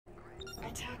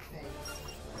Attack phase.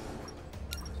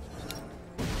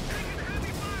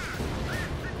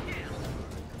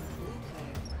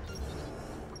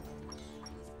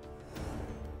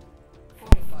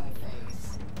 Fortify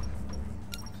phase.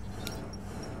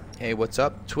 Hey, what's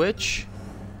up, Twitch,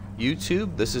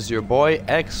 YouTube? This is your boy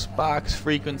Xbox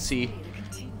Frequency,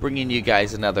 bringing you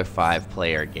guys another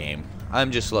 5-player game.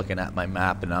 I'm just looking at my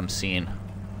map and I'm seeing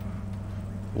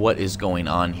what is going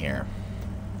on here.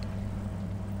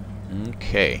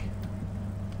 Okay.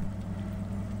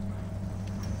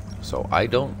 So I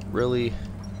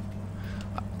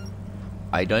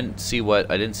didn't see what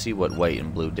white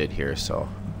and blue did here, so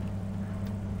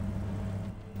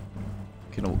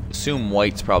can assume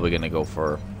white's probably gonna go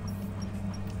for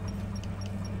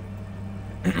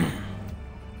this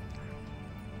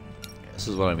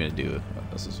is what I'm gonna do.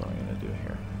 This is what I'm gonna do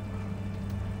here.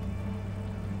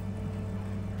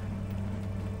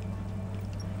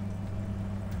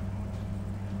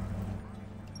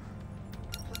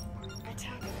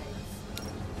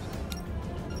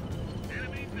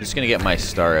 I'm just gonna get my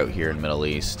star out here in Middle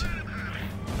East.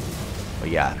 But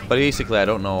yeah, but basically I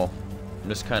don't know. I'm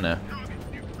just kind of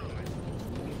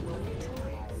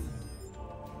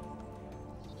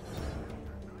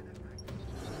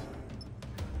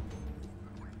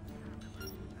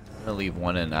gonna leave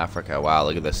one in Africa. Wow,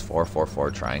 look at this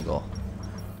 4-4-4 triangle.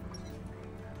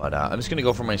 But I'm just gonna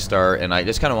go for my star, and I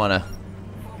just kind of want to.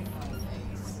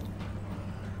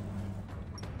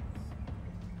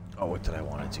 Oh, what did I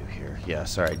want to do here? Yeah,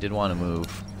 sorry, I did want to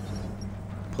move,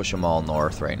 push them all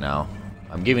north right now.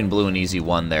 I'm giving blue an easy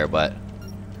one there, but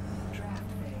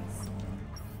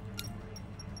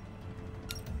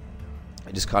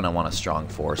I just kind of want a strong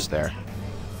force there.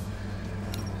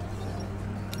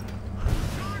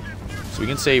 So we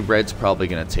can say red's probably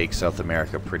going to take South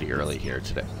America pretty early here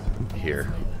today.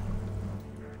 Here.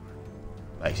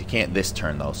 Like, you can't this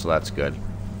turn though, so that's good.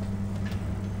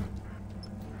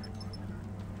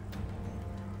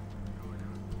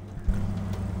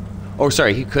 Oh,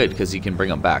 sorry, he could, because he can bring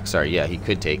them back. Sorry, yeah, he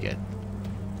could take it.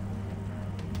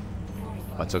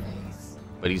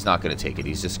 But he's not going to take it.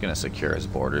 He's just going to secure his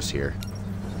borders here.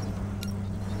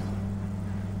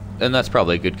 And that's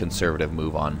probably a good conservative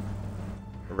move on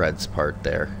red's part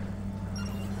there.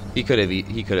 He could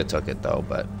have took it though,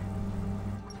 but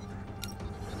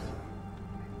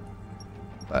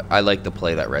I like the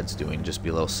play that red's doing. Just be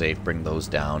a little safe, bring those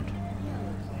down.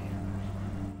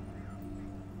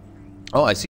 Oh,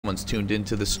 I see someone's tuned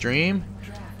into the stream.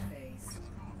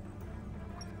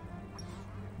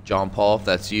 John Paul, if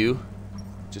that's you,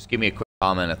 just give me a quick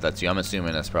comment if that's you. I'm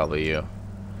assuming that's probably you.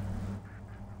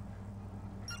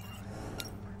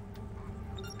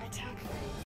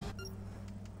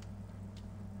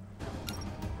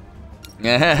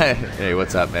 Hey,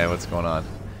 what's up, man? What's going on?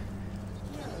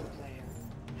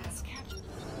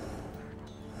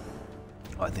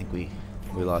 Oh, I think we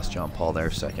lost John Paul there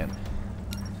a second.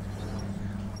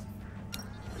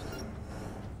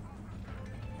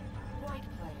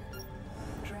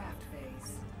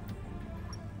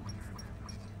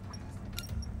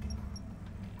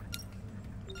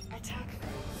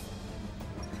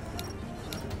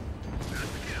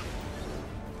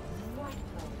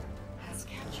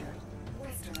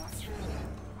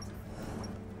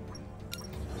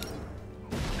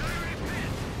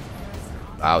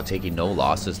 Wow, taking no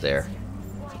losses there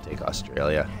to take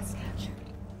Australia.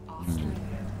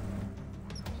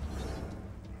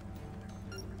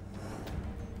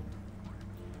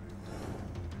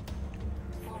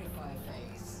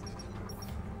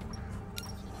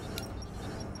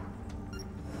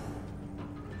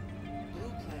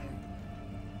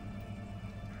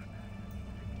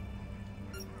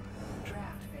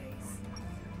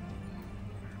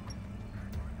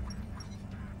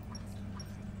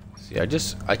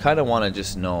 I kind of want to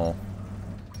just know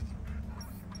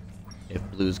if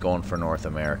blue's going for North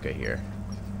America here.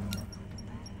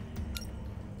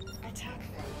 So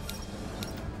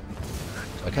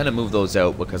I kind of move those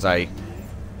out because I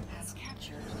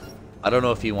don't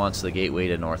know if he wants the gateway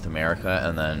to North America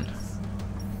and then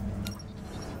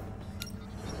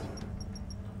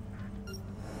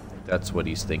that's what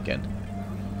he's thinking.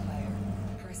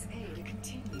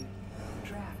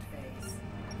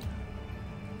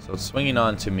 So it's swinging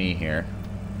on to me here.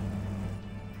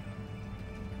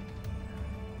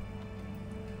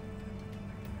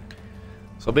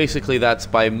 So basically that's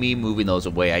by me moving those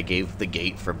away, I gave the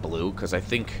gate for blue, because I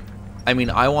mean,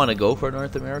 I want to go for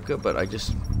North America, but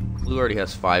blue already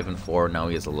has 5 and 4, now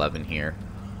he has 11 here.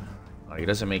 It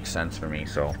doesn't make sense for me,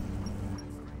 so.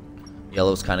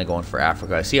 Yellow's kind of going for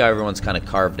Africa. I see how everyone's kind of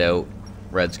carved out.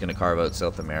 Red's going to carve out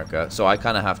South America. So I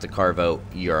kind of have to carve out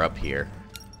Europe here.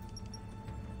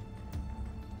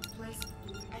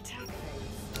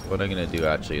 What I'm gonna do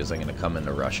actually is I'm gonna come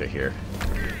into Russia here.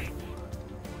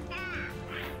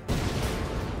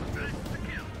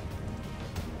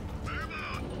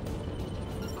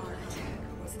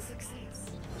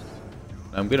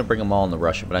 I'm gonna bring them all into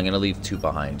Russia, but I'm gonna leave 2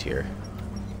 behind here.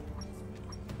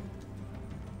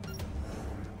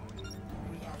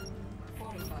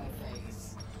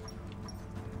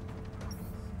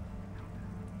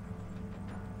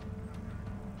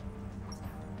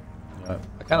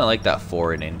 I kind of like that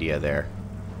 4 in India there.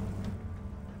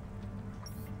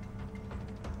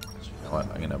 You know what?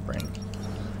 I'm gonna bring.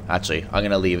 Actually, I'm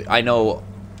gonna leave. I know.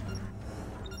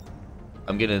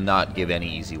 I'm gonna not give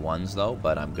any easy ones though,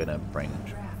 but I'm gonna bring.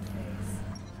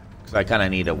 Because I kind of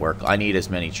need to work. I need as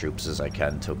many troops as I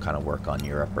can to kind of work on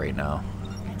Europe right now.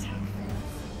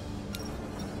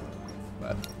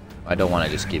 But I don't want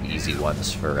to just give easy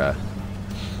ones for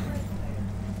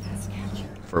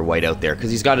White out there,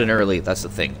 because he's got an early. That's the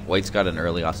thing. White's got an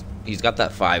early. He's got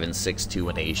that 5 and 6-2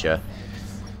 in Asia.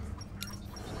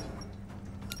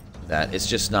 That it's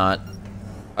just not.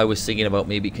 I was thinking about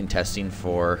maybe contesting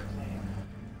for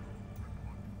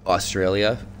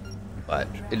Australia, but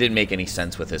it didn't make any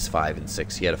sense with his 5 and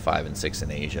 6. He had a 5 and 6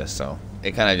 in Asia, so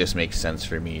it kind of just makes sense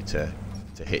for me to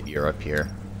hit Europe here.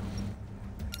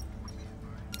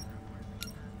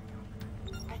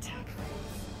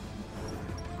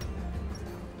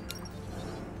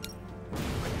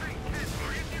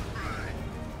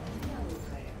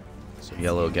 So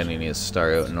yellow getting his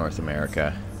star out in North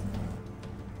America.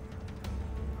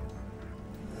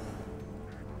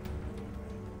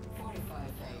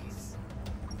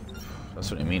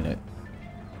 That's what I mean.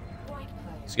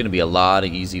 It's going to be a lot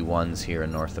of easy ones here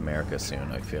in North America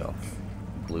soon, I feel.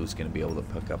 Blue's going to be able to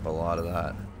pick up a lot of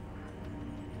that.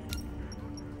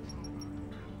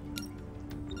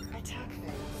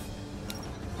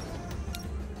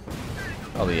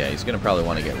 Oh yeah, he's going to probably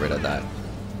want to get rid of that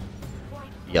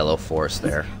yellow force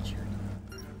there.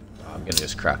 I'm going to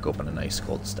just crack open a nice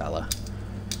gold Stella.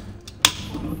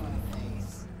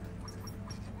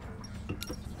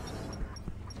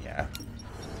 Yeah.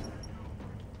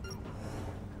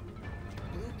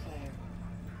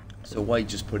 So White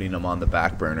just putting them on the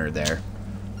back burner there.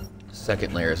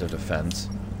 Second layers of defense.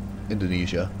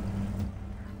 Indonesia.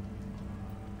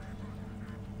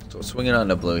 So swinging on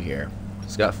to Blue here.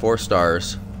 He's got 4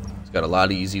 stars. He's got a lot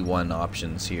of easy 1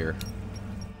 options here.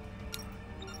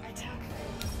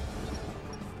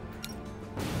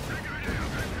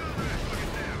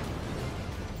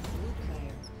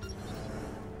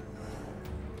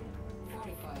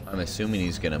 I'm assuming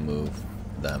he's going to move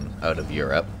them out of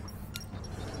Europe.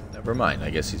 Never mind. I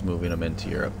guess he's moving them into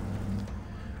Europe.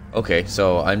 Okay,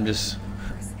 so I'm just...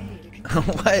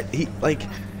 what? He, like...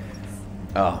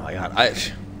 Oh my god.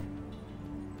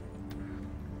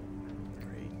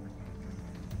 Great.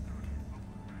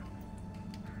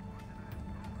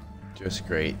 Just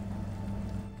great.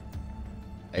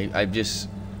 I just...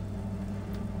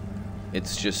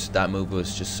 It's just... That move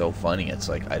was just so funny. It's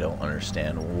like, I don't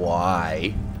understand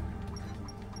why...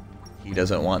 He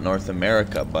doesn't want North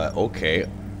America, but okay.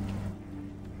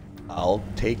 I'll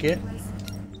take it.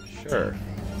 Sure.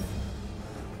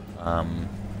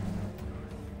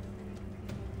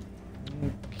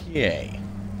 Okay.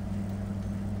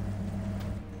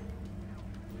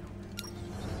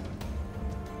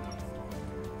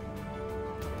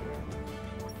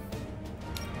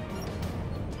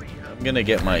 I'm gonna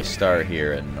get my star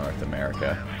here in North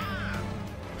America.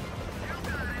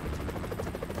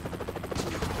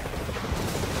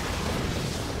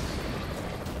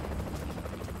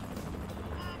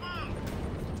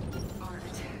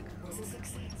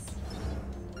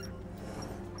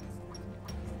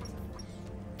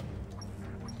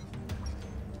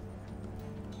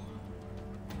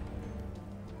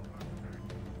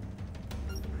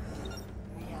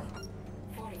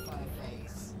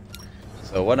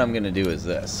 So what I'm gonna do is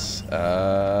this.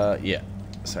 Yeah.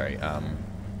 Sorry.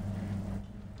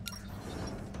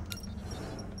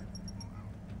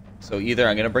 So either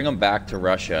I'm gonna bring them back to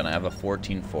Russia, and I have a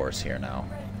 14 force here now.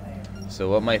 So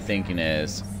what my thinking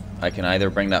is, I can either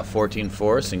bring that 14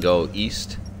 force and go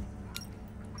east,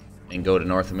 and go to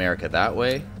North America that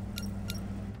way.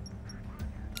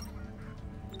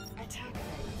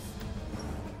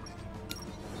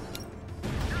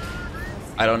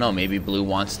 I don't know, maybe Blue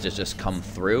wants to just come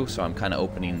through, so I'm kind of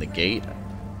opening the gate.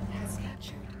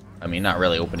 I mean, not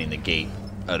really opening the gate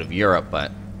out of Europe,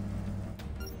 but...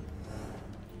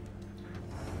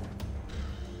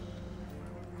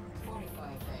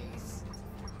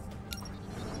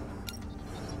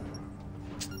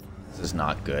 This is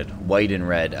not good. White and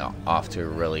red off to a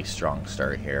really strong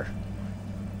start here.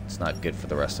 It's not good for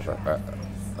the rest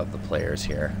of of the players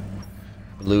here.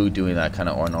 Blue doing that kind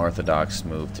of unorthodox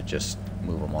move to just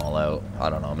move them all out. I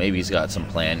don't know. Maybe he's got some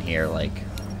plan here, like,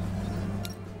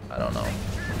 I don't know.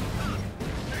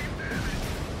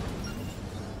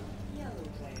 Yellow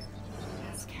player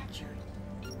has captured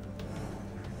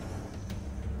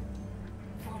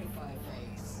 45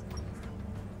 phase.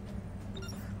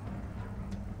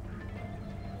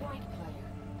 White player.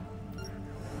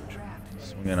 Draft phase.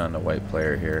 Swinging on the white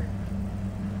player here.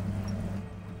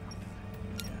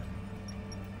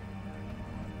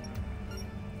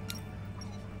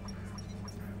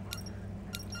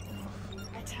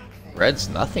 Red's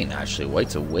nothing, actually.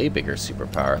 White's a way bigger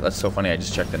superpower. That's so funny. I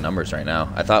just checked the numbers right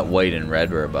now. I thought white and red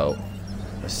were about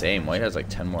the same. White has like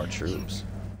 10 more troops.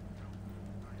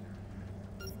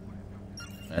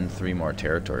 And 3 more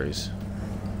territories.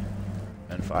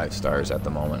 And 5 stars at the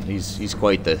moment. He's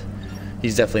quite the...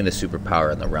 He's definitely the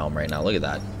superpower in the realm right now. Look at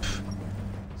that.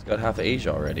 He's got half of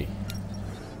Asia already.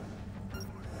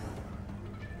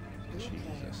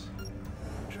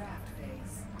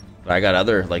 But I got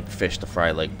other like fish to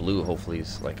fry, like blue. Hopefully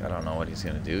he's like, I don't know what he's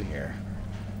gonna do here.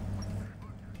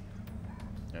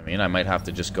 I mean, I might have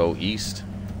to just go east.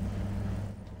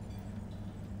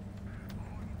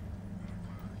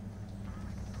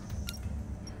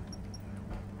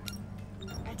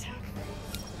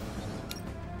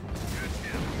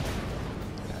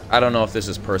 I don't know if this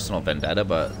is personal vendetta,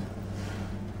 but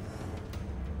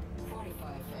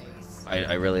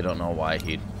I really don't know why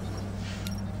he'd.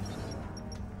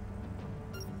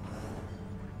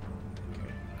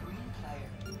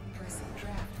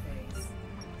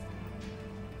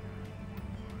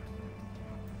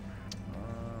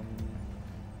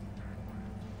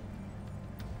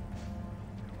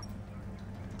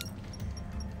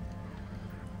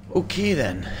 Okay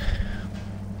then.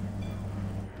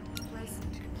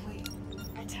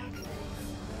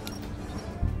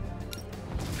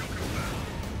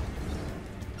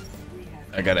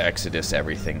 I gotta Exodus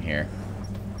everything here.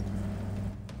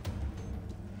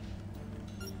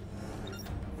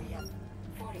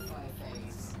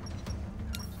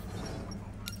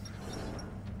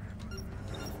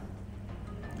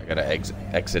 I gotta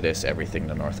Exodus everything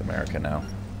to North America now.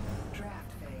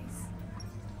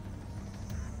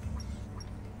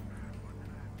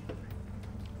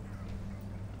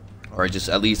 Or just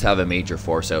at least have a major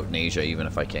force out in Asia, even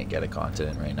if I can't get a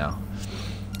continent right now.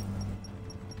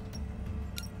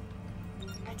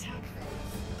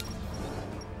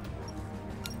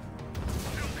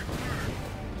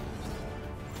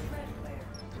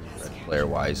 Red player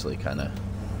wisely, kind of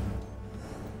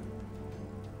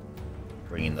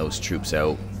bringing those troops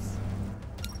out.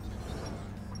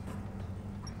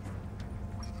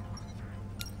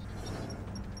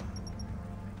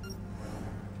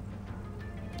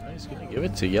 He's gonna give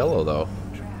it to yellow though.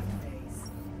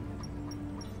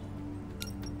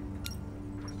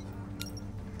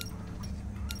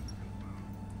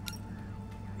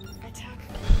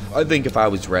 I think if I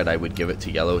was red, I would give it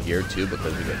to yellow here too,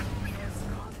 because we get.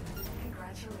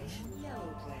 Congratulations,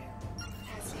 yellow player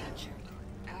has captured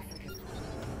African.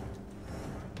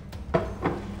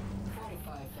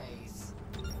 45 phase.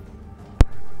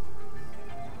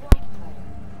 White player.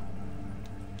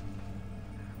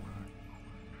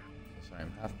 Sorry,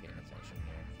 I'm half paying attention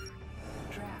here.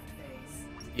 Draft phase.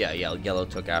 Yeah, yellow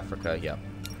took Africa. Yep.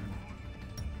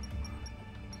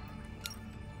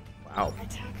 Wow.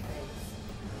 Attack phase.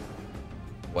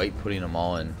 White putting them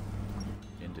all in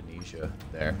Indonesia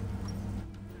there.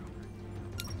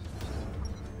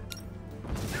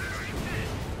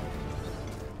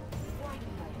 White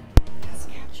player has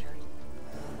captured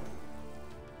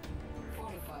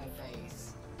 45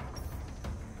 phase.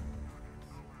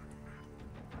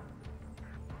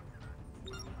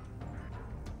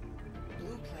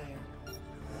 Blue player.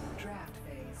 Draft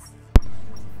phase.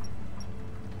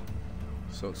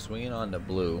 So swinging on to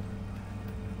blue.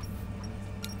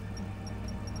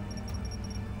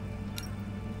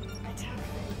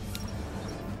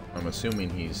 I'm assuming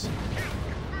he's.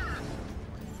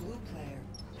 Blue player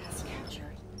has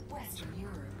captured Western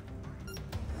Europe.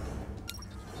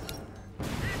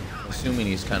 Assuming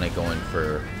he's kind of going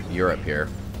for Europe here.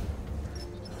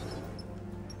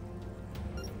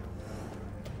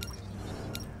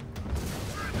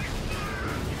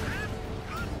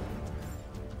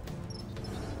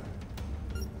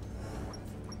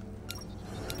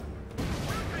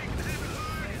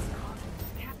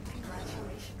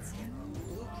 Congratulations,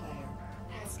 blue player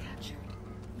has captured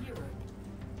Europe.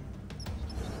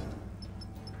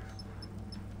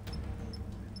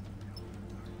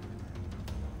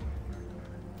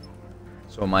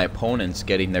 So my opponent's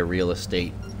getting their real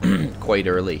estate quite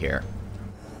early here.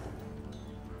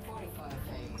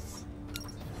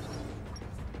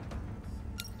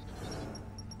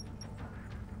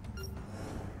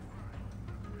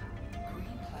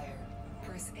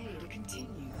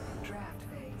 Continue draft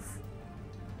phase.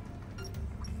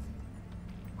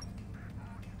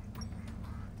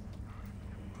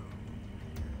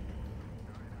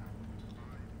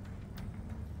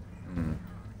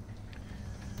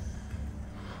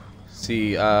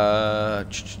 See, I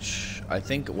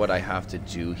think what I have to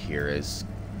do here is,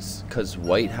 because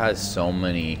white has so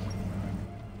many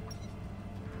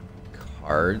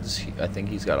cards, I think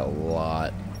he's got a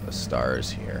lot of stars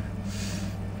here.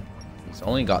 He's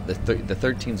only got the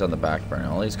 13's on the back burner.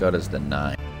 All he's got is the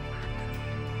 9.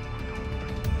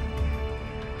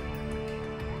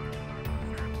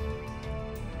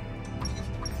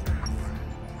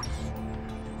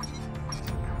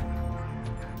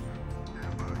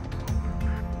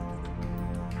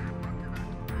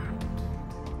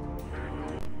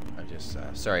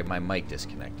 Sorry, my mic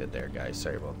disconnected there, guys.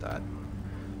 Sorry about that.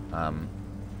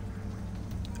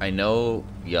 I know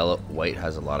white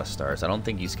has a lot of stars. I don't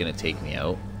think he's gonna take me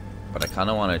out, but I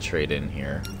kind of want to trade in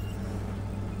here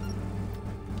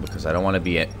because I don't want to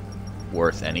be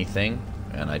worth anything,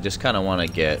 and I just kind of want to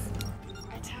get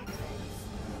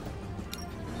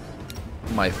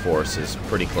my forces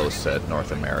pretty close to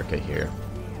North America here.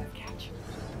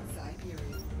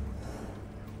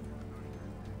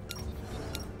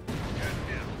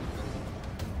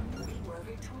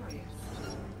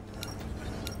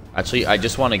 Actually, I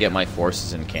just want to get my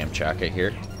forces in Kamchatka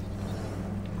here.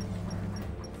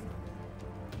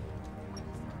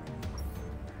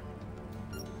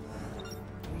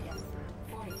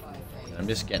 I'm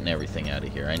just getting everything out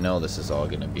of here. I know this is all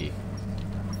going to be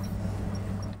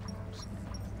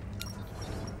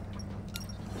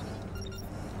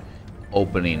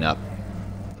opening up.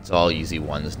 It's all easy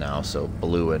ones now, so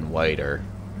blue and white are...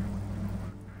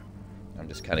 I'm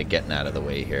just kind of getting out of the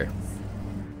way here.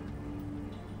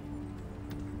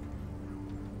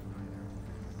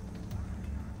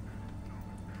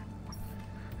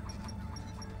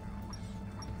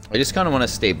 I just kind of want to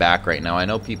stay back right now. I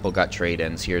know people got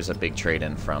trade-ins. Here's a big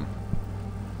trade-in from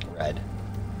red.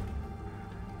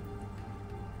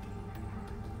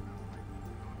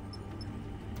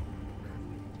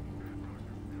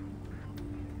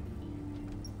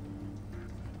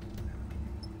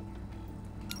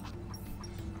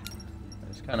 I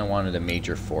just kind of wanted a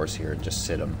major force here and just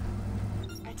sit him.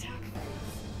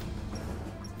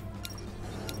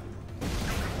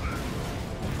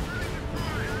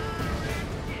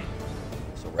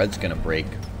 Red's gonna break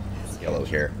yellow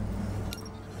here.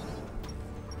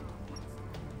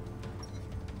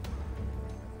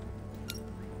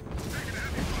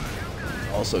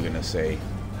 Also gonna say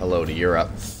hello to Europe.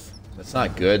 That's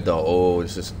not good though. Oh,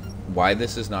 it's just why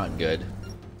this is not good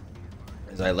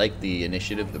is I like the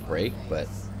initiative to break, but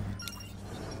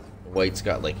white's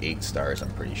got like 8 stars, I'm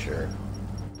pretty sure.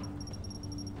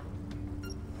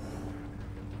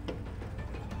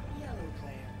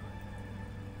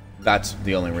 That's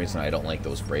the only reason I don't like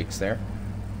those breaks there.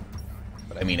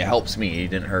 But I mean, it helps me. It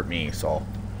didn't hurt me, so.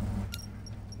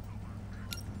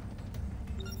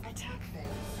 Attack phase.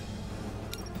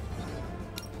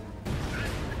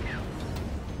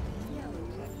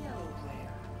 Yellow player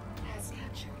has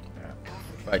captured. Yeah.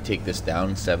 If I take this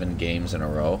down 7 games in a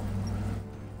row,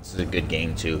 this is a good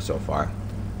game too so far.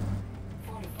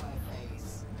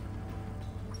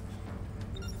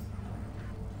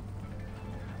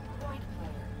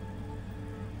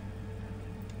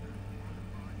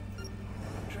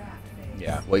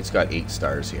 Yeah, white's got 8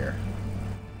 stars here.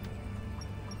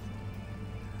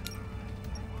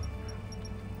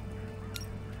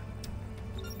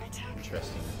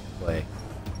 Interesting play.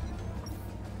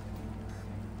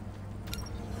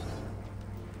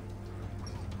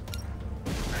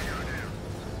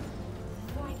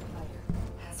 White player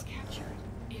has captured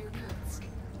Irkutsk.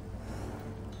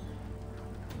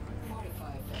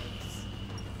 Fortify phase.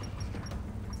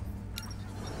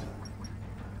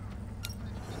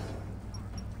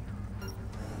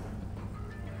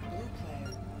 Blue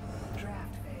player,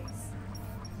 draft phase.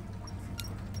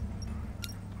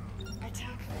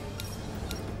 Attack phase.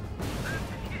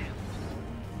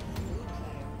 Blue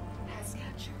player has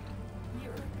captured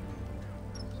Europe.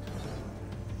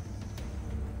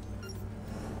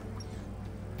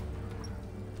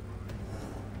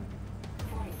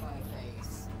 Fortify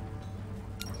phase.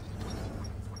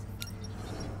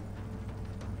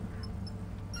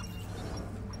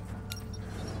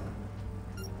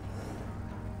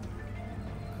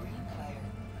 Green player,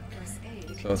 press A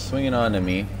to So it's swinging on to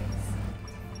me.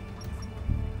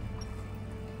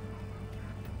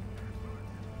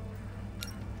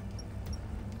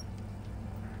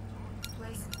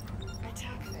 place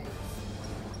attack phase.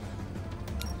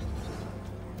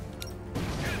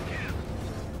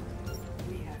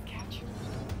 We have captured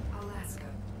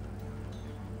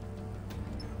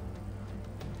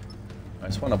I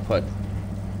just want to put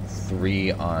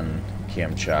 3 on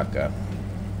Kamchatka.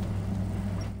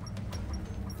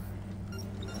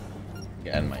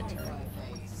 Again, my turn.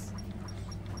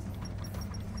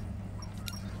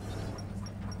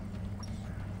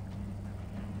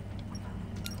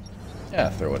 Yeah,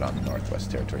 throw it on the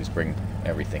Northwest Territories. Bring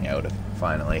everything out of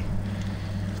finally.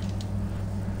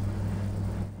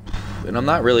 And I'm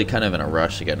not really kind of in a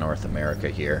rush to get North America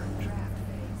here.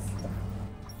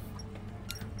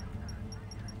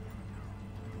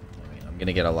 I mean, I'm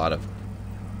gonna get a lot of,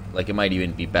 like, it might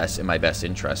even be best in my best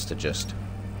interest to just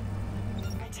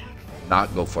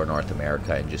not go for North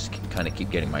America and just kind of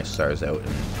keep getting my stars out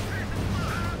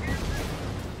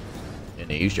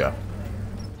in Asia.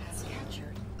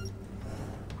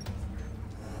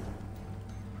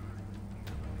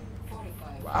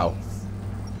 Wow.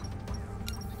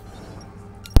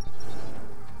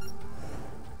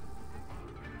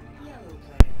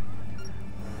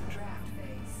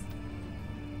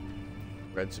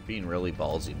 Red's being really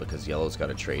ballsy because yellow's got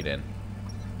to trade in.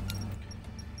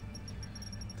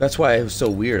 That's why it was so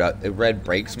weird. Red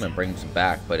breaks him and brings him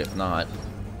back, but if not,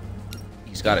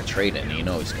 he's got to trade in. You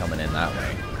know he's coming in that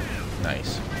way.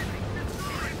 Nice.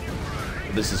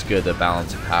 This is good, the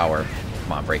balance of power.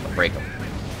 Come on, break him, break him.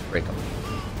 Break him.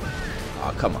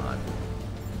 Aw, come on.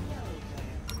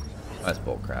 That's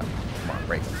bullcrap. Come on,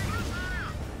 break him.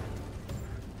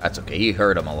 That's okay. He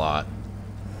hurt him a lot.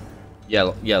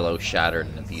 Yellow shattered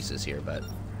into pieces here, but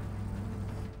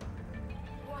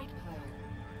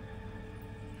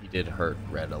he did hurt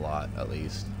red a lot, at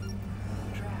least.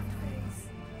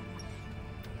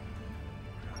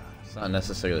 It's not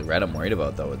necessarily red I'm worried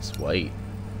about, though. It's white.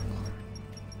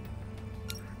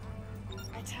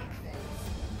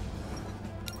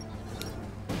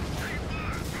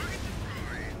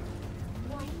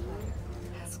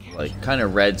 Like, kind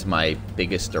of red's my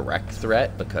biggest direct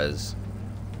threat because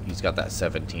he's got that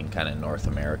 17 kind of North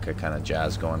America kind of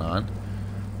jazz going on.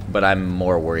 But I'm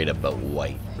more worried about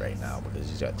white right now because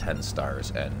he's got 10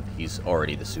 stars and he's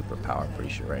already the superpower, I'm pretty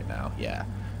sure right now. Yeah.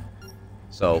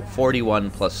 So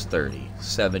 41 plus 30,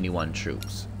 71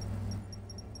 troops.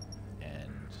 And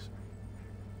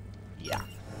yeah.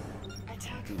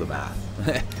 Do the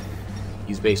math.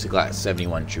 He's basically at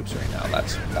 71 troops right now.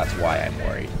 That's why I'm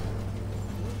worried.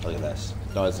 Look at this.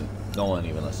 No one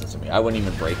even listens to me. I wouldn't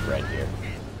even break red here.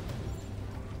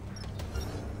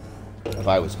 If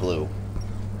I was blue,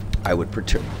 I would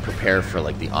prepare for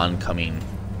like the oncoming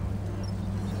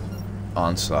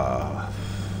onslaught.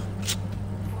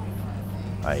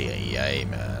 Ay,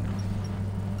 man.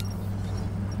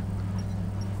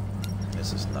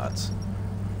 This is nuts.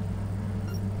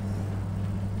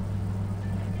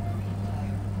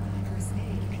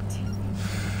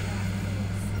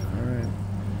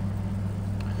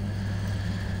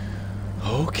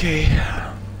 Okay.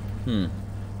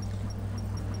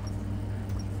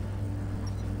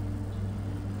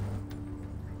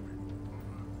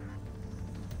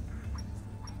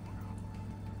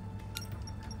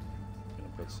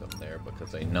 Put some there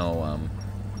because I know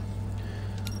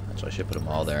actually I should put them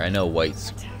all there. I know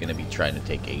white's gonna be trying to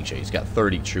take Asia. He's got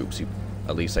 30 troops.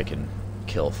 At least I can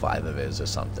kill 5 of his or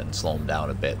something, slow him down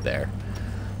a bit there.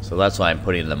 So that's why I'm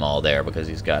putting them all there, because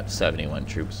he's got 71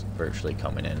 troops virtually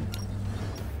coming in.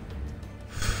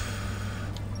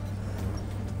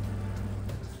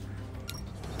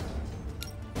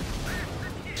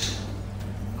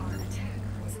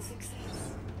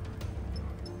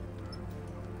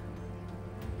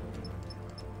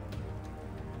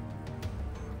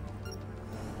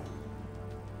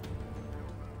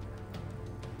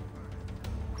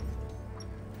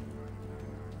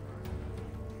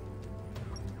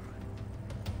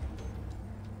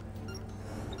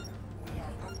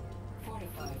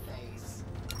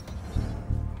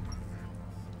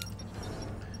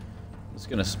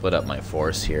 Gonna split up my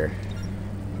force here.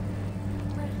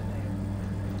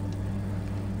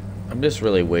 I'm just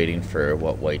really waiting for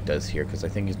what white does here because I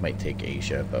think he might take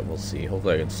Asia, but we'll see.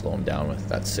 Hopefully I can slow him down with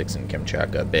that 6 in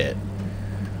Kamchatka a bit.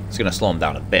 It's gonna slow him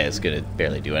down a bit. It's gonna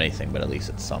barely do anything, but at least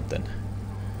it's something.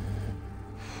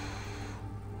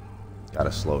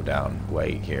 Gotta slow down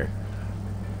white here.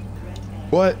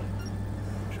 What?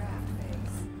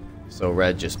 So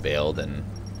red just bailed and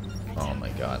oh my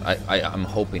god. I'm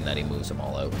hoping that he moves them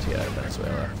all out to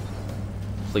Venezuela.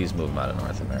 Please move him out of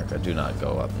North America. Do not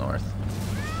go up north.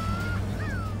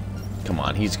 Come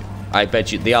on, I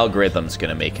bet you the algorithm's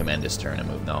gonna make him end his turn and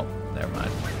move. No, never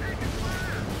mind.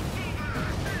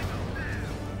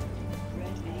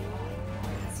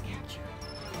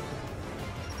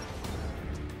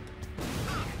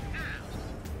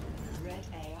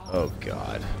 Oh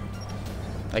god.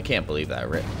 I can't believe that,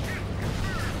 Rick.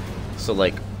 So,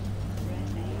 like,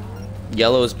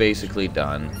 yellow's basically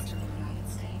done.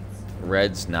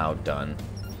 Red's now done.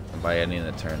 By ending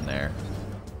the turn there.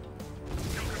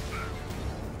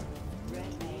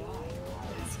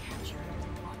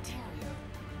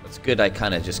 It's good I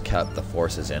kind of just kept the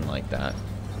forces in like that.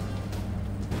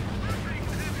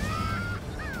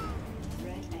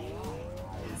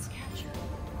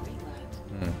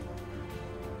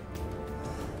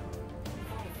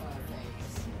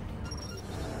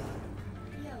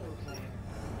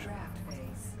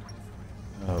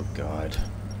 Oh God.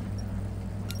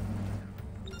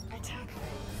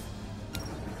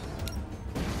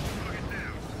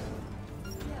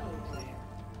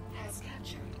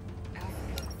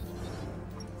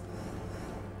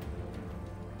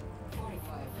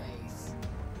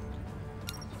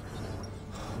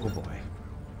 Oh boy.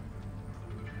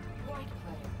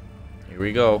 Here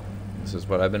we go. This is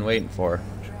what I've been waiting for.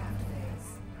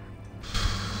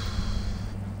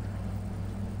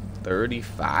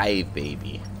 35,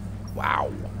 baby.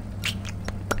 Wow.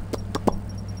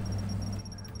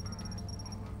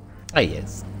 Ah,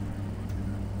 yes.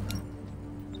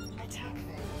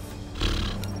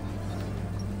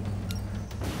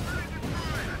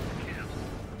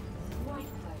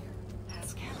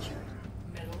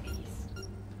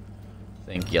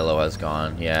 I think yellow has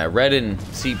gone. Yeah, red and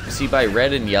see by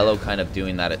red and yellow kind of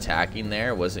doing that attacking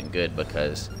there wasn't good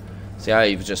because see how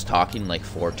he was just talking like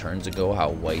 4 turns ago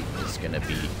how white is gonna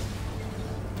be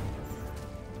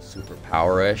super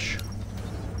power-ish.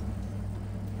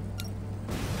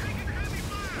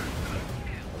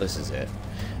 This is it.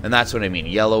 And that's what I mean.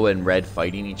 Yellow and red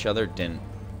fighting each other didn't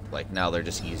like now they're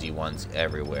just easy ones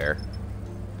everywhere.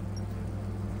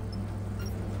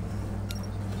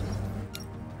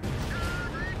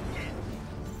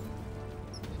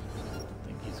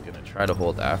 Try to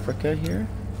hold Africa here?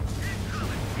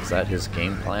 Is that his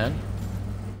game plan?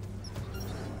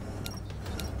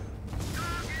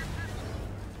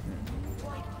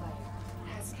 White player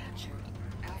has captured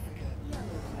Africa. Yellow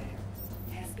player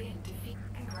has been defeated.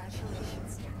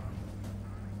 Congratulations.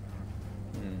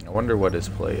 I wonder what his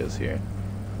play is here.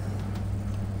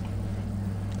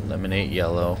 Eliminate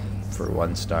yellow for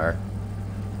 1 star.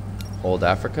 Hold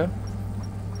Africa?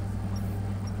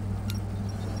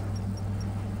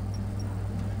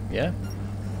 Yeah.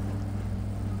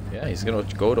 Yeah, he's gonna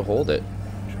go to hold it.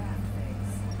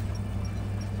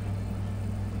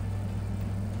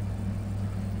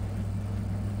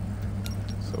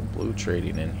 So blue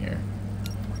trading in here.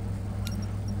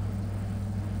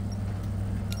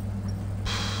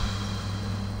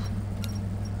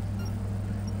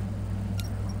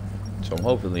 So I'm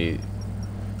hopefully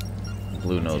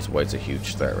blue knows white's a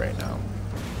huge threat right now.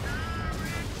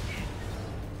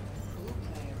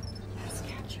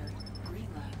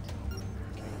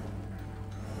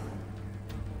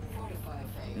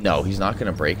 No, he's not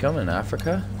gonna break him in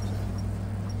Africa?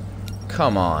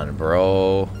 Come on,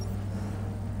 bro.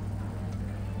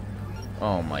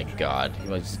 Oh my god. He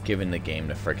was giving the game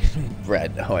to freaking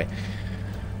red. No,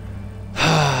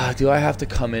 do I have to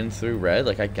come in through red?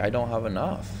 Like, I don't have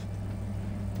enough.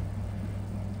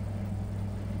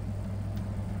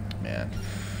 Man.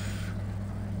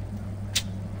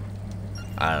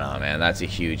 I don't know, man. That's a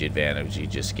huge advantage he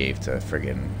just gave to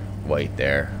friggin' white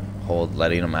there.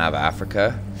 Letting him have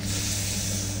Africa.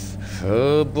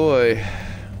 Oh boy.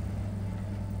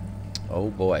 Oh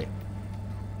boy.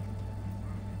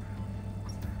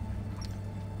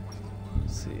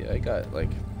 Let's see, I got like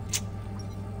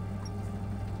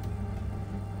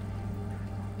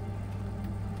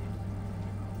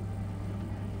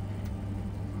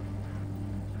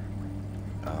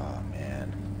oh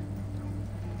man.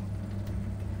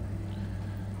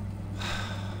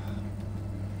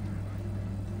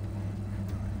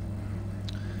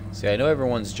 See, I know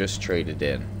everyone's just traded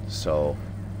in, so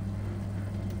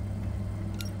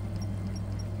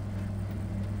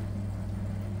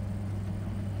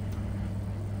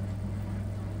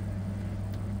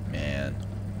man.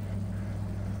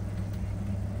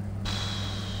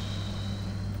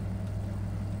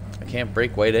 I can't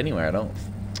break white anywhere, I don't.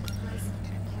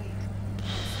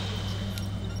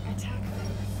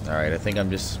 Alright, I think I'm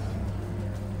just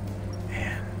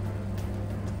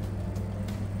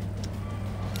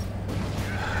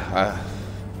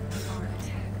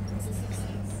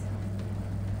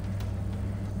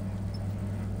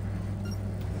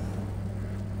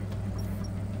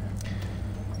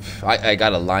I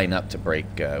gotta line up to break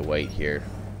white here.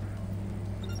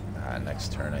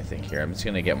 Next turn, I think here. I'm just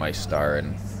gonna get my star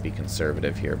and be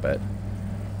conservative here, but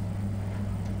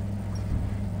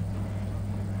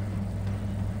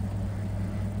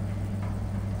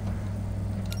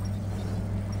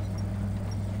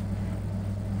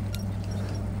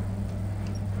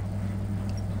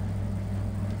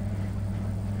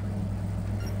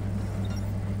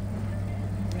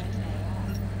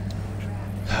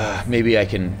Maybe I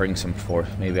can bring some force.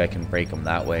 Maybe I can break them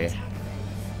that way.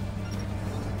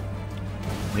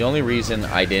 The only reason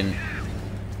I didn't...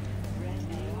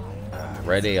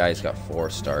 Red AI's got 4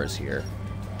 stars here.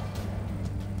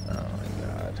 Oh my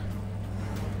god.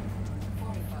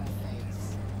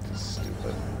 This is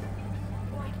stupid.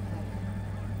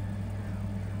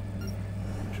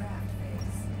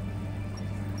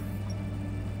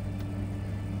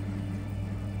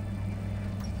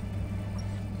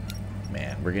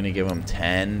 Man, we're gonna give him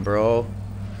 10, bro.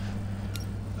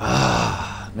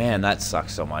 Ah, man, that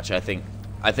sucks so much. I think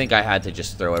I had to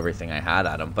just throw everything I had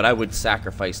at him, but I would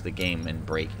sacrifice the game and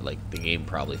break, like, the game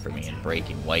probably for me in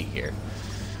breaking white here.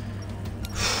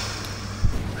 Oh,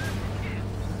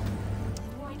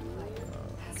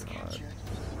 God.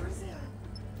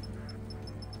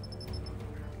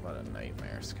 What a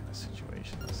nightmares kind of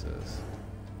situation this is.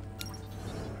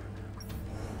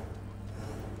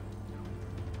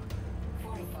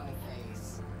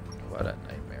 What a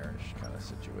nightmarish kind of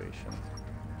situation.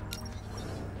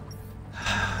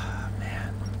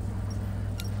 Man.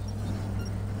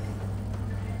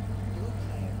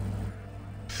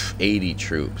 80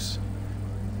 troops.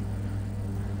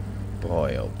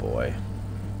 Boy, oh boy.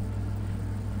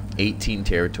 18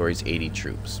 territories, 80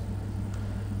 troops.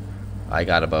 I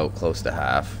got about close to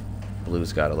half.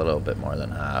 Blue's got a little bit more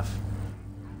than half.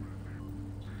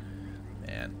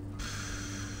 Man.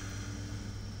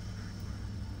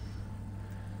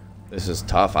 This is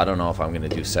tough. I don't know if I'm going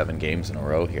to do 7 games in a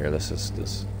row here. This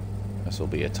will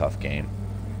be a tough game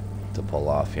to pull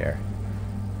off here.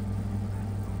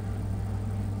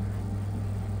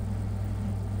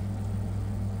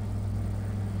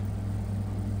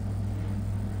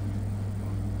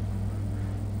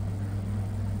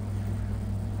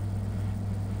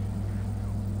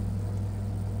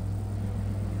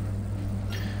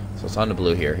 So it's on to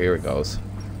blue here. Here it goes.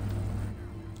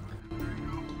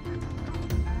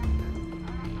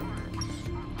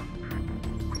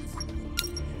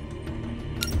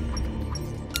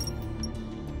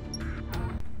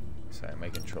 Sorry, my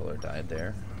controller died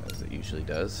there, as it usually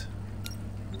does.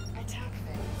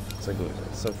 It's like,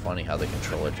 it's so funny how the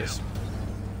controller just...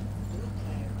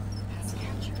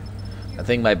 I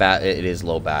think my it is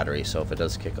low battery, so if it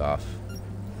does kick off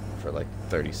for like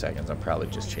 30 seconds, I'm probably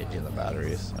just changing the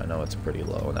batteries. I know it's pretty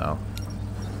low now.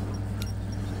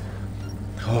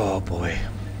 Oh boy.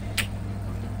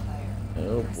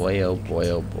 Oh boy, oh boy,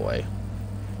 oh boy.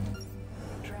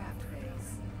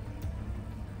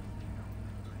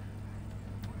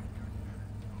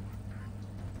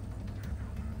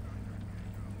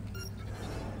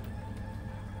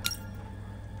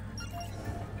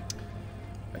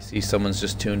 I see someone's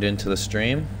just tuned into the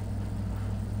stream.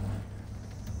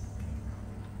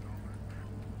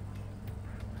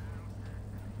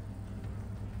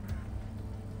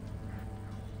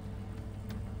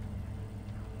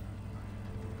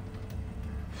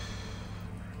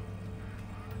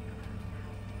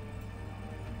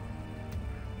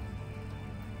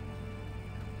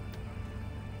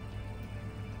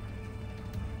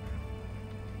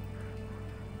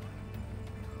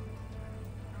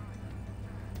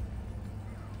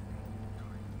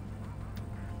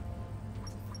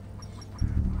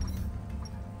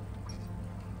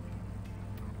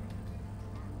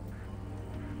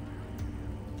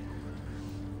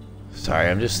 Sorry,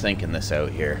 I'm just thinking this out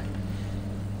here.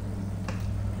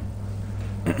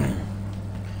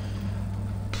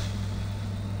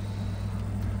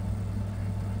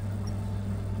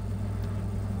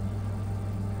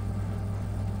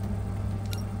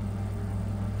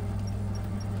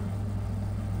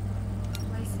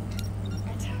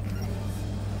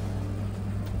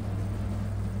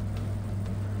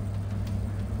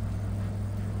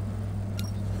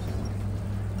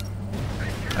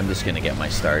 I'm just gonna get my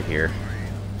start here.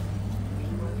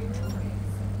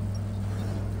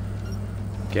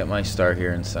 Get my start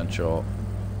here in Central.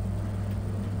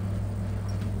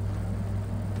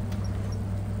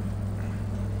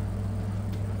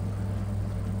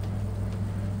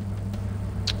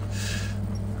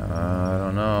 I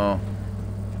don't know.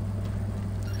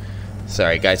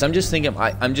 Sorry guys, I'm just thinking,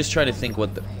 I'm just trying to think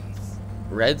what the...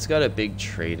 Red's got a big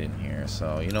trade in here,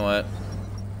 so you know what?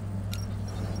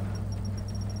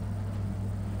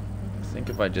 I think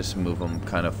if I just move them,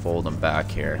 kind of fold them back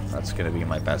here, that's going to be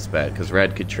my best bet, because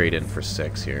red could trade in for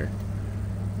 6 here,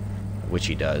 which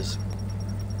he does.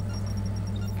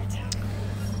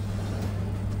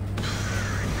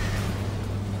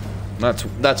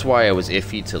 That's why I was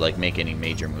iffy to like make any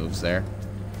major moves there.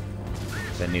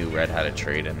 I knew red had a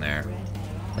trade in there.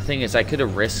 The thing is, I could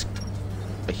have risked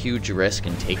a huge risk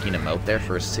in taking him out there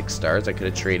for 6 stars. I could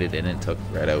have traded in and took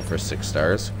red out for 6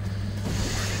 stars.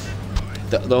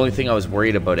 The only thing I was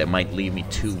worried about, it might leave me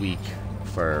too weak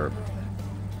for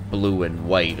blue and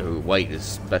white, or white is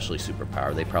especially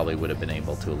superpower. They probably would have been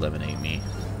able to eliminate me.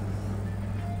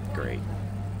 Great.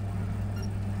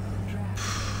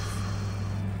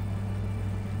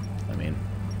 I mean,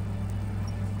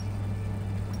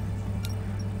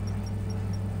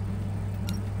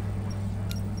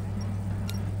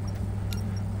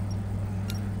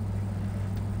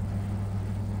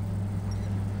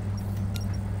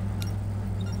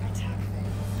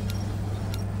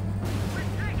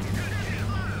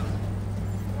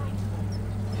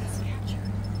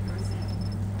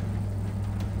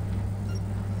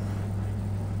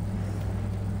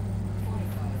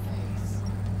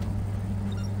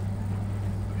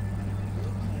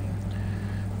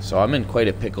 so I'm in quite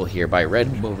a pickle here by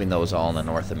red moving those all into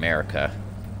North America.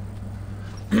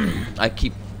 I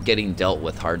keep getting dealt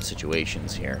with hard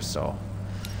situations here, so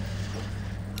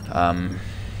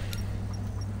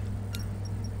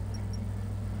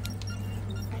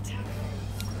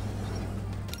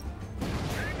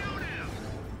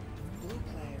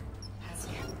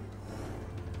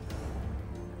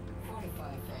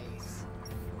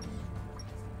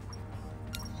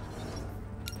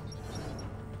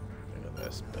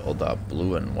build up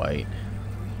blue and white.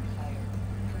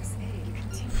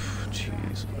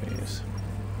 Jeez Louise.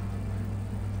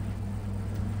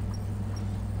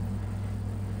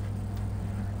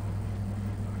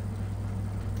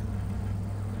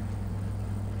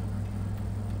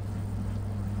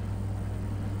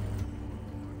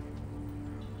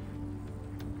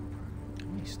 How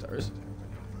many stars is everybody?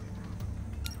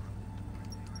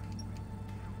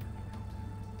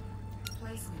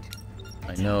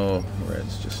 I know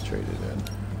red's just traded in.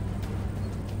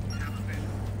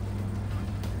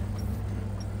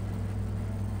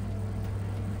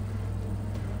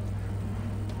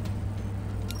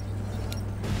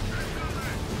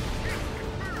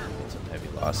 Some heavy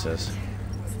losses.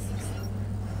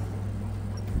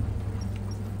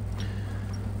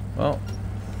 Well,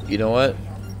 you know what?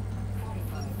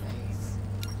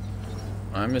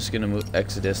 I'm just gonna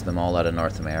exodus them all out of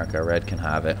North America. Red can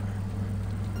have it.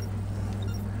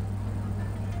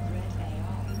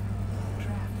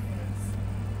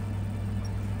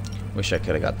 Wish I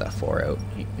could have got that 4 out.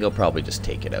 He'll probably just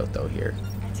take it out though here.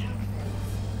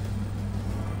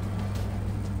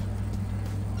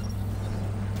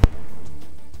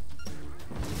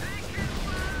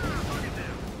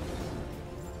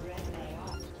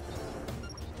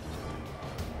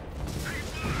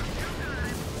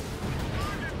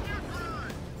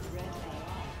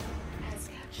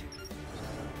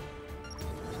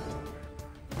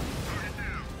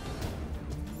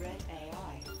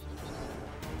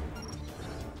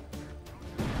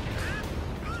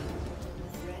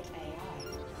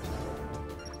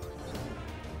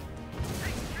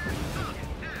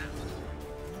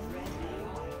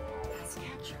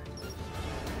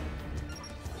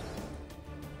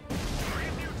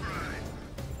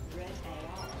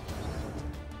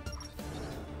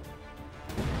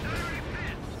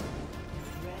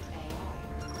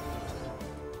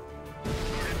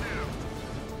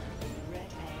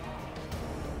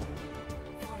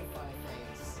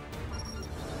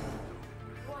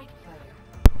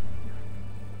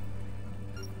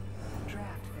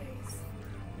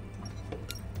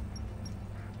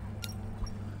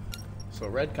 So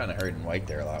red kind of hurt in white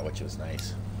there a lot, which was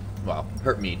nice. Well,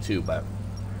 hurt me too, but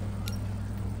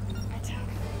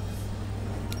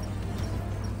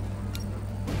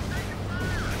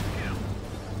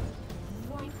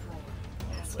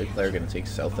white player going to take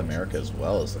South America as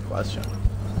well is the question.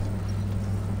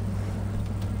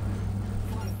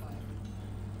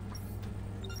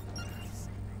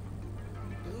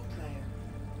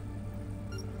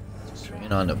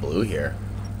 Swinging on to blue here.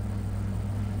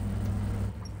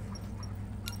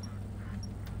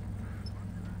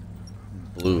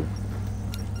 Blue,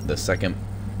 the second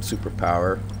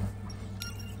superpower.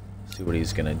 See what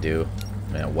he's gonna do.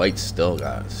 Man, white's still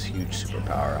got this huge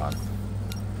superpower on.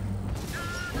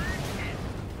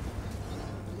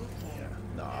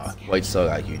 Nah, white's still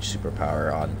got huge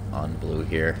superpower on blue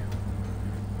here.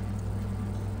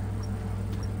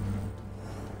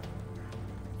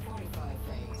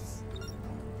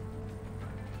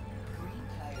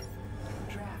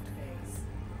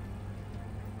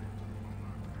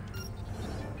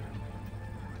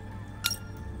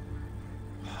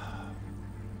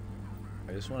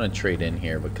 I just want to trade in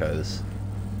here because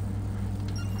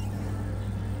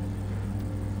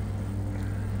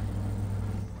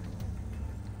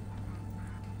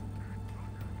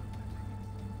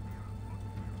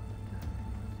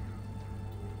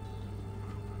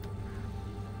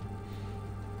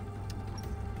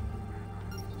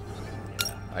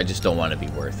I just don't want to be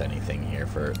worth anything here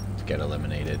to get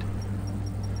eliminated.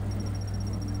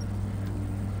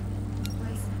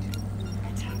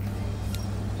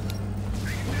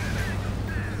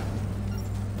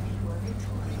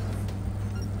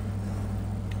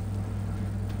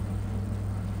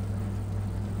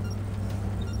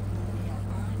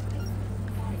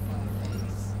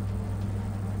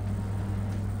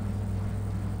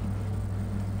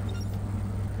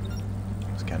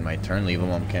 Again, my turn. Leave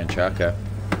him on Kanchaka.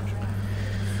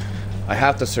 I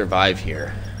have to survive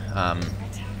here.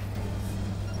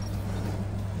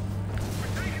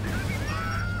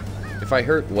 If I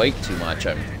hurt white too much,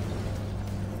 I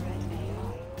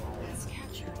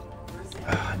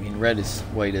mean,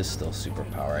 white is still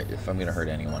superpower. If I'm gonna hurt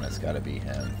anyone, it's got to be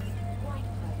him.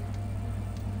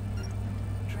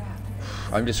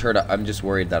 I'm just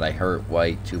worried that I hurt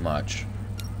white too much.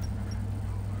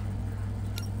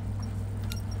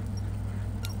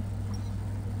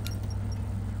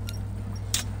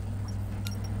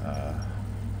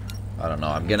 I don't know.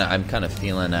 I'm kind of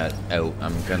feeling that out.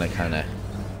 I'm gonna kind of.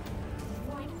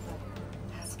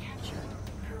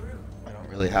 I don't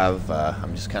really have.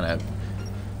 I'm just kind of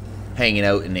hanging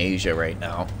out in Asia right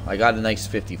now. I got a nice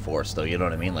 54 still. You know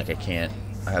what I mean? Like I can't.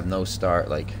 I have no start.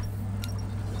 Like.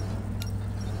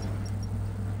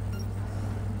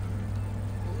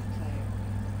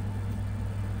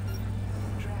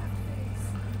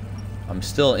 I'm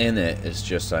still in it. It's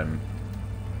just I'm.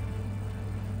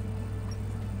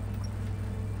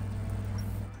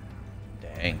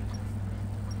 Dang.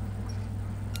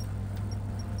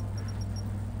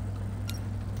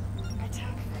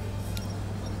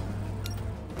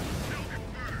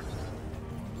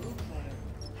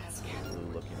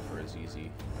 Looking for his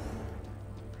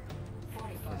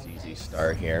easy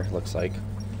start here. Looks like.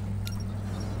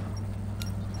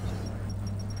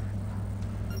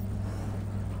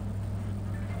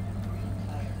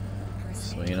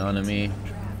 Swinging onto me.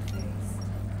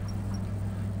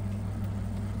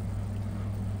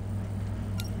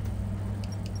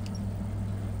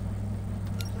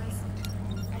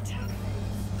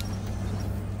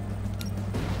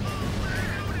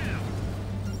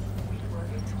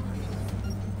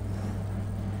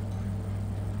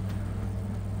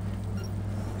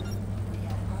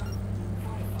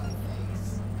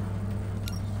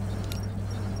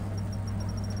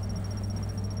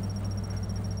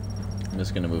 I'm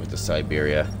just going to move it to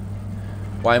Siberia.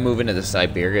 Why I'm moving it to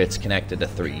Siberia, it's connected to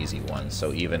 3 easy ones,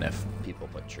 so even if people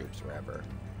put troops wherever,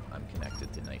 I'm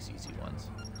connected to nice easy ones.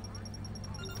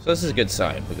 So this is a good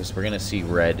sign, because we're going to see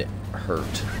red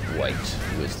hurt white,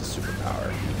 who is the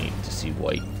superpower. We need to see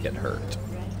white get hurt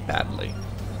badly.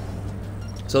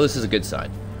 So this is a good sign.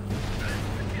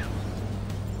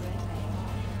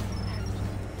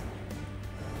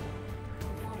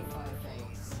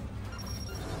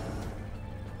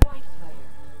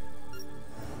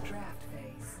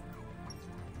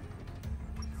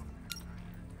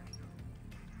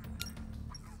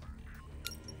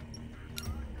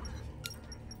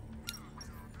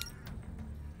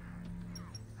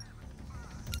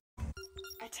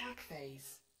 Attack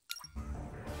phase.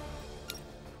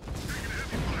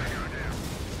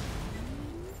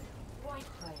 White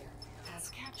player has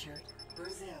captured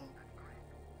Brazil.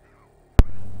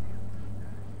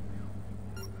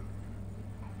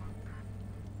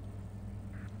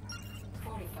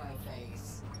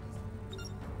 Phase.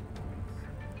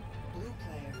 Blue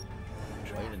player.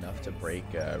 White enough to break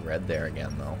red there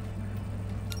again, though.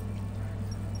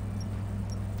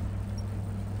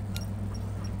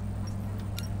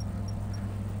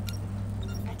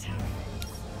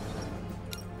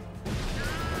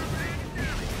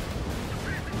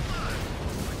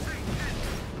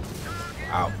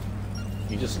 Wow.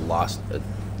 He just lost a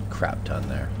crap ton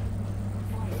there.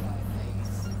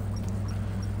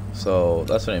 So,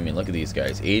 that's what I mean. Look at these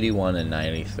guys. 81 and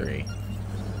 93.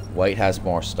 White has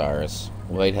more stars.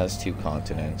 White has 2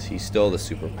 continents. He's still the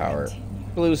superpower.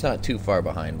 Blue's not too far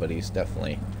behind, but he's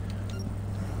definitely...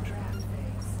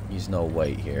 He's no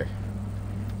white here.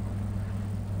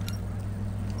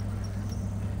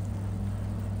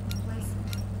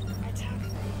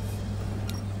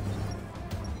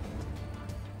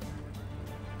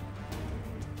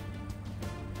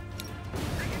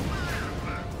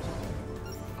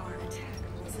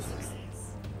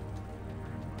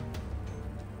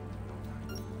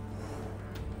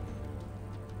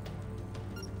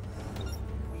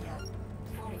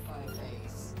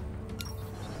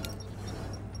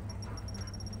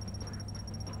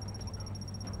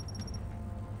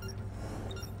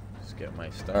 Get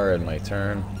my star and my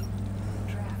turn.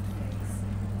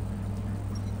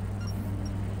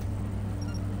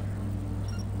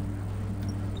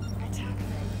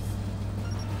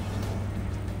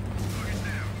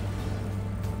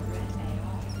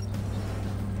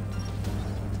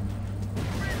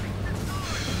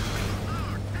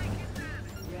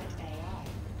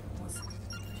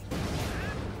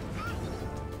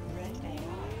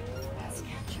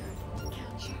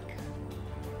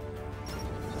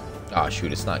 Ah,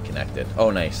 shoot, it's not connected. Oh,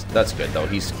 nice. That's good, though.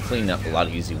 He's cleaned up a lot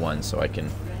of easy ones, so I can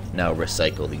now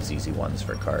recycle these easy ones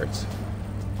for cards.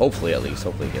 Hopefully, at least.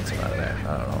 Hopefully he gets them out of there.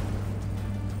 I don't know.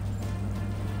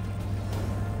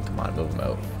 Come on, move him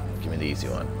out. Give me the easy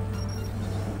one.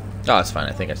 Oh, it's fine.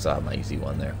 I think I still have my easy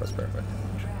one there. That's perfect.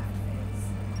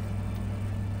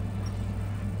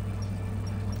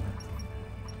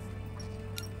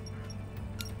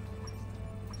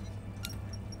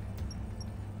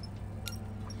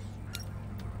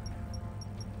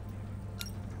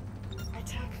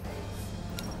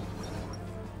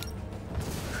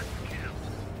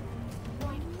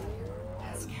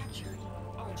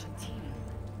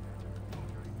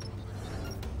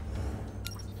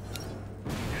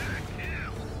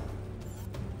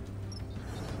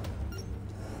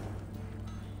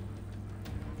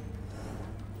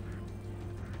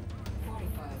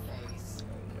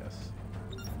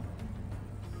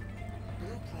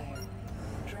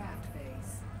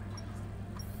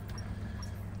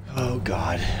 Oh,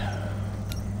 God.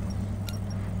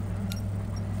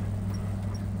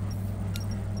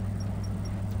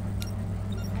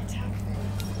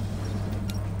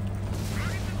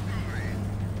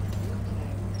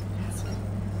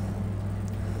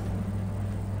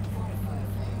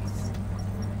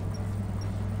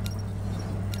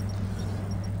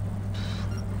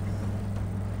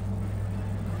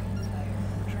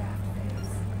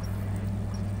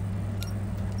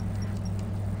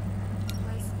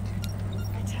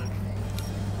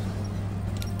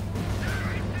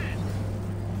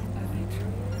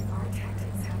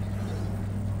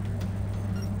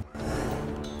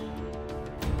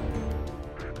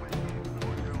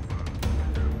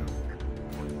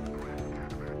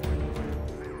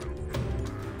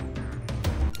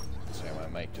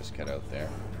 Just cut out there.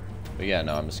 But yeah,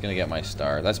 no, I'm just gonna get my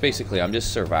star. That's basically, I'm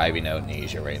just surviving out in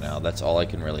Asia right now. That's all I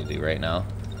can really do right now.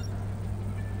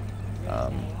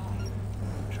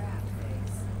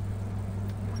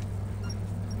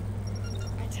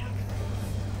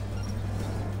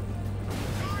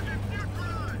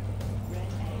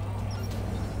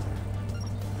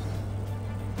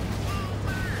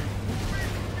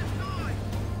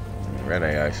 Red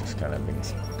AI is just kind of being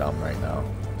dumb right now.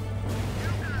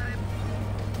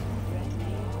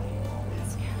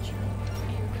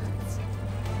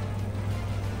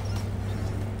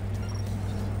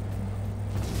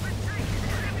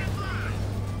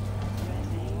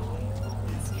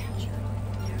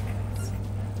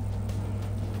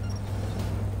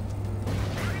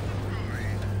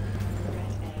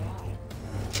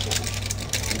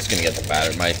 Gonna get the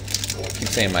battery. I keep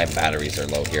saying my batteries are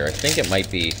low here. I think it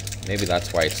might be, maybe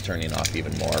that's why it's turning off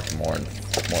even more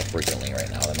frequently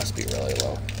right now. That must be really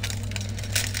low.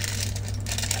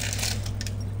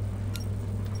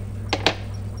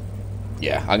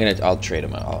 Yeah, I'll trade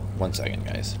them out. 1 second,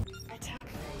 guys.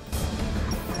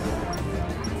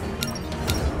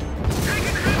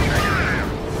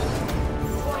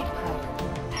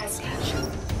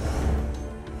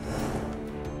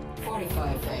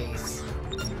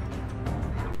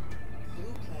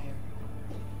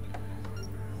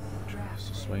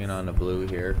 Swinging on the blue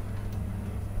here.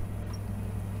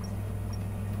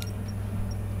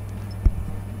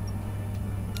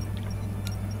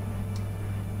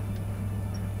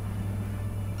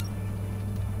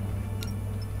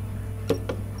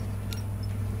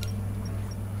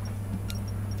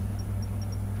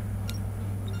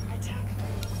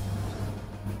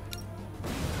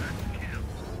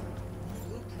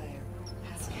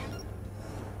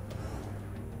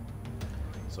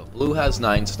 So blue has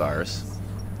 9 stars.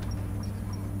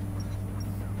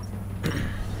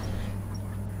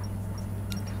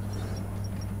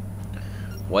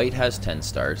 White has 10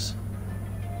 stars.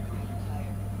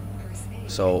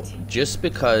 So just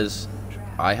because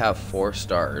I have 4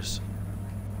 stars,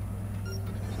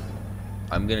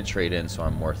 I'm gonna trade in so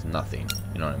I'm worth nothing.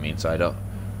 You know what I mean? So I don't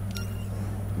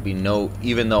be no,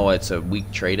 even though it's a weak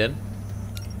trade in.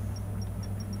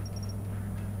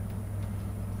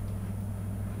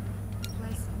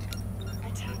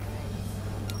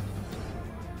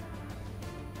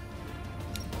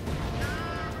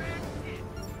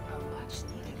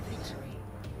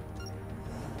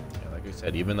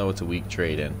 Said, even though it's a weak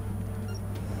trade-in,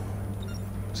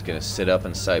 I'm just gonna sit up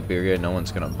in Siberia. No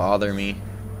one's gonna bother me.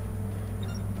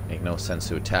 Make no sense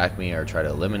to attack me or try to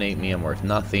eliminate me. I'm worth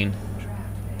nothing.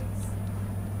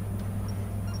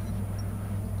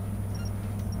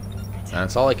 And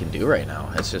that's all I can do right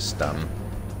now. It's just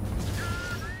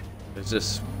there's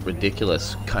this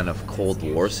ridiculous kind of Cold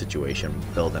War situation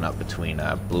building up between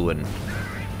blue and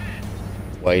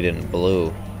white and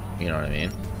blue. You know what I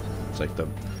mean? It's like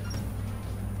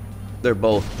they're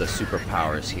both the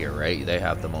superpowers here, right? They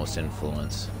have the most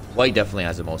influence. White definitely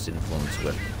has the most influence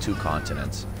with 2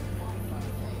 continents.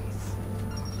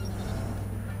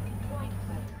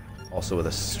 Also with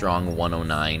a strong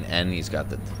 109, and he's got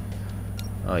the...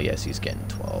 Oh, yes, he's getting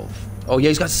 12. Oh, yeah,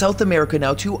 he's got South America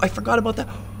now, too. I forgot about that.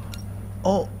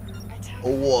 Oh.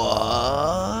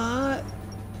 What?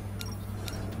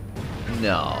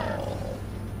 No.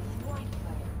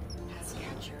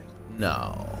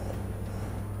 No.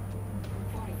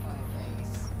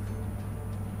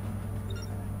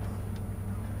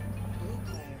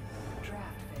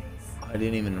 I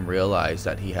didn't even realize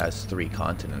that he has 3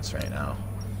 continents right now.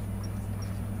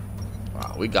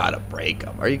 Wow, we gotta break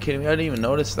him. Are you kidding me? I didn't even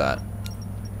notice that.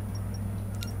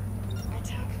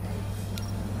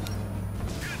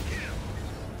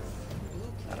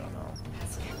 I don't know.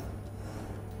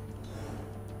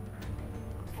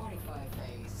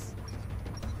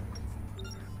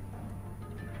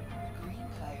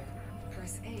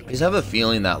 I just have a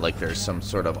feeling that like there's some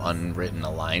sort of unwritten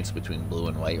alliance between blue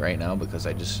and white right now, because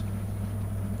I just...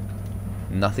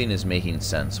 Nothing is making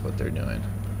sense what they're doing.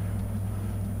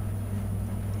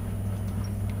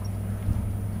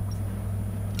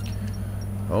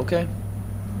 Okay.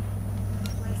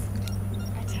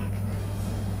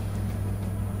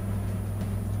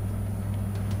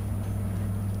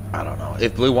 I don't know.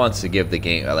 If blue wants to give the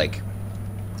game, like...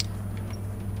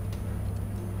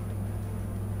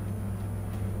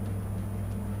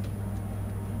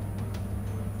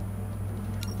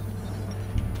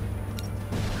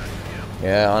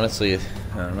 Yeah, honestly,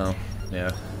 I don't know.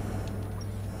 Yeah.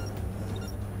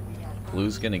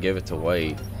 Blue's gonna give it to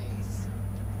white.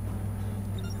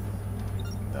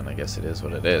 Then I guess it is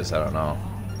what it is. I don't know.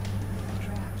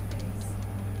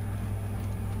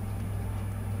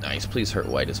 Nice. Please hurt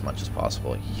white as much as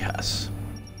possible. Yes.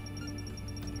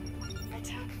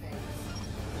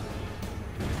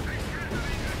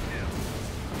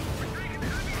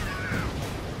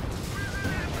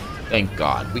 Thank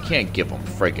God. We can't give them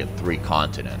friggin' 3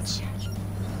 continents.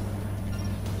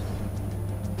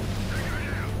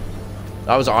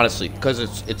 I was honestly, because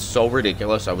it's so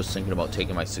ridiculous, I was thinking about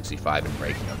taking my 65 and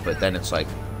breaking it. But then it's like,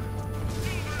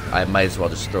 I might as well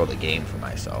just throw the game for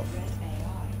myself.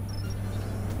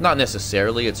 Not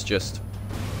necessarily, it's just...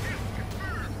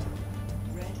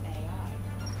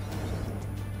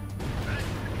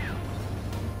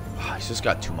 He's just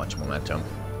got too much momentum.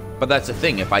 But that's the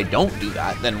thing, if I don't do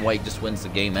that, then white just wins the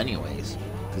game anyways.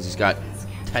 Because he's got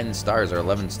 10 stars or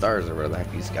 11 stars or whatever the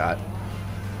heck he's got.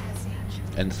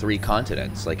 And 3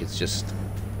 continents. Like, it's just...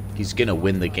 He's gonna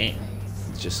win the game.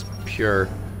 It's just pure...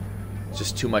 It's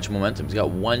just too much momentum. He's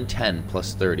got 110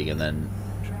 plus 30, and then...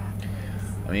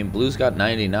 I mean, blue's got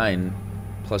 99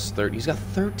 plus 30. He's got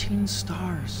 13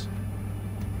 stars.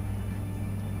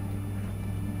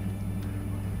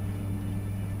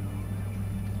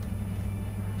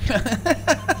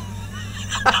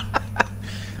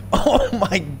 Oh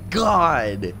my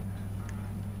God!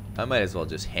 I might as well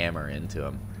just hammer into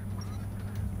him.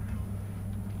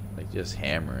 Like, just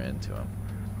hammer into him.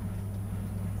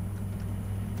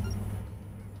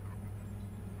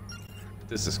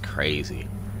 This is crazy.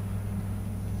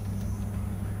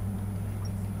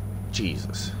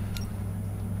 Jesus.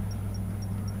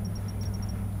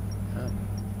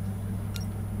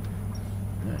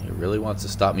 Yeah, he really wants to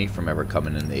stop me from ever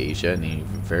coming into Asia, and he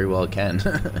very well can.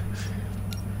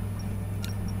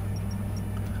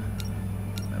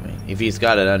 I mean, if he's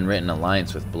got an unwritten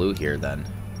alliance with blue here, then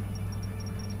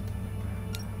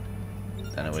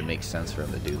it would make sense for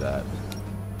him to do that.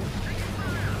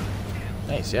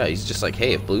 Nice, yeah, he's just like,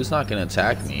 hey, if blue's not going to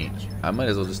attack me, I might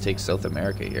as well just take South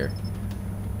America here.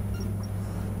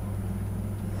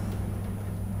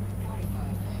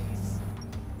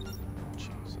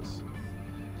 Jesus.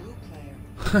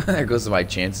 There goes my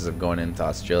chances of going into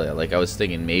Australia. Like, I was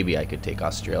thinking maybe I could take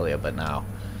Australia, but now...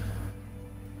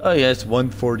 Oh yeah, it's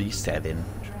 147.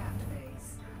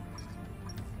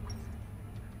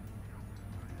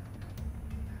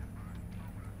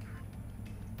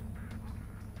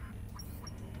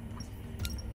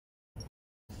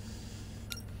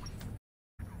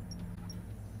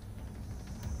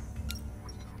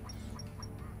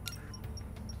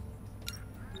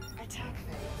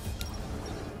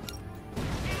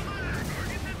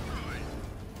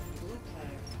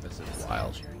 This is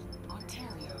wild.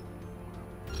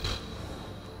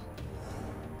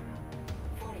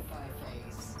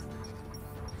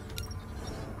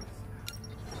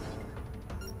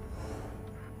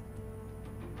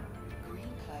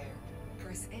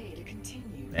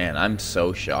 Man, I'm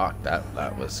so shocked.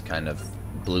 That was kind of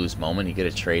blue's moment. He could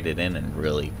have traded in and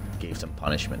really gave some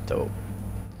punishment to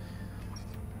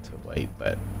white,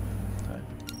 but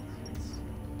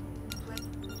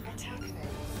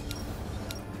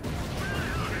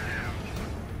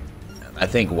I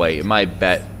think white. My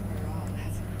bet,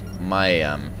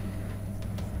 my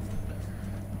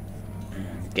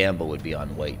gamble would be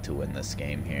on white to win this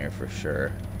game here for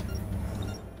sure.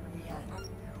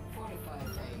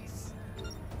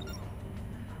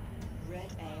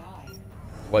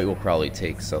 White will probably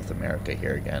take South America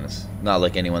here again. It's not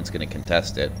like anyone's going to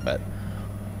contest it, but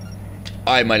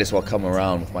I might as well come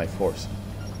around with my force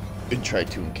and try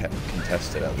to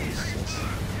contest it at least.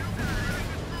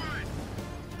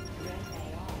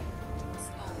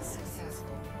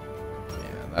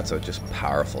 Yeah, that's a just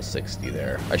powerful 60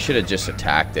 there. I should have just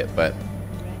attacked it, but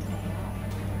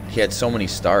he had so many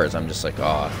stars. I'm just like,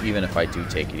 oh, even if I do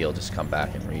take it, he'll just come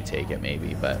back and retake it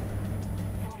maybe, but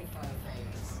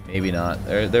maybe not.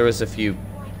 There was a few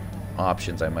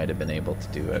options I might have been able to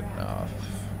do it. Oh.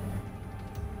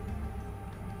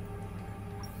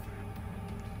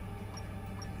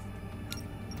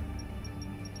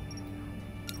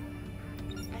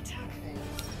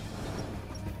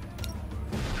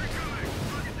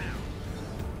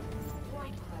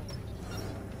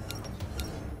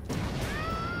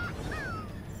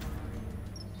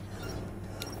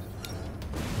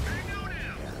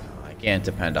 Can't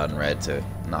depend on red to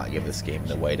not give this game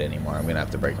to white anymore. I'm gonna have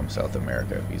to break him South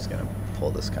America if he's gonna pull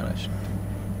this kind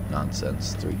of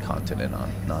nonsense, 3-continent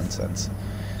on nonsense.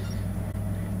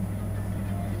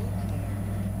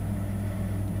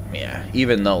 Yeah,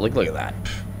 even though look at that.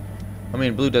 I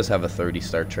mean, blue does have a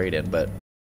 30-star trade in, but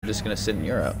I'm just gonna sit in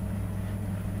Europe.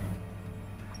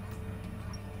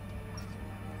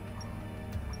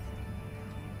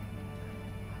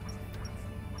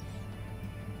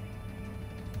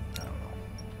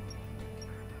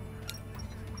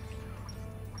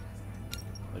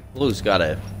 Blue's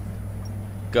gotta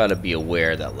be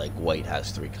aware that like white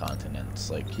has 3 continents.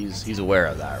 Like he's aware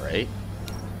of that, right?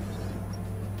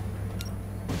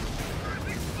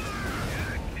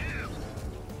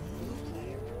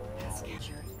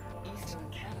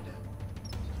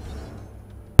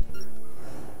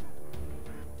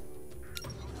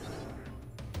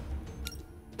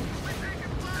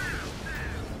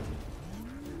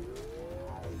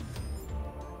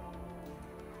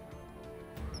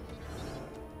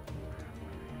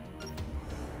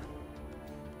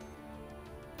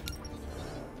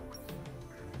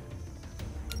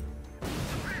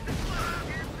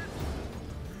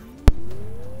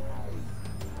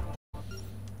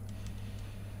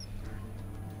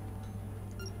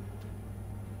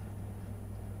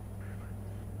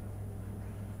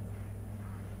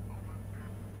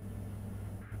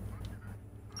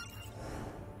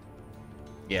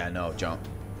 Yeah, no, John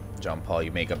Paul, you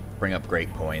bring up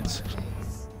great points.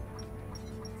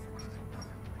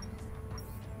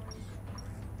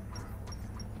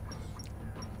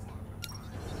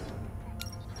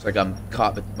 It's like I'm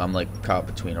caught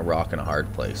between a rock and a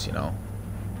hard place, you know.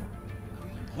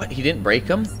 What? He didn't break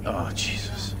him? Oh,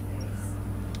 Jesus.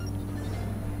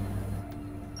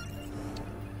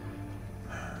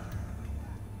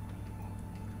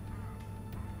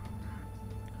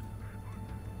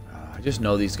 I just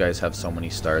know these guys have so many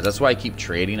stars. That's why I keep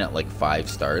trading at like 5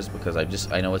 stars, because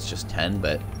I know it's just 10,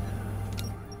 but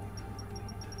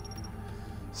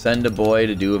send a boy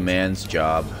to do a man's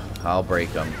job. I'll break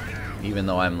him. Even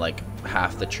though I'm like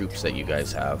half the troops that you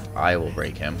guys have, I will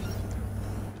break him.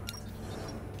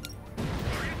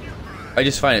 I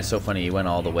just find it so funny he went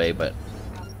all the way, but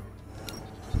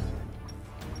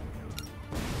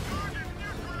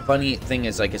funny thing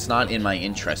is, like, it's not in my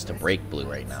interest to break blue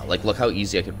right now. Like, look how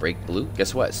easy I could break blue.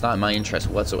 Guess what? It's not in my interest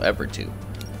whatsoever to.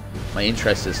 My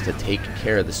interest is to take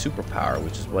care of the superpower,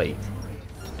 which is white,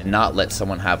 and not let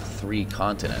someone have 3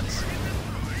 continents.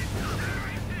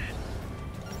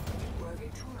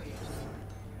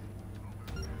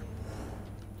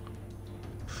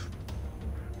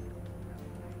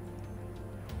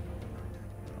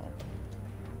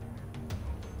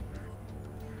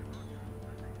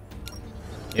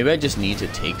 Maybe I just need to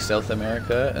take South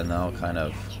America, and that'll kind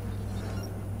of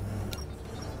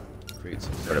create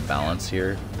some sort of balance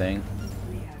here thing.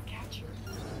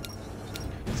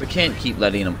 So I can't keep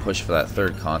letting him push for that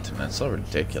 3rd continent. It's so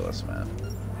ridiculous, man.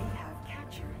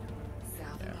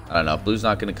 Yeah, I don't know. If blue's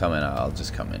not going to come in, I'll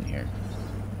just come in here.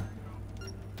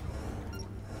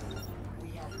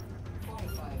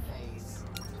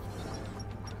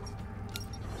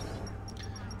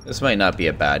 This might not be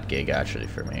a bad gig, actually,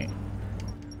 for me.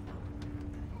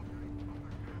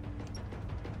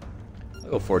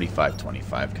 Go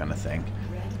 45-25 kind of thing.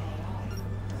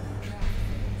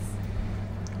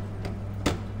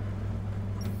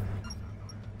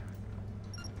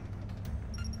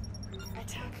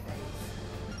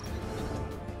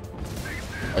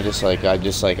 I was like,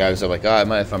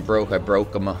 oh, if I'm broke, I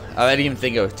broke them. I didn't even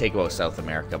think it would take about South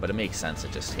America, but it makes sense to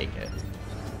just take it.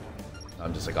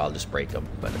 I'm just like, I'll just break them,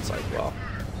 but it's like, well,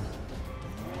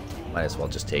 might as well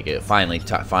just take it. Finally,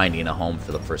 finding a home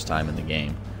for the first time in the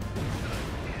game.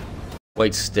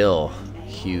 White's still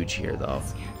huge here, though.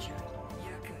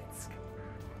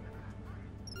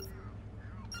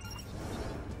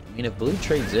 I mean, if blue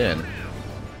trades in,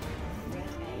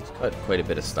 he's got quite a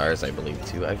bit of stars, I believe,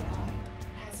 too.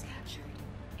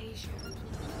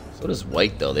 So does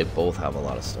white, though. They both have a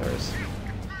lot of stars.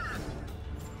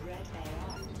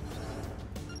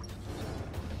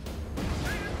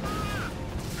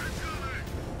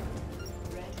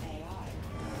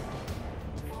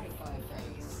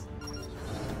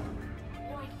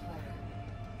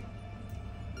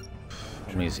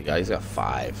 How many has he got? He's got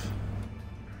 5.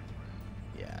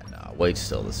 Yeah, no. White's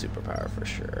still the superpower for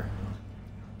sure.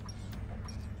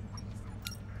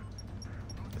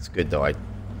 It's good, though.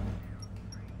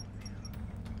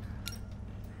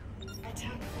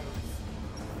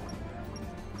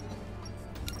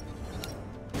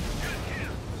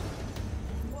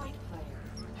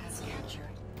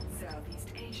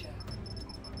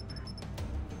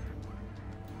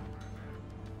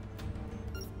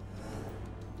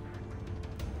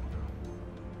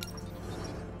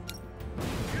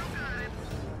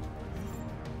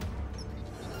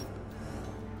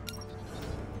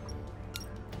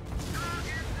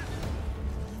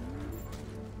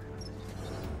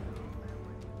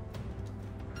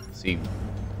 See,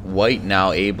 white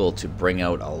now able to bring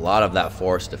out a lot of that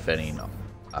force defending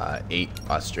 8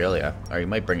 Australia. Or he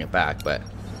might bring it back, but...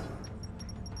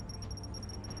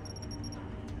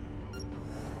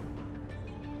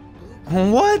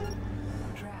 What?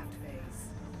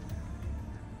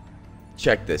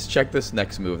 Check this. Check this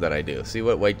next move that I do. See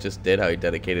what white just did? How he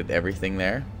dedicated everything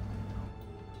there?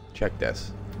 Check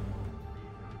this.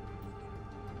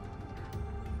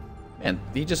 Man,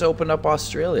 he just opened up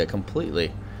Australia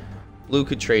completely. Blue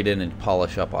could trade in and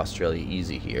polish up Australia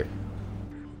easy here.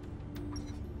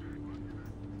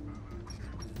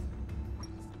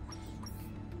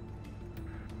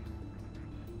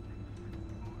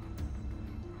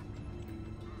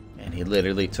 And he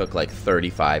literally took like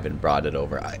 35 and brought it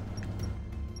over.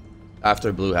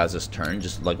 After blue has his turn,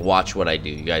 just like watch what I do.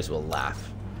 You guys will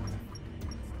laugh.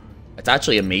 It's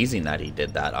actually amazing that he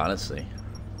did that, honestly.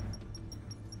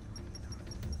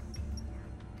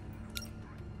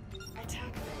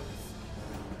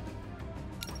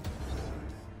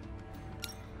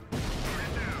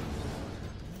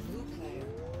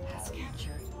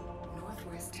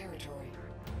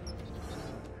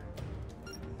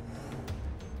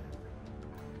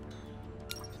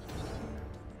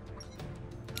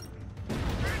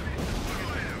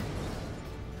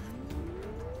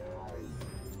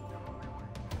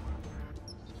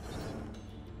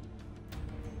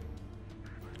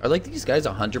 Are like these guys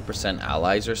 100%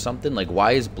 allies or something? Like,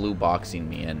 why is blue boxing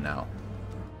me in now?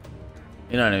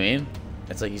 You know what I mean?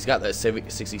 It's like he's got that 60.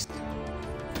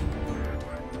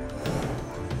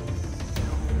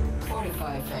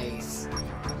 45 phase.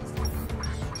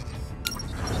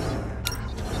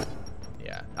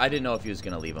 Yeah, I didn't know if he was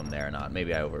gonna leave him there or not.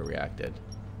 Maybe I overreacted.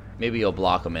 Maybe he'll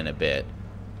block him in a bit.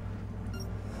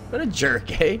 What a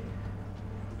jerk, eh?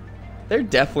 They're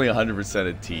definitely 100%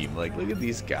 a team. Like, look at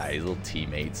these guys, little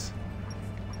teammates.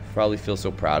 Probably feel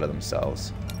so proud of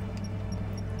themselves.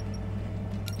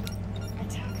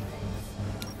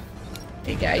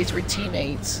 Hey guys, we're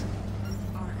teammates.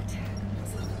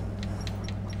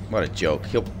 What a joke.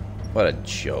 What a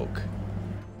joke.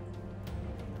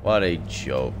 What a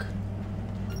joke.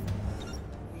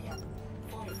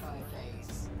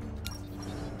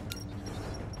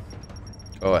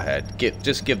 Go ahead.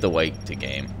 Just give the white to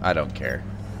game. I don't care.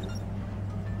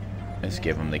 Just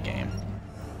give him the game.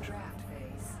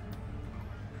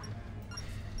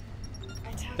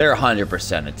 They're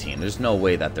 100% a team. There's no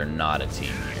way that they're not a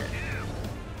team here.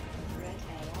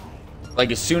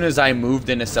 Like, as soon as I moved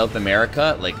into South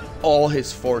America, like, all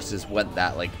his forces went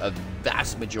that, like, a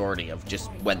vast majority of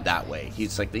just went that way.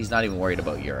 He's like, he's not even worried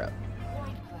about Europe.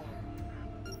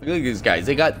 Look at these guys.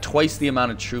 They got twice the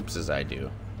amount of troops as I do.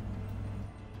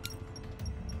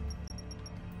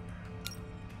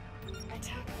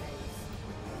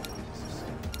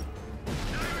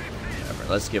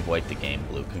 Let's give white the game,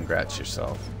 blue. Congrats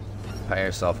yourself. Pat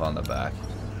yourself on the back.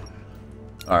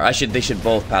 Or they should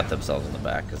both pat themselves on the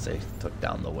back because they took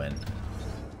down the win.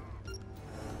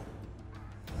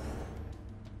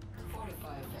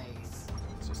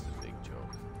 It's just a big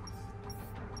joke.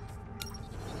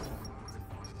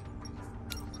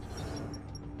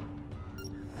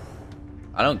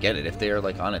 I don't get it. If they are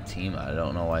like on a team, I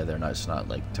don't know why they're not just not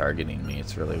like targeting me.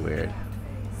 It's really weird.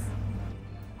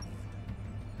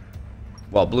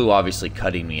 Well, blue obviously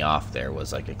cutting me off there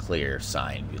was like a clear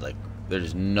sign. Be like,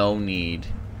 there's no need.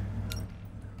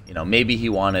 You know, maybe he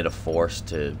wanted a force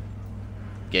to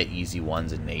get easy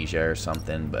ones in Asia or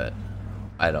something, but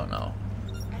I don't know.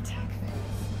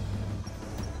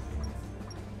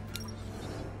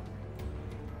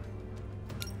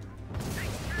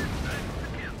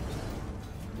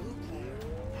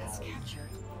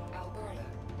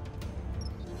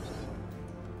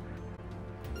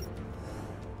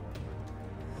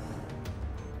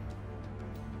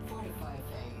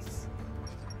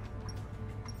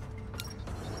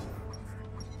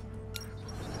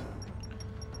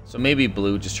 So maybe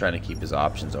blue just trying to keep his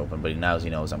options open, but now he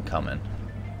knows I'm coming.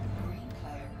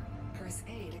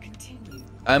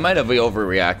 I might have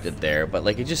overreacted there, but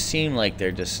like it just seemed like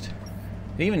they're just...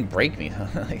 They didn't even break me.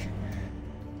 Like,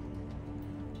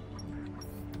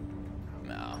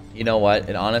 no. You know what?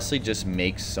 It honestly just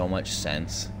makes so much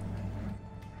sense.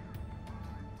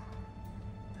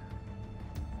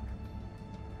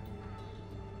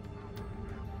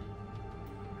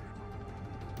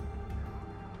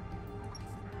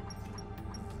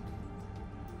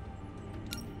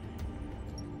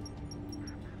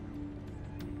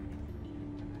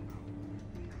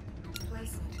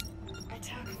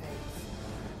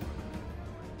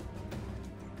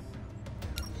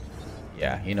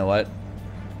 Yeah, you know what?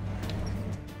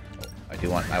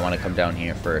 I want to come down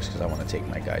here first because I want to take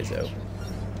my guys out.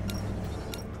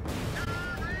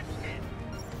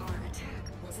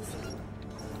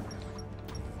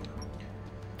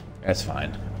 That's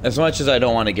fine. As much as I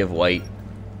don't want to give white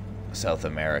South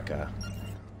America.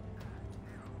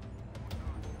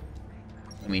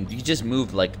 I mean, you just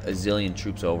moved like a zillion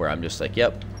troops over. I'm just like,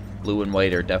 yep, blue and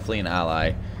white are definitely an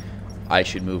ally. I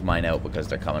should move mine out because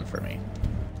they're coming for me.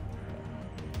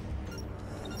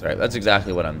 That's right. That's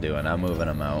exactly what I'm doing. I'm moving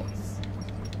them out.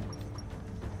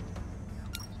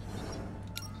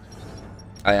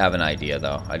 I have an idea,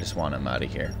 though. I just want him out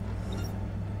of here.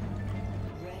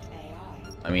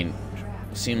 I mean,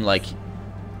 it seemed like he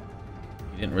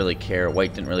didn't really care.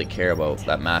 White didn't really care about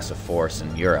that massive force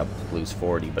in Europe. Blue's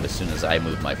 40, but as soon as I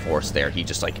moved my force there, he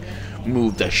just like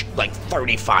moved like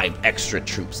 35 extra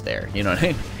troops there. You know what I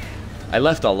mean? I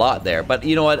left a lot there, but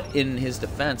you know what? In his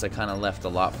defense, I kind of left a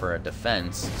lot for a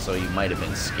defense, so he might have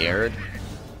been scared.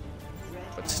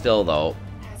 But still, though,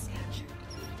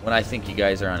 when I think you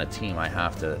guys are on a team, I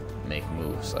have to make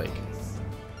moves. Like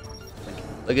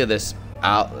look at this.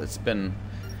 It's been,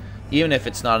 even if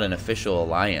it's not an official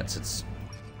alliance,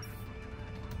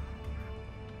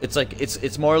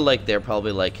 it's more like they're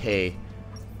probably like, hey,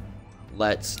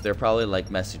 they're probably like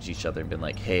message each other and been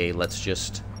like, hey, let's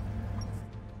just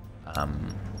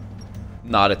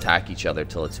not attack each other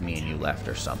till it's me and you left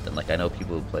or something. Like I know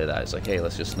people who play that. It's like, hey,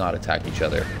 let's just not attack each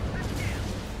other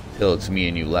till it's me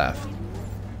and you left.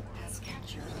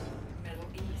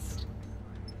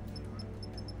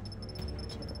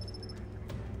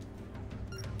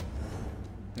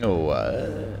 Oh,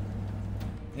 what?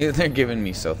 Yeah, they're giving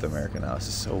me South America now. This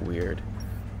is so weird.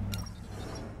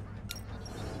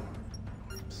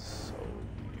 So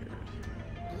weird.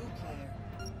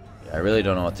 Yeah, I really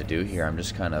don't know what to do here. I'm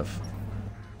just kind of...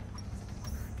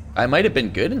 I might have been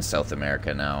good in South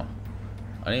America now.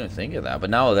 I didn't even think of that.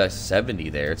 But now that's 70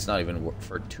 there. It's not even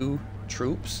for 2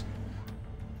 troops.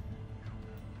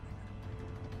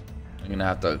 I'm going to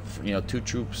have to, you know, 2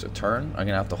 troops a turn. I'm going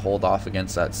to have to hold off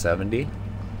against that 70.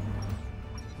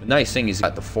 The nice thing is he's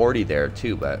got the 40 there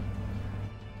too, but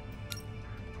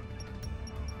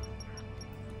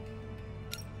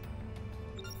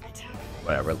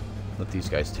whatever. Let these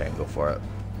guys tango for it.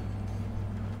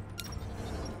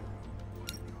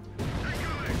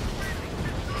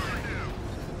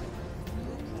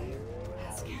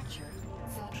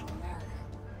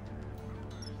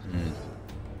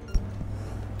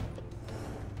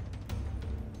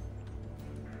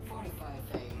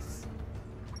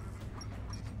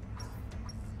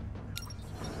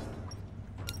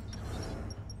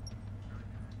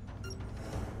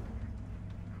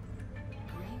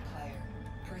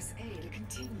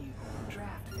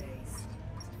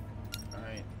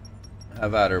 Alright.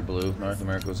 Have at her, Blue. North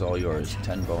America's all yours.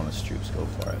 10 bonus troops. Go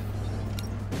for it.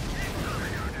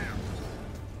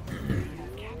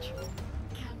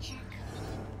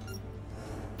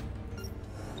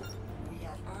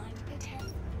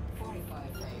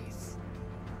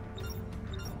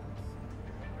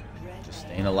 Just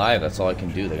staying alive. That's all I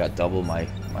can do. They got double my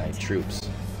troops.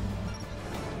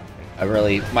 I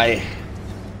really...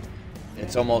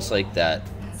 It's almost like that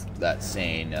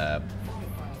saying,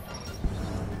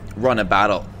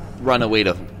 run away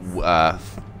to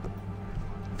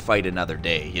fight another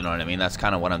day. You know what I mean? That's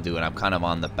kind of what I'm doing. I'm kind of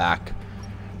on the back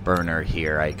burner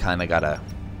here. I kind of gotta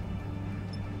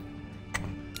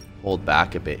hold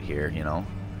back a bit here, you know.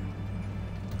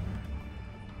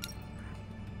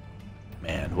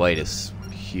 Man, white is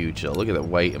huge though. Look at the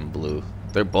white and blue.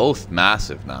 They're both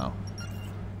massive now.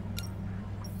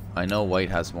 I know white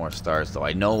has more stars though.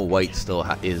 I know white still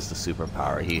is the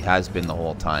superpower. He has been the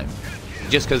whole time.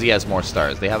 Just because he has more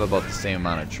stars. They have about the same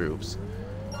amount of troops.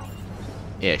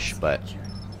 Ish, but...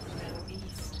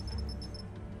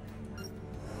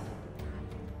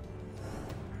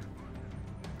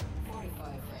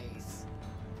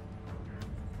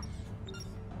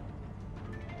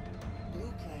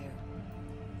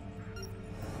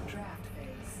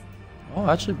 Oh,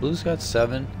 actually, blue's got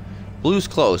 7. Blue's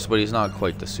close, but he's not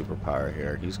quite the superpower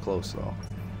here. He's close, though.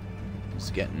 He's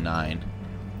getting 9.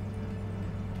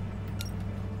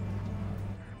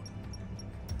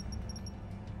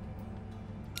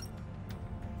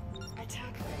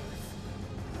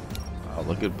 Wow,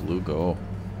 look at blue go.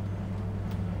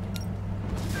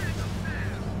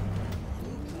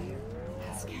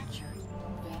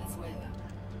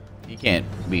 You can't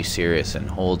be serious in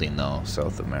holding, though,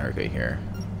 South America here.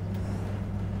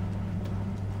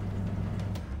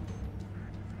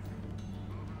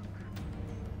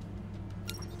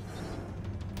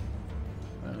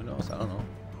 Who knows? I don't know.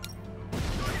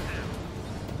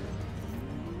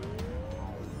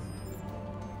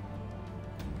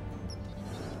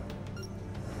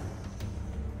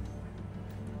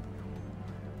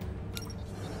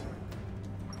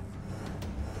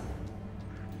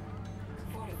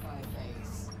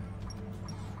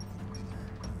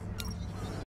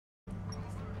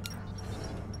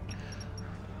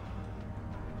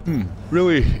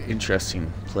 Really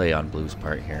interesting play on blue's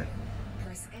part here.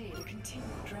 Press A to continue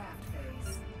draft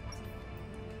phase.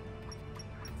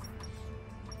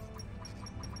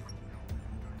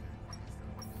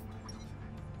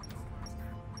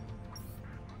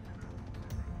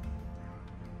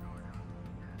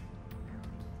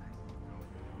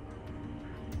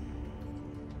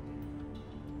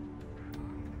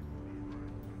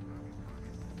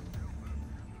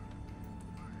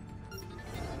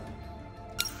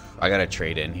 I gotta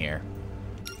trade in here.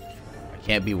 I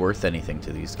can't be worth anything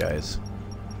to these guys.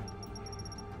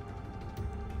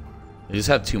 They just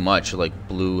have too much. Like,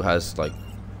 blue has, like,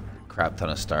 crap ton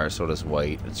of stars, so does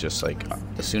white. It's just, like,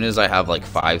 as soon as I have, like,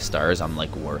 5 stars, I'm,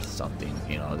 like, worth something,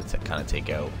 you know, to kind of take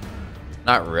out.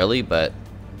 Not really, but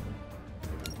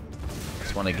I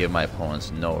just want to give my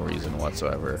opponents no reason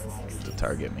whatsoever to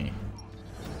target me.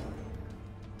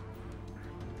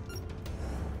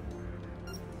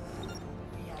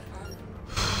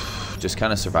 Just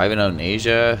kind of surviving out in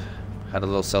Asia. Had a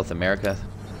little South America.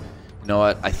 You know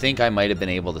what? I think I might have been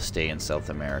able to stay in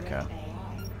South America.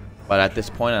 But at this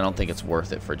point, I don't think it's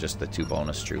worth it for just the 2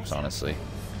 bonus troops, honestly.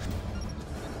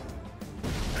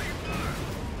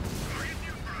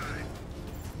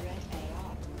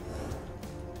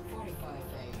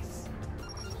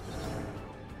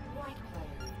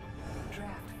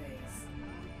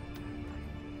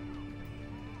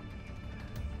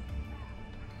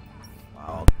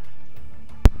 Wow.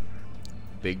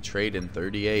 Big trade in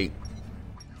 38.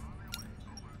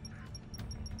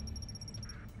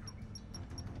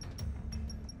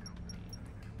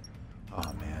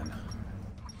 Oh, man.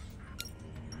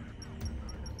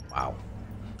 Wow.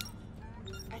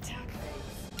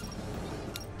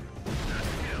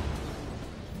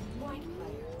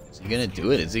 Is he gonna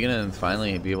do it? Is he gonna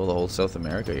finally be able to hold South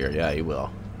America here? Yeah, he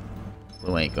will.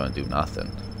 Blue ain't gonna do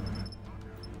nothing.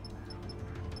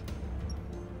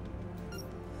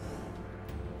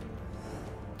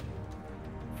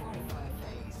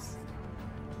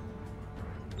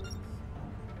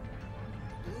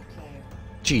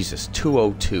 Jesus,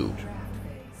 202.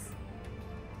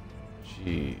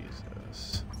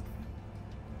 Jesus.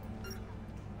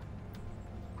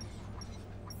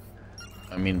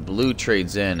 I mean, blue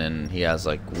trades in and he has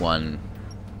like 1.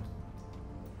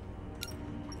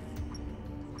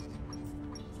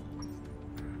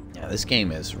 Yeah, this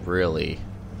game is really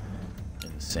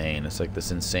insane. It's like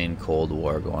this insane Cold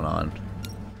War going on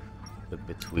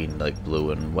between like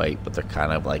blue and white, but they're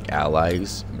kind of like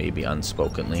allies, maybe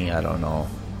unspokenly, I don't know.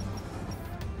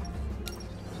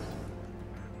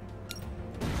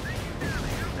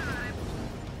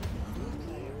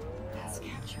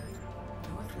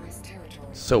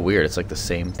 So weird, it's like the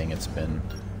same thing it's been.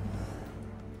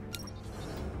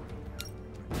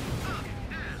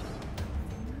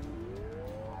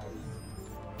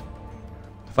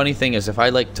 Funny thing is, if I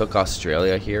like took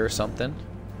Australia here or something,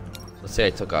 let's say I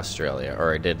took Australia,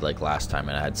 or I did like last time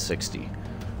and I had 60.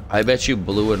 I bet you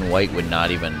blue and white would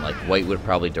not even, like, white would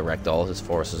probably direct all his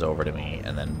forces over to me,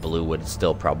 and then blue would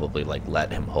still probably, like, let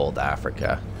him hold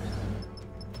Africa.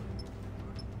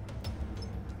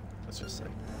 It's just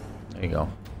like, there you go.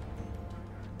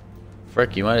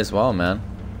 Frick, you might as well, man.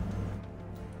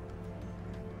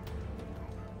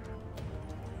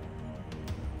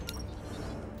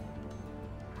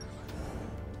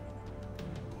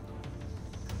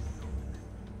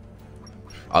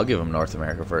 I'll give him North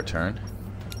America for a turn.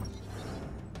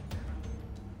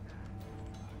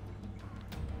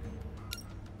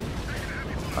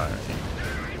 Alright.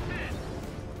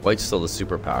 White's still the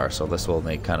superpower, so this will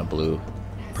make kind of blue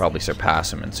probably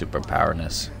surpass him in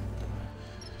superpowerness.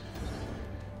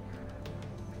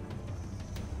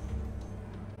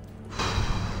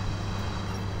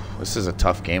 This is a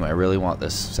tough game. I really want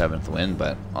this 7th win,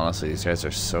 but honestly, these guys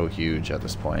are so huge at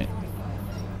this point.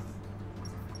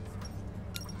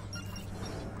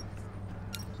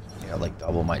 Yeah, like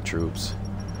double my troops.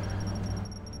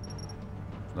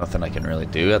 Nothing I can really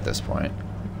do at this point.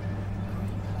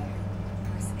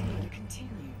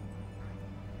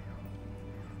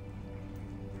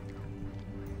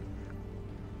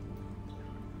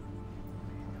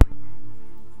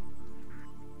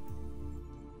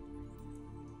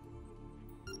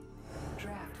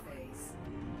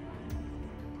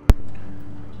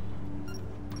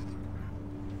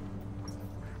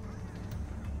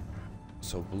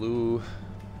 So blue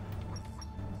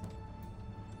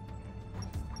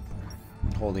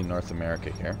holding North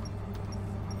America here.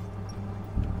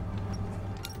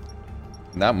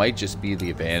 And that might just be the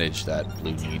advantage that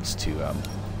blue needs to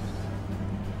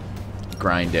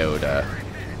grind out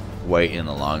white in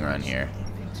the long run here.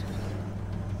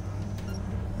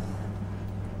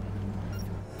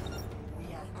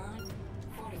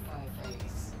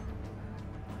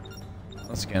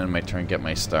 Let's get in my turn, get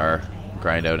my star,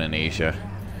 grind out in Asia.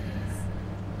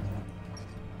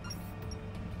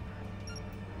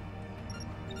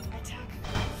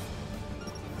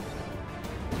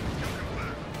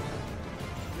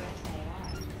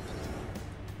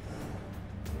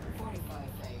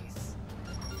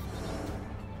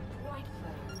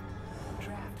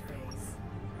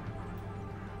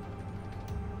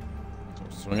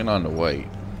 Swinging on to white.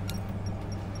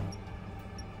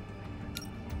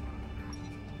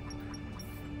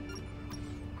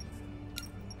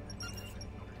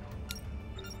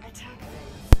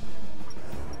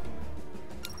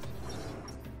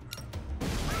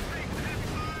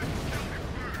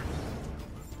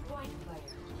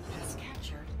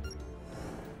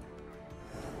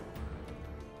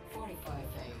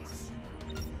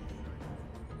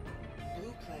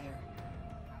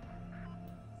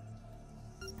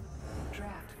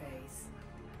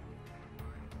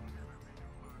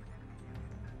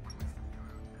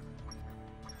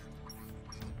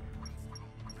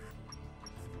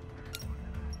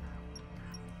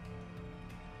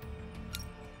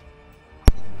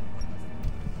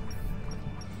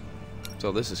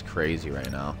 So this is crazy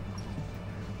right now.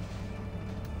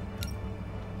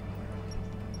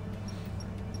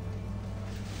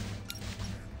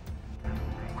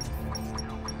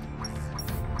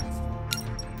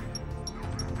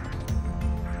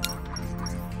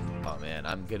 Oh man,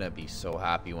 I'm gonna be so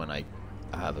happy when I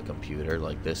have a computer.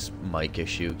 Like, this mic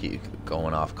issue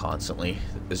going off constantly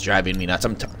is driving me nuts.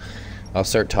 I'll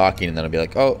start talking and then I'll be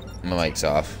like, oh, my mic's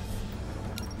off.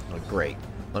 Like, great.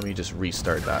 Let me just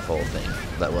restart that whole thing.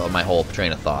 My whole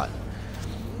train of thought.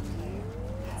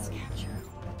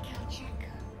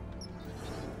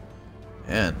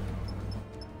 Man.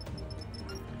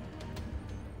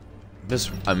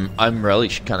 I'm really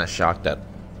kind of shocked that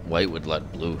white would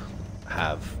let blue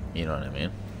have, you know what I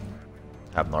mean?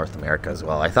 Have North America as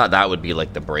well. I thought that would be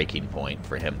like the breaking point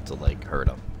for him to like hurt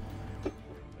him. But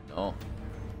no.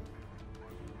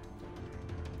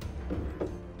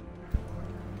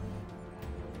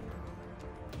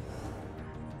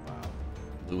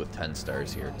 Blue with 10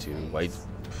 stars here too. White,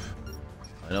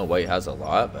 I know white has a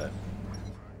lot, but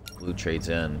blue trades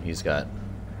in.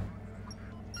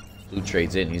 Blue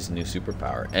trades in. He's a new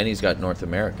superpower, and he's got North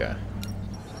America.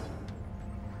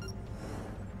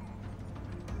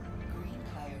 Green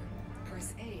player,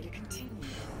 press A to continue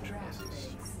draft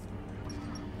phase.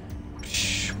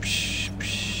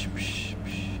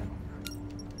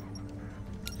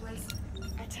 Place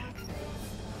attack phase.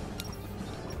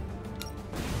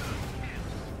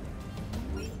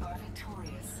 We are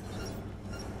victorious.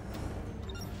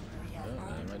 We have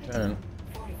earned My turn.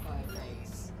 fortified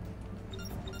phase.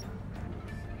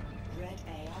 Red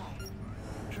AI,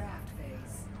 draft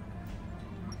phase.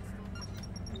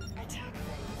 Attack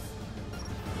phase.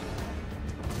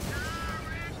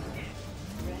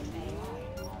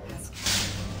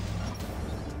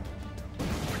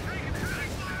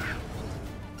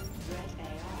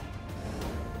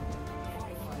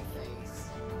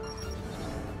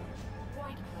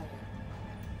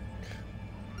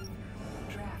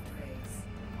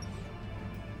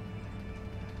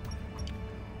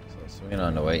 Swinging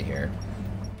on the white here.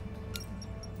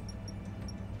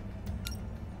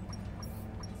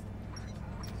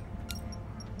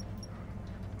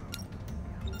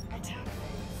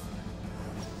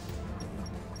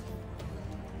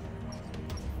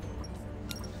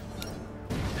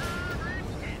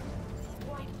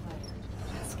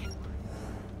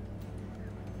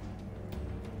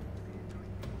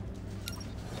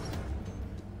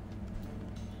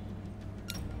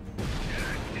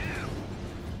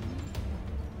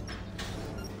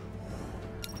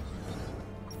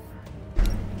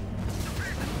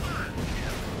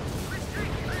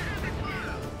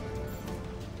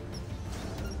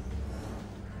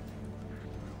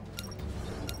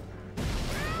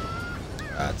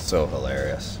 That's so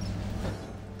hilarious.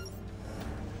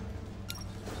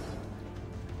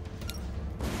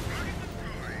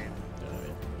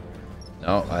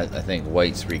 No, I think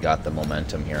white's re-got the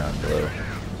momentum here on blue.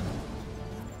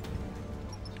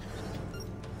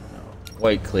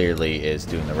 White clearly is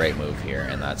doing the right move here,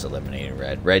 and that's eliminating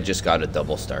red. Red just got a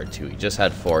double star too. He just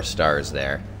had 4 stars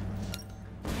there.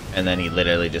 And then he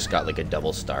literally just got like a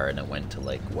double star and it went to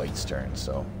like white's turn,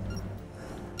 so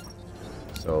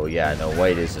yeah, no,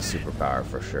 white is a superpower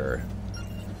for sure.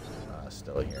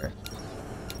 Still here.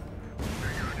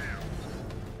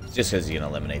 Just because you can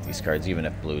eliminate these cards, even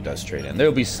if blue does trade in.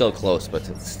 They'll be still close, but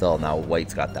it's still now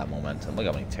white's got that momentum. Look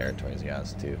how many territories he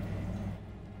has, too.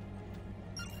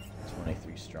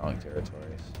 23 strong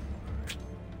territories.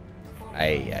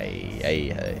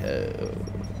 Ay.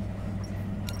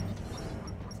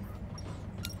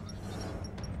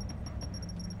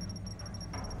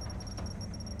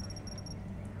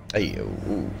 Hey,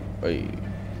 ooh, hey.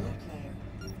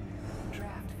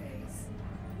 Draft phase.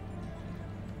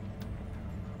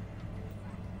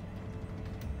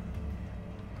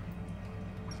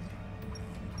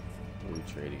 Blue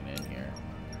trading in here.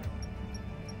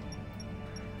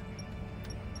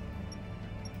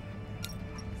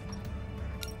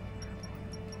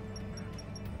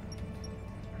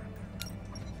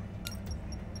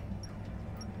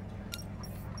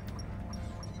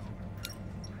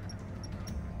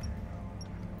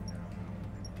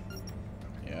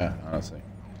 Yeah, honestly.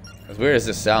 As weird as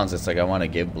this sounds, it's like I want to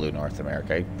give blue North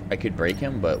America. I could break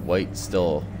him, but white's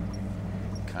still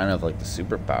kind of like the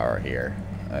superpower here.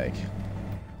 Like,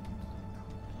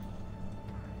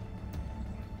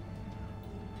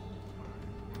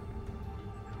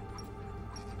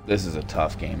 this is a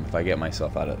tough game. If I get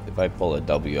myself out of, if I pull a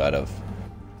W out of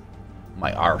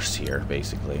my arse here,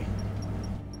 basically,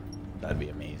 that'd be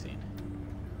amazing.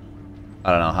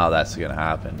 I don't know how that's gonna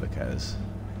happen because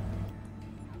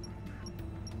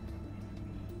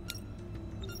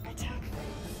Attack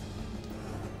phase.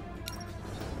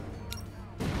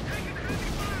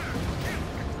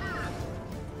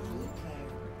 Blue player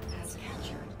has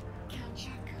captured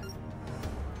Kamchatka.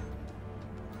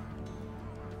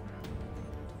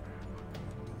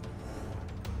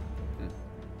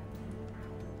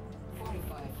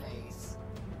 45 phase.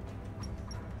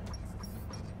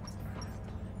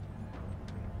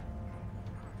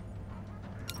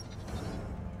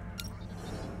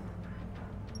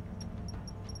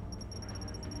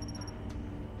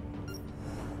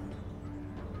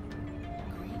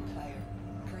 Green player,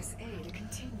 press A to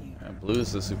continue.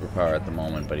 blue's the superpower at the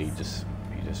moment, but he just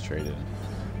traded in.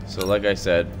 So like I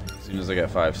said, as soon as I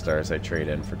get 5 stars, I trade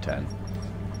in for 10.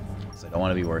 So I don't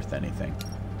want to be worth anything.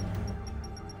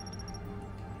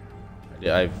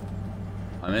 Yeah,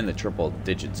 I'm in the triple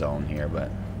digit zone here,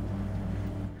 but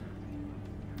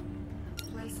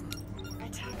Placement.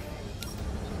 Attack phase.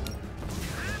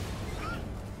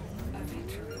 A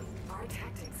victory. Our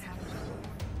tactics have improved.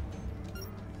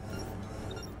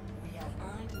 We have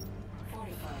earned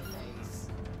 45 phase.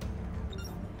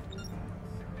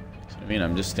 I mean,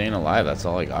 I'm just staying alive. That's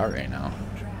all I got right now.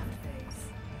 Draft phase.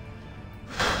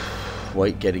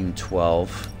 White getting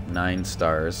 12, 9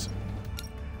 stars.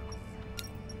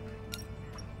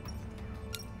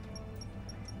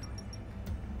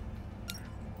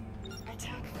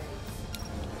 Attack phase.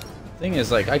 Thing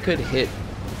is, like, I could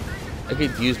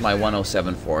use my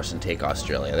 107 force and take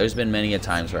Australia. There's been many a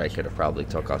times where I could have probably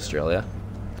took Australia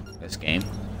this game.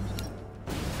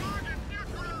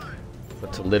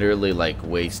 But to literally, like,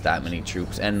 waste that many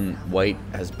troops, and white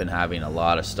has been having a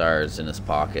lot of stars in his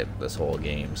pocket this whole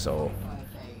game, so 45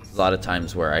 phase. a lot of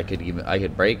times where I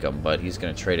could break him, but he's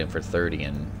going to trade him for 30,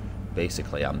 and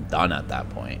basically I'm done at that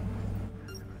point.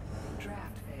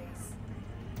 Draft phase.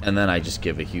 And then I just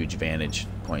give a huge vantage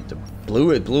point to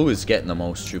blue. Blue is getting the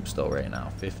most troops though right now.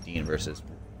 15 versus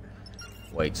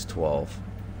white's 12.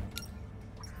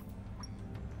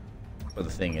 But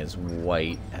the thing is,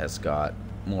 white has got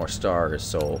more stars,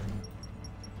 so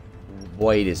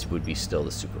white would be still the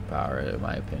superpower, in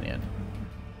my opinion.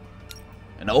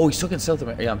 And oh, he's took in South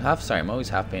America. Yeah, I'm always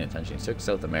half paying attention. He took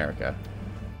South America.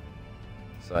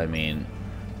 So, I mean,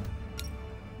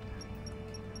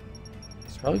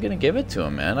 he's probably going to give it to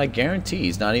him, man. I guarantee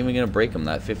he's not even going to break him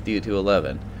that 50 to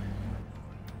 11.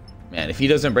 Man, if he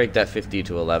doesn't break that 50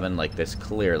 to 11, like, there's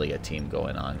clearly a team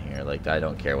going on here. Like, I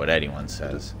don't care what anyone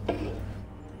says.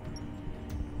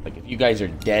 Like, if you guys are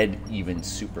dead even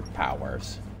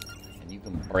superpowers, and you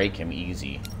can break him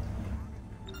easy,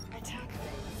 and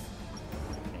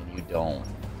you don't.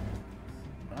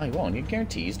 No, he won't. You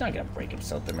guarantee he's not going to break him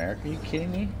South America. Are you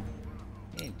kidding me?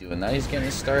 He ain't doing that. He's getting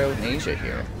his star out in Asia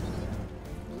here.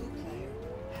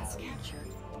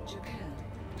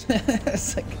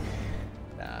 It's like...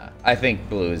 I think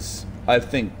blue is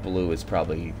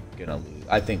probably gonna lose.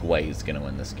 I think white is gonna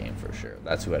win this game for sure.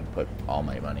 That's who I'd put all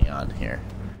my money on here.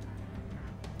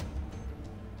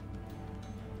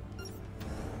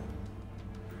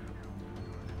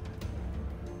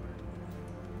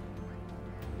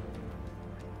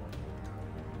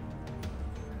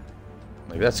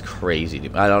 Like, that's crazy to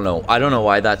me. I don't know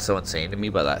why that's so insane to me,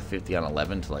 but that 50 on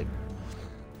 11 to, like,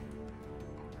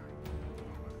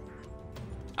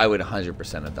 I would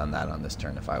 100% have done that on this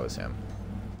turn if I was him.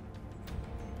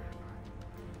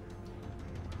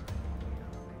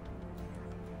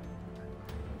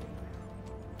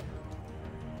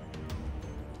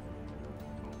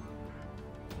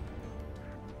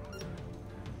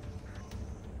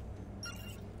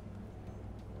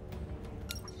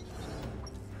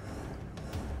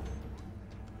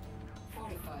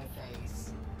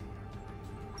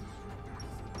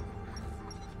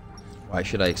 Why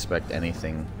should I expect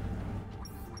anything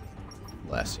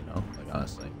less, you know? Like,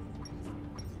 honestly.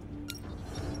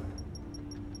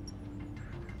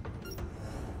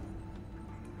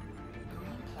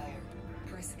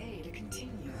 Press A to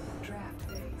continue draft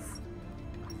phase.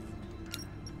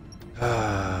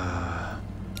 I'm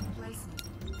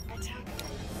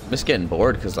just getting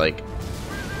bored because, like,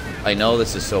 I know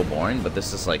this is so boring, but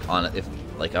this is like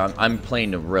I'm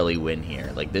playing to really win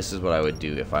here. Like, this is what I would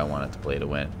do if I wanted to play to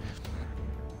win.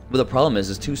 But the problem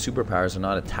is two superpowers are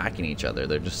not attacking each other.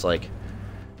 They're just like,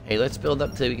 hey, let's build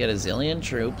up till we get a zillion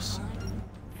troops.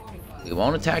 We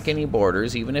won't attack any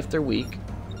borders, even if they're weak.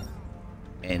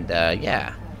 And,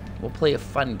 yeah, we'll play a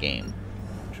fun game.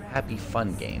 Happy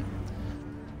fun game.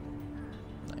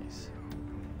 Nice.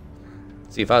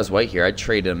 See, if I was white here, I'd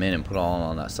trade them in and put all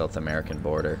on that South American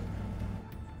border.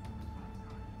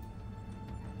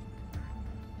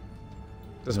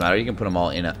 Doesn't matter, you can put them all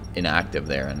inactive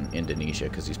there in Indonesia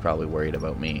because he's probably worried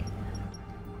about me.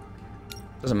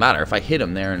 Doesn't matter, if I hit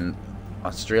him there in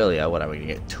Australia, what, am I going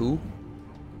to get 2?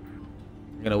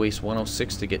 I'm going to waste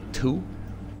 106 to get 2?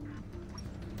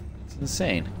 It's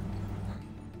insane.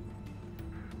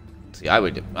 See, I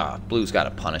would... Blue's got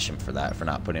to punish him for that, for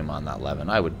not putting him on that 11.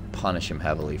 I would punish him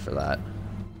heavily for that.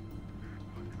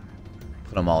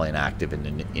 Put them all inactive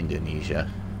in Indonesia.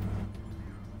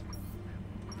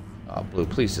 Oh, blue,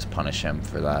 please just punish him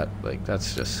for that. Like,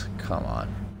 that's just... Come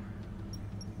on.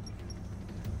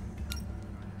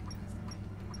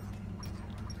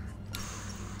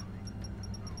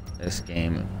 This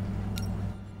game...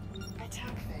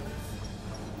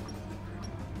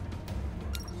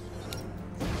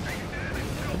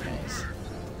 Nice.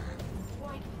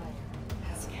 White player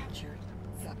has captured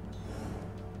the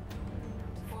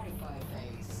 45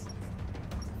 phase.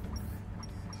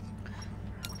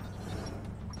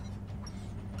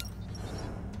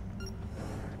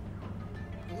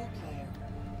 Blue player.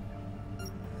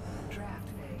 Draft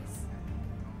phase.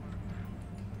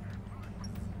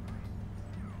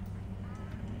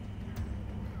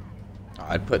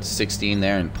 I'd put 16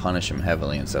 there and punish him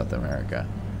heavily in South America.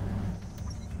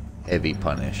 Heavy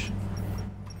punish.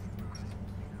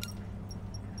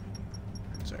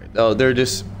 Sorry. Oh, they're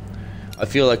just... I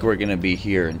feel like we're going to be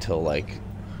here until, like...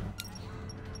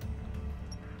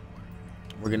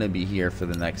 We're going to be here for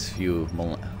the next few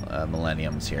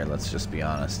millenniums here, let's just be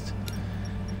honest.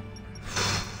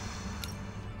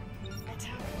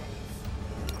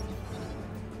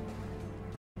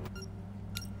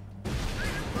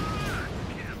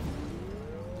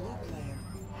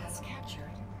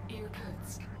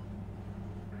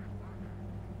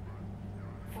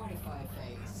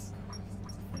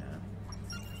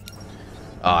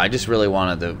 Oh, I just really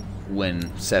wanted to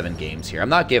win 7 games here. I'm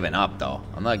not giving up, though.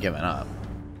 I'm not giving up.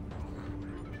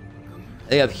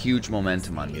 They have huge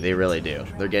momentum on me. They really do.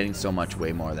 They're getting so much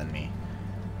way more than me.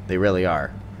 They really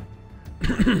are.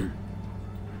 But at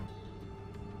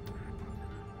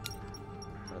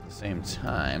the same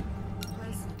time...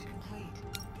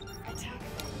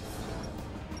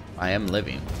 I am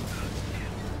living.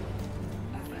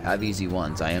 I have easy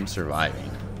ones. I am surviving.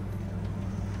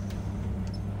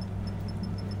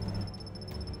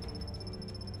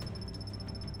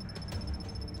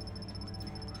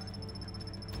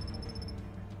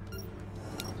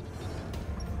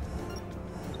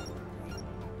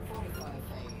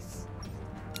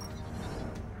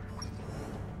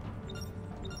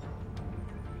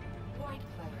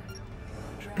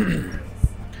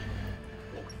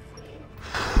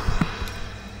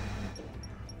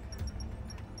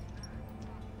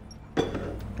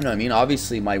 You know what I mean?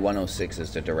 Obviously, my 106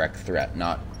 is the direct threat,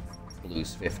 not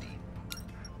Blue's 50.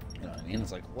 You know what I mean?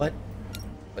 It's like, what?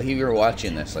 Like, if you were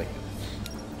watching this, like,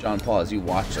 John Paul, as you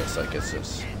watch this, like, it's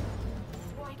just...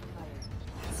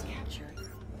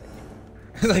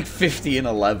 It's like 50 and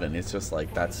 11. It's just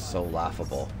like, that's so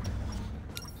laughable.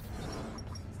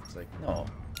 It's like, no.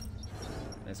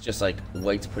 It's just like,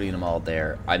 White's putting them all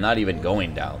there. I'm not even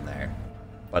going down there.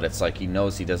 But it's like he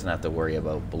knows he doesn't have to worry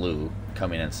about Blue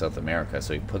coming in South America,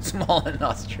 so he puts them all in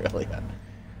Australia.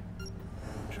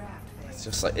 It's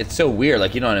just like, it's so weird,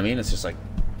 like, you know what I mean? It's just like,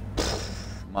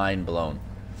 mind blown.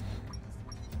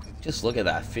 Just look at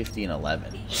that, 50 and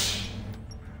 11.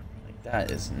 Like,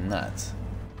 that is nuts.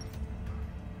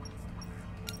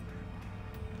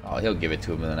 Oh, he'll give it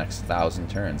to him in the next 1,000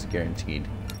 turns, guaranteed.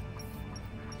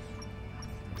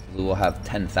 Blue will have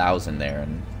 10,000 there,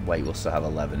 and White will still have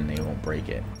 11, and they won't break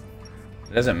it.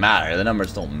 It doesn't matter. The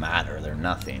numbers don't matter. They're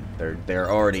nothing.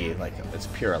 They're already like, it's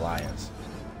pure alliance.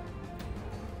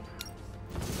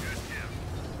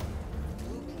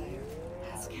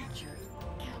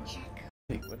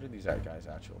 Hey, what are these guys'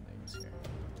 actual names here?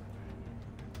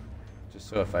 Just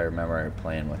so if I remember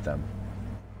playing with them.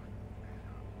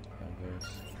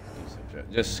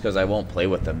 Just because I won't play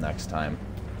with them next time.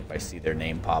 I see their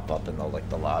name pop up in the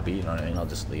lobby, you know what I mean? I'll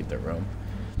just leave the room.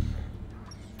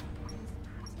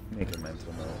 Make a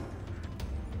mental note.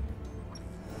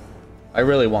 I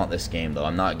really want this game though.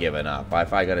 I'm not giving up.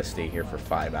 If I gotta stay here for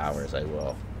 5 hours, I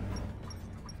will.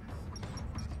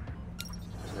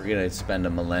 If we're gonna spend a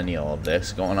millennial of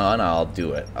this going on, I'll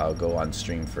do it. I'll go on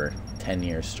stream for 10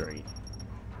 years straight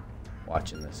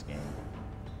watching this game.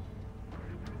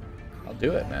 I'll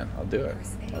do it, man. I'll do it.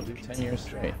 I'll do 10 years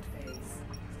straight.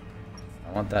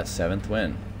 I want that 7th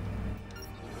win.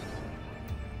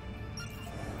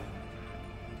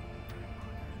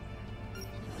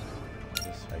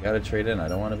 I gotta trade in. I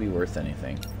don't want to be worth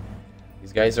anything.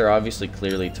 These guys are obviously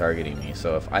clearly targeting me,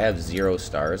 so if I have 0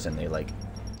 stars and they like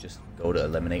just go to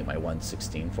eliminate my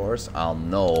 116 force, I'll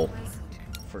know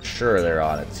for sure they're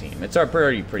on a team. It's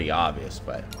pretty obvious,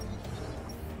 but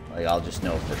like I'll just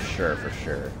know for sure,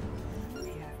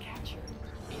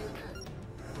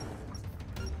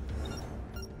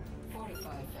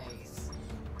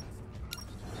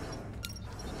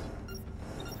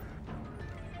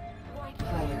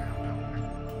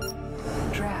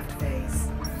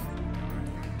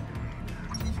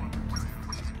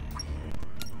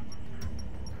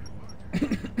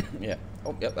 Yeah.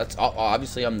 Oh, yeah. That's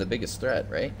obviously I'm the biggest threat,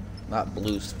 right? Not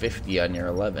Blue's 50 on your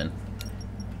 11.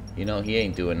 You know he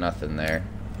ain't doing nothing there.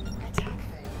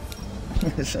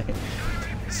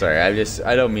 Sorry,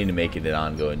 I don't mean to make it an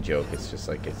ongoing joke. It's just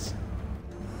like it's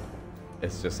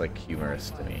just like humorous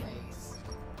to me.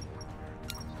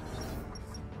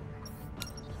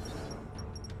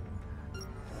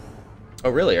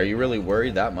 Oh really? Are you really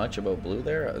worried that much about Blue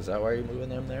there? Is that why you're moving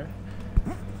them there?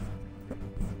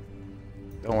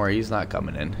 Don't worry, he's not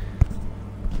coming in.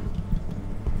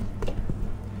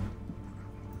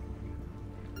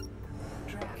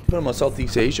 Put him on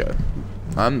Southeast Asia.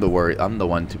 I'm the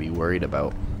one to be worried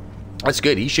about. That's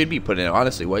good. He should be putting him.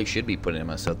 Honestly, White should be putting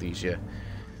him on Southeast Asia.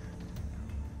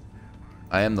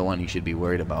 I am the one you should be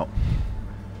worried about.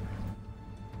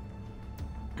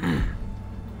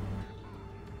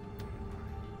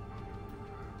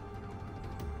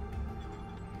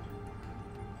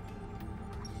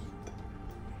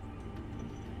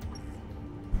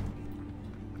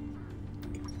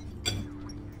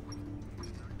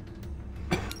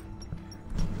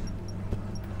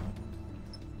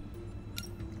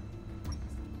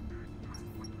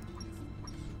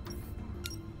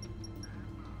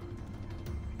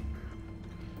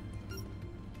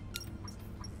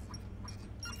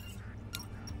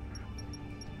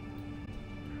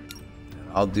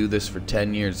 I'll do this for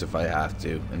 10 years if I have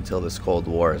to, until this Cold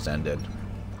War has ended.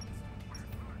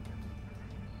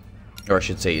 Or I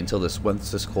should say,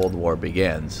 once this Cold War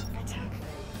begins,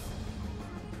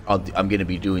 I'm going to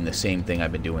be doing the same thing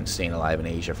I've been doing, staying alive in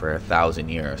Asia for 1,000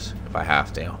 years, if I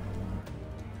have to.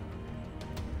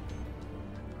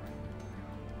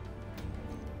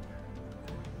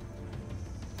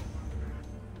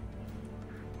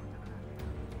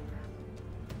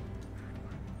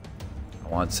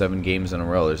 want 7 games in a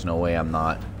row. There's no way I'm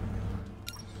not.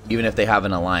 Even if they have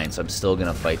an alliance, I'm still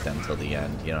gonna fight them till the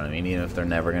end. You know what I mean? Even if they're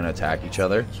never gonna attack each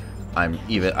other, I'm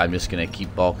just gonna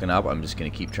keep bulking up. I'm just gonna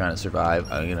keep trying to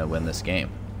survive. I'm gonna win this game.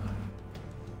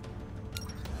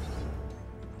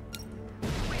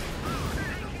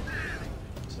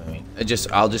 So, I mean,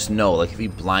 I'll just know, like, if he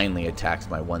blindly attacks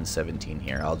my 117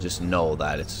 here, I'll just know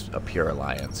that it's a pure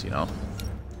alliance. You know?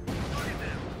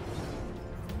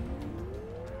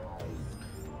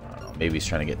 I don't know. Maybe he's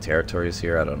trying to get territories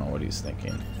here. I don't know what he's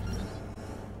thinking.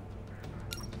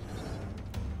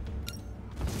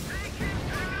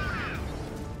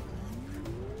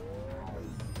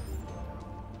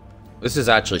 This is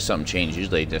actually something changed.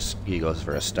 Usually just he goes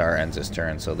for a star, ends his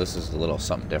turn, so this is a little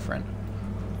something different.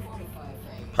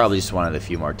 Probably just wanted a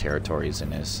few more territories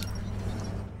in his.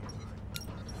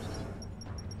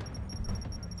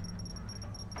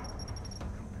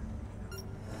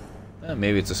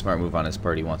 Maybe it's a smart move on his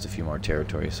part. He wants a few more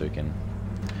territories so he can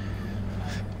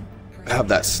have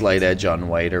that slight edge on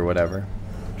white or whatever.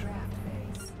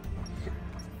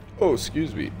 Oh,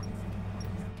 excuse me.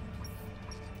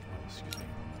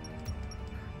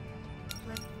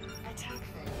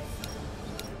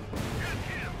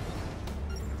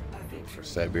 For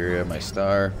Siberia, my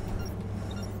star.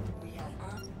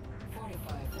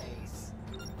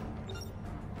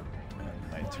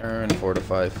 And my turn,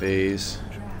 fortify phase.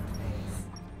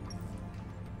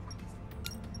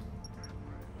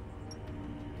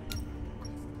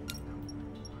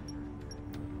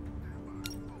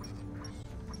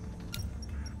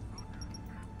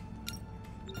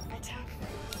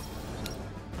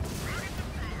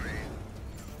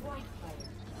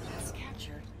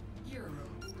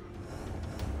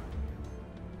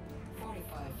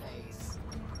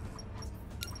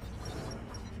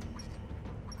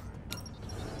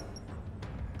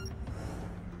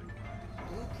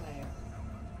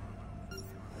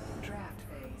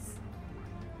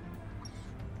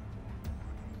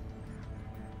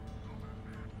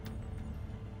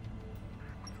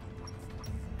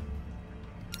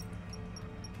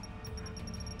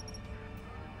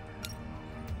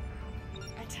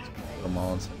 Them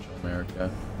all in Central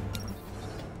America.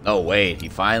 No, wait, he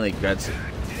finally gets it.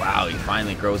 Wow, he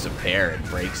finally grows a pair and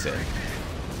breaks it.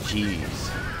 Jeez.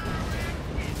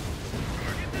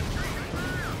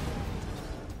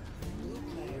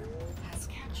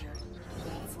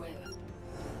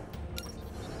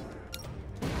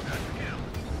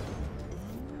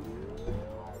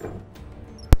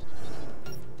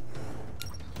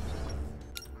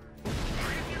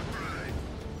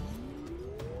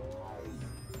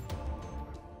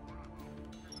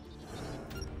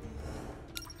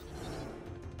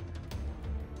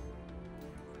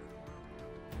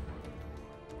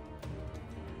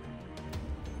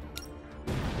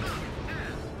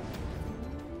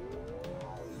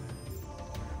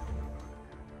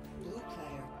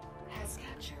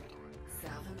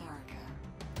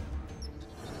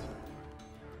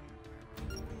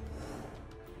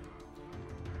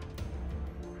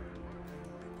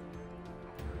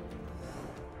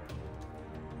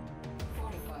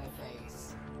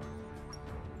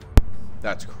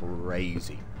 That's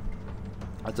crazy.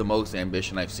 That's the most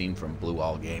ambition I've seen from Blue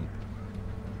all game.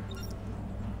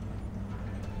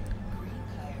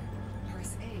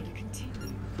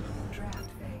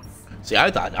 See, I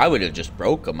thought I would have just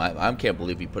broke him. I can't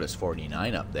believe he put his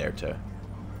 49 up there to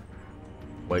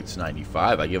White's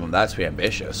 95. I give him that's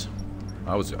ambitious.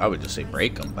 I would just say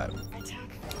break him, but.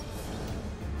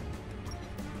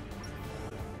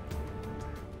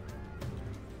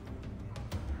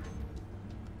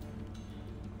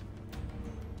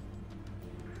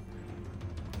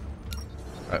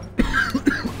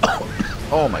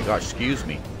 Oh my gosh, excuse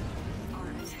me.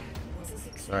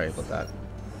 Sorry about that.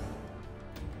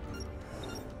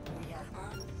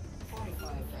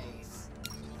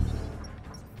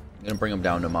 I'm gonna bring him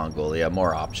down to Mongolia.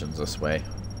 More options this way.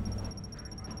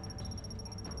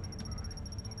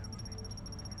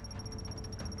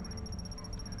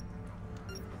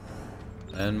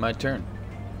 And my turn.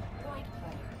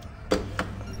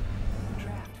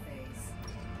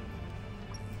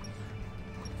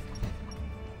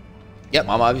 Yep,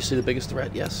 I'm obviously the biggest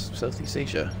threat. Yes, Southeast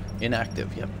Asia.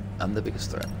 Inactive. Yep, I'm the biggest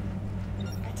threat.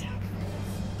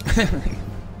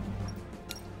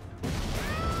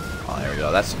 Oh, there we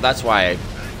go. That's why,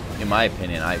 in my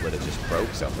opinion, I would have just broke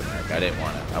South America. I didn't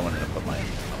want to. I wanted to put my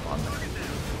up on there.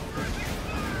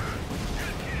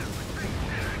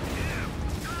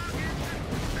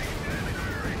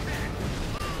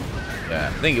 Yeah,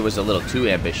 I think it was a little too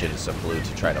ambitious of Blue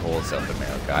to try to hold South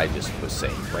America. I just was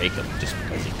saying break him just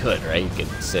because he could, right? He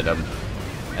could sit him,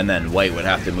 And then white would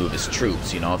have to move his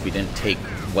troops, you know, if he didn't take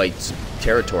white's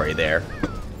territory there.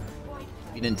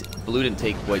 Blue didn't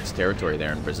take white's territory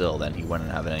there in Brazil, then he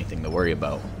wouldn't have anything to worry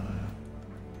about.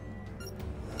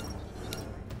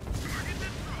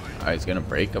 He's gonna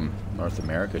break him. North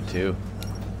America too.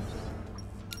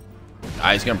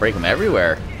 He's gonna break him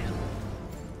everywhere.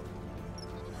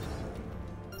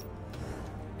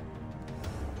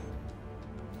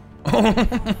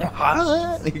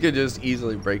 He could just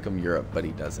easily break him Europe, but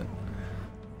he doesn't.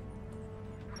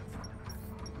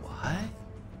 What?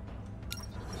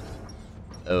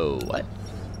 Oh, what?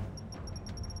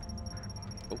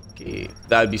 Okay.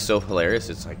 That would be so hilarious.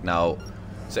 It's like now,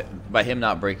 by him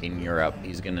not breaking Europe,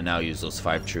 he's going to now use those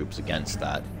 5 troops against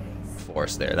that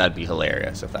force there. That'd be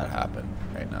hilarious if that happened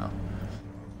right now.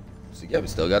 So yeah, we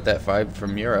still got that 5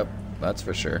 from Europe. That's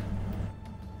for sure.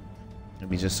 It'd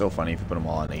be just so funny if you put them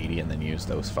all on 80 and then use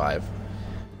those 5.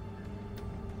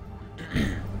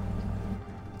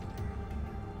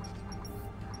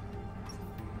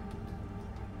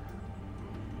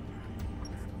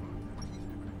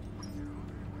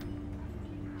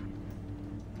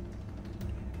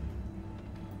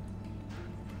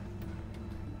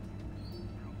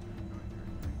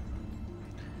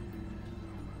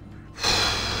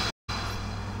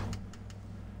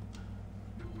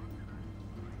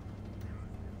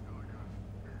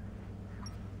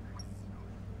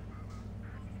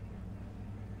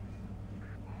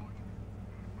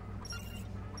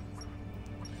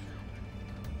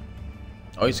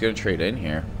 Oh, he's gonna trade in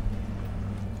here.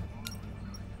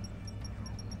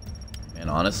 And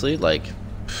honestly, like,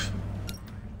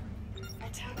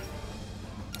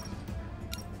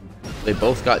 they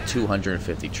both got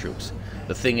 250 troops.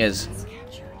 The thing is,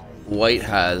 white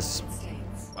has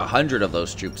 100 of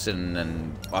those troops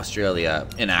in Australia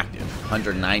inactive.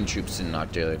 109 troops in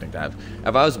Australia inactive.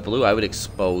 If I was blue, I would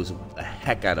expose the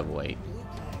heck out of white.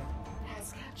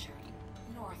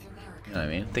 You know what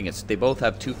I mean? The thing is, they both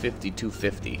have 250,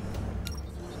 250.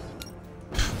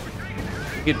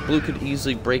 Blue could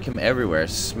easily break him everywhere.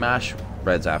 Smash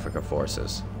Red's Africa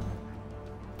forces.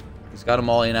 He's got them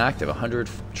all inactive. 100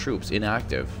 troops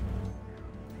inactive.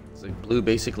 So blue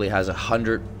basically has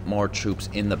 100 more troops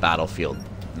in the battlefield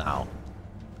now.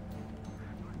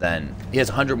 Then he has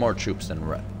 100 more troops than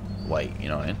white. You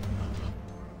know what I mean?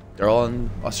 They're all in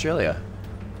Australia.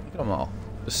 Look at them all.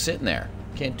 Just sitting there.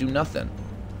 Can't do nothing.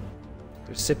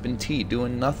 They're sipping tea,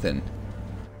 doing nothing.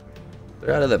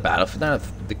 They're out of the battlefield.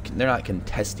 They're not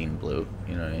contesting blue.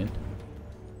 You know what I mean?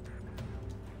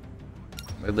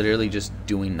 They're literally just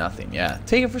doing nothing. Yeah,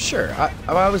 take it for sure. If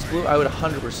I was blue, I would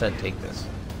 100% take this.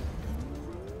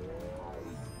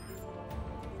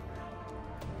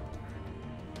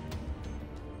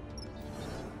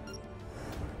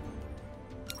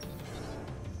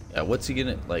 Yeah, what's he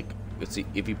gonna like?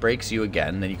 If he breaks you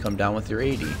again, then you come down with your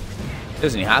 80.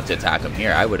 Doesn't he have to attack him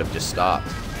here? I would have just stopped.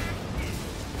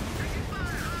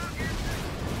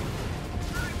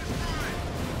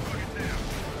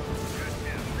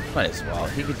 Might as well.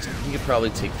 He could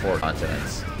probably take 4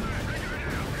 continents.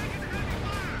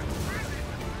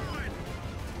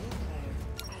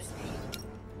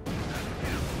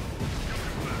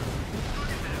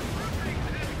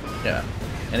 Yeah.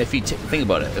 And if he think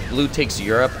about it, if blue takes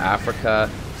Europe, Africa,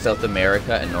 South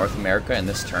America, and North America in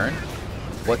this turn,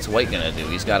 what's white gonna do?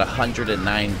 He's got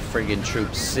 109 friggin'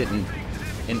 troops sitting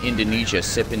in Indonesia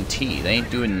sipping tea. They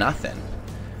ain't doing nothing.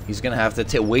 He's gonna have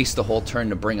to waste the whole turn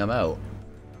to bring them out.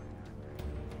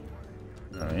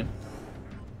 You know what I mean?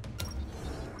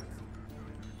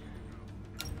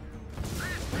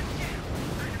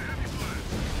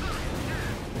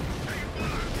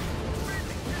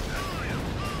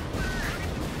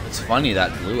 It's funny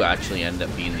that blue actually ended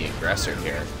up being the aggressor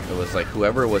here. It was like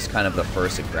whoever was kind of the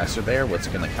first aggressor there was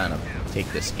going to kind of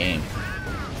take this game.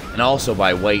 And also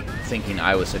by white thinking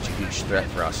I was such a huge threat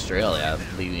for Australia,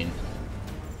 leaving...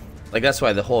 Like, that's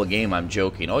why the whole game I'm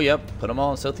joking. Oh, yep, put them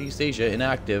all in Southeast Asia,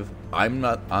 inactive. I'm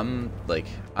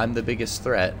the biggest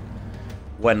threat.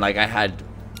 When, like, I had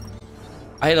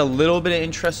a little bit of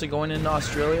interest in going into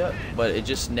Australia, but it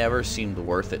just never seemed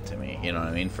worth it to me. You know what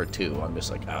I mean? For 2. I'm just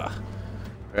like, I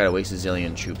gotta waste a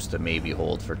zillion troops to maybe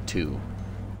hold for 2. You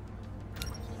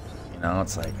know,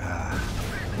 it's like,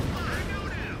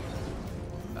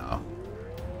 no.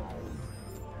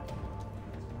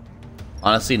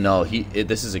 Honestly, no.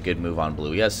 This is a good move on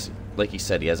blue. Yes, like he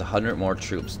said, he has 100 more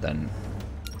troops than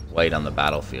white on the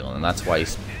battlefield, and that's why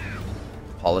he's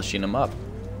polishing him up.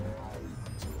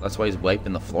 That's why he's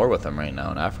wiping the floor with him right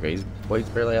now in Africa. White's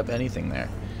barely up anything there.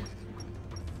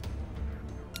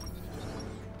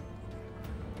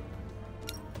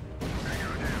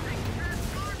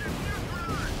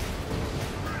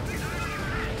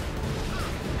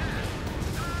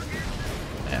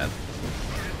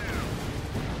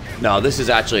 No, this is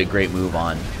actually a great move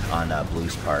on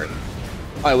Blue's part.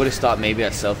 I would have stopped maybe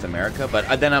at South America,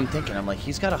 but then I'm thinking, I'm like,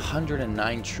 he's got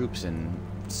 109 troops and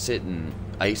sitting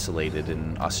isolated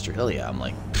in Australia. I'm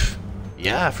like,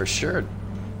 yeah, for sure.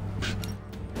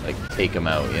 Like, take him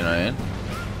out, you know what I mean?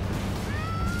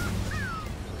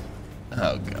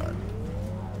 Oh, God.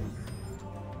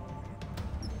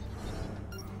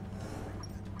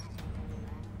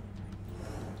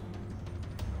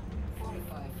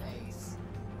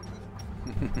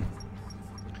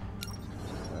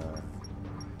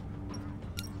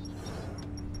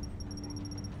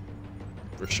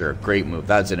 For sure. Great move.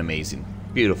 That's an amazing,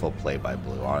 beautiful play by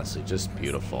Blue. Honestly, just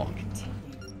beautiful.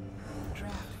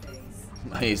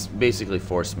 He's basically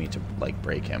forced me to, like,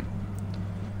 break him.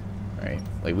 Right?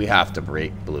 Like, we have to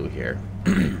break Blue here.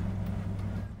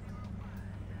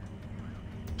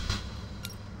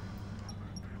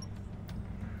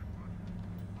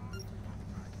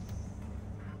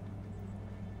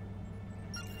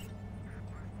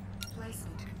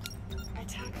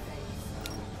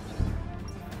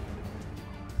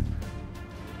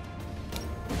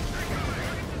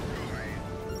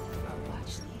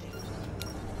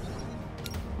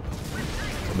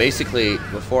 Basically,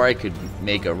 before I could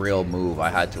make a real move,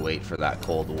 I had to wait for that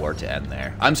Cold War to end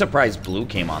there. I'm surprised Blue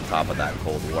came on top of that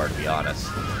Cold War, to be honest.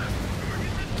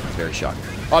 It's very shocking.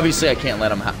 Obviously, I can't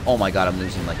let him oh my god, I'm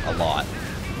losing like a lot.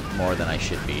 More than I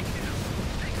should be.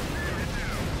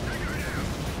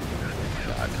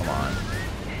 God, come on.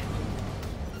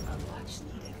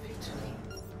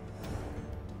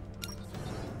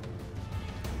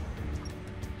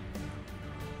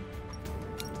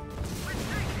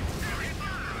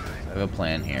 I have a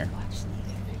plan here.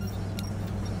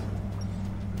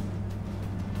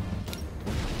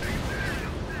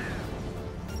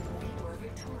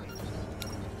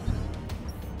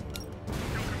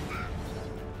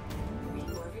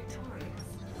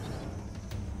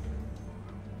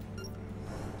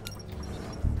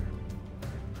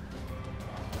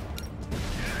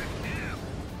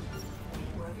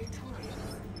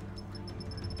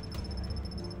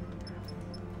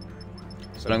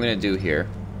 So what I'm going to do here .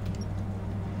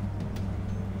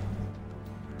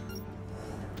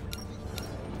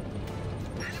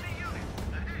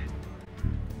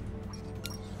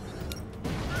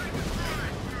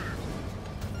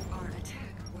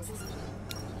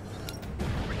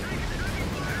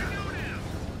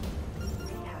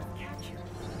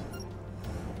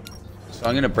 So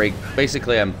I'm going to break,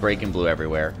 basically I'm breaking Blue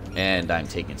everywhere, and I'm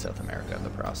taking South America in the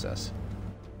process.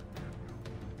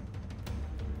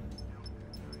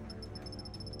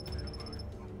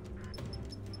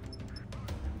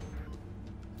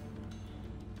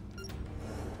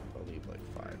 I'll leave like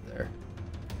 5 there.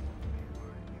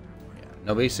 Yeah.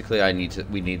 No, basically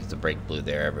we needed to break Blue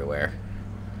there everywhere.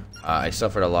 I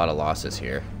suffered a lot of losses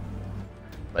here.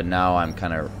 But now I'm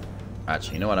kind of,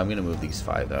 actually, you know what, I'm going to move these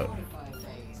 5 out.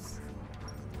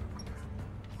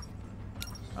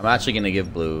 I'm actually going to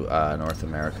give Blue North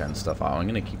America and stuff out. I'm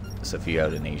going to keep Sophia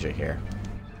out in Asia here.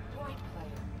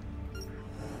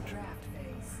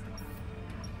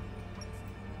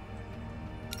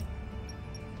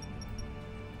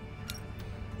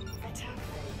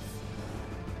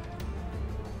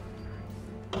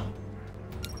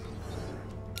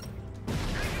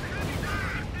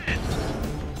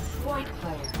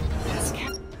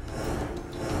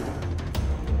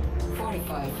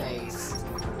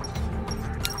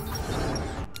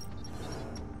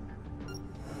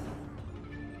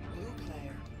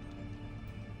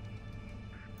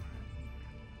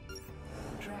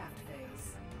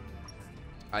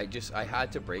 I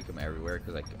had to break him everywhere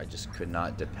because I just could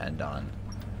not depend on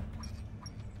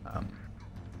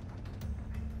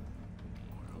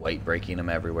White breaking him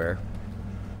everywhere.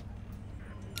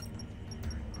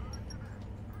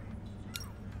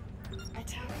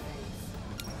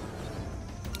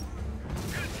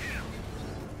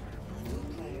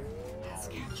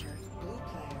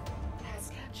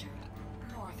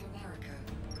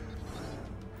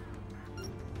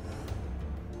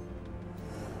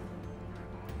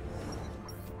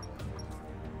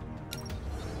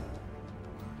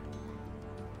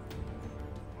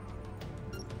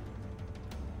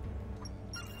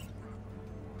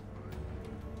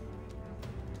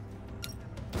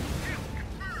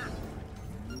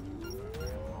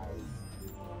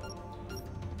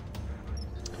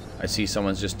 I see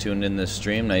someone's just tuned in this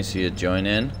stream. Nice of you to join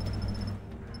in.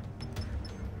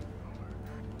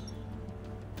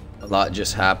 A lot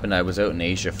just happened. I was out in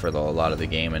Asia for a lot of the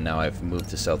game, and now I've moved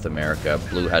to South America.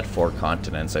 Blue had 4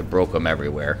 continents. I broke them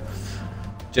everywhere.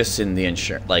 Just in the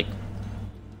like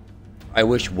I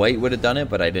wish white would have done it,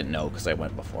 but I didn't know because I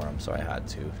went before him, so I had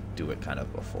to do it kind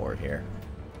of before here.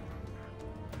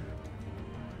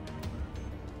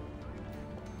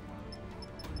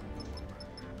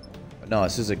 But no,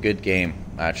 this is a good game,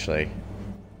 actually.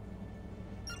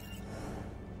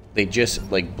 They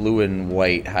just, like, blue and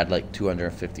white had like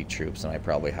 250 troops, and I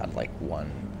probably had like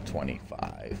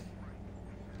 125.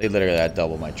 They literally had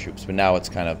double my troops, but now it's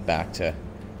kind of back to...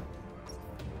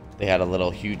 They had a little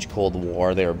huge Cold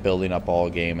War. They were building up all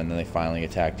game, and then they finally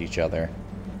attacked each other.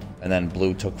 And then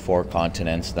blue took 4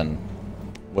 continents. Then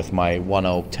with my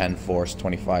 10 force,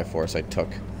 25 force, I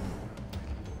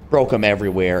broke them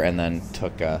everywhere, and then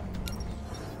took green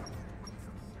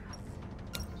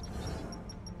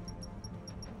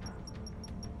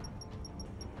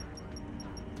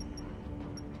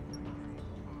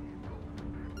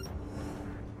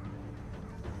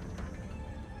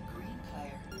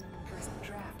player. First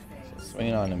draft phase.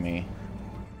 swing on to me.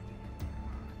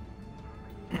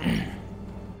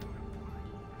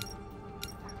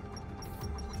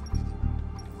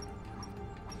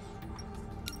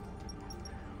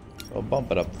 So I'll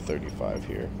bump it up to 35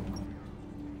 here.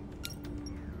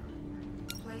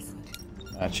 Placement.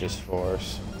 Match his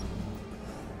force.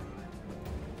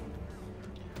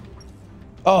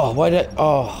 Oh, why did...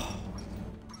 Oh.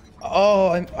 Oh,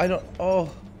 I don't... Oh,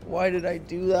 why did I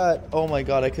do that? Oh my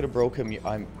god, I could have broke him.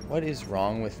 What is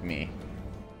wrong with me?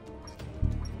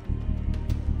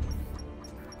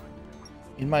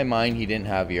 In my mind, he didn't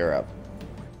have Europe.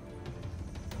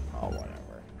 Oh,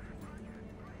 whatever.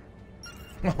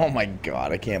 Oh my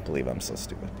god, I can't believe I'm so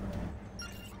stupid.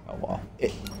 Oh well.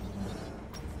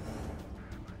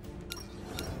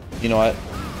 You know what?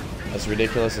 As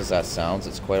ridiculous as that sounds,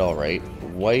 it's quite alright.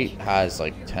 White has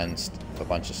like a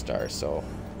bunch of stars, so...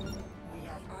 We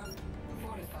have up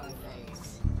 45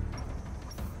 phase.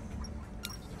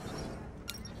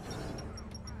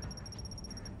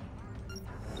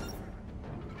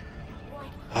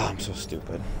 Oh, I'm so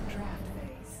stupid. Draft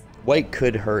phase. White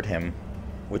could hurt him,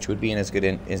 which would be in his good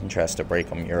interest to break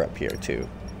him Europe here too.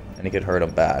 And he could hurt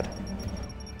him bad.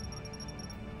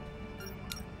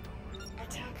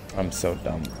 Attack. I'm so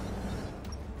dumb.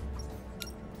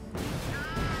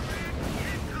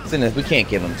 Thing is, we can't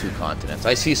give him 2 continents.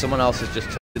 I see someone else is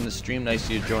just in the stream. Nice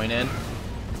of you to join in.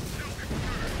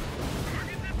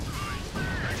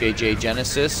 JJ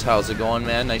Genesis, how's it going,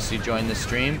 man? Nice you join the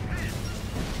stream.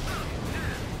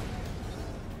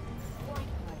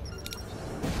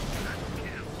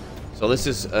 So this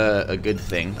is a good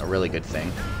thing, a really good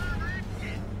thing.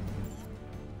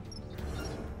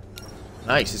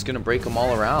 Nice, he's gonna break them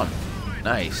all around.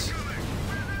 Nice.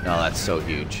 No, that's so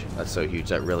huge. That's so huge.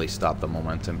 That really stopped the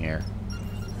momentum here.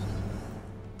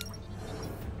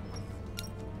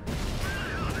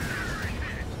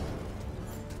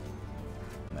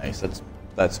 Nice.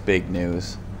 That's big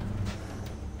news.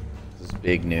 This is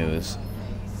big news.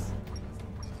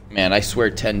 Man, I swear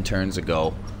 10 turns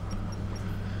ago,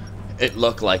 it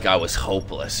looked like I was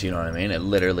hopeless. You know what I mean? It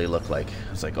literally looked like I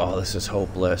was like, oh, this is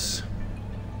hopeless.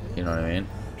 You know what I mean?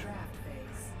 Draft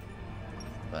phase.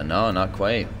 But no, not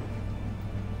quite.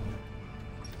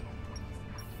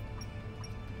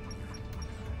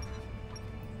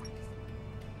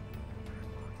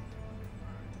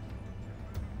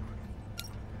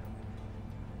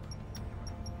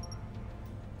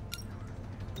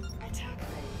 Attack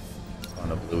phase.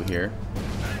 On a blue here.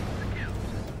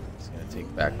 It's gonna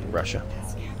take back Russia.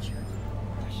 Has captured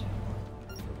Russia.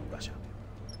 Russia.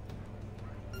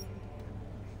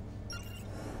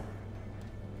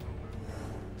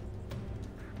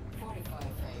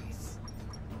 Phase.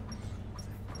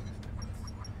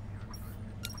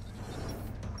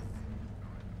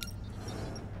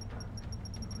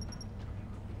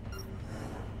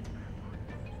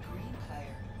 Green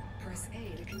player. Press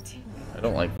A to continue. I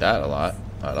don't like that a lot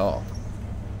at all.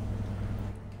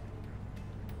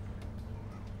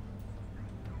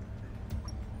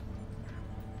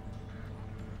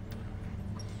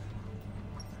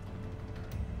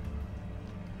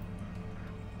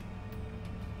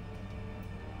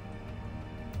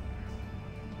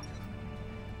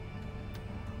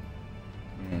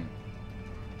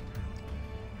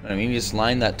 I mean, you just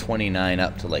line that 29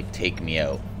 up to, like, take me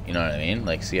out. You know what I mean?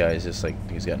 Like, see how he's just, like,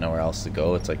 he's got nowhere else to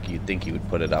go? It's like you'd think he would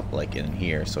put it up, like, in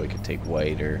here so he could take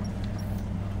white or...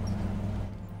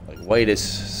 Like, white is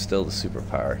still the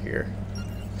superpower here.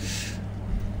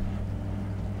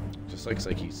 Just looks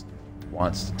like he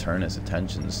wants to turn his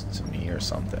attentions to me or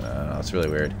something. I don't know. It's really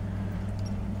weird.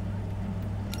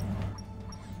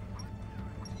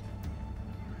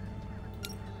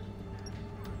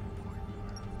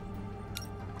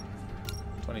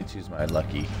 Is my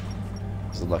lucky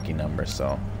It's a lucky number,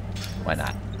 so why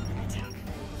not?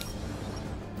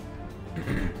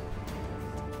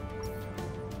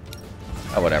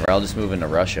 Oh, whatever. I'll just move into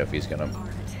Russia if he's gonna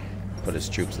put his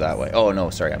troops that way. Oh, no,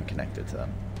 sorry. I'm connected to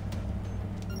them.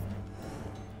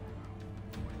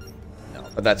 No,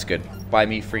 but that's good. By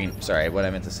me freeing... Sorry, what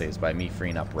I meant to say is by me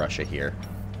freeing up Russia here,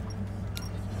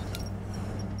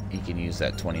 he can use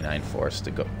that 29 force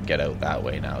to go get out that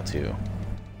way now, too.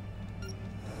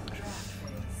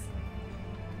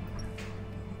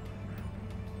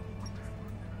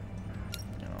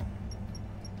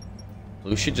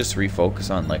 Blue should just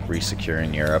refocus on like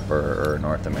resecuring Europe or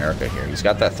North America here. He's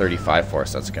got that 35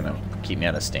 force that's gonna keep me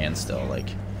at a standstill. Like,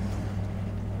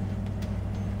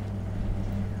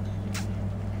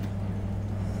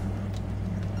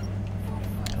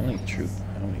 how many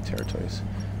territories?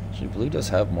 Actually, Blue does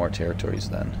have more territories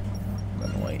than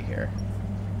White here.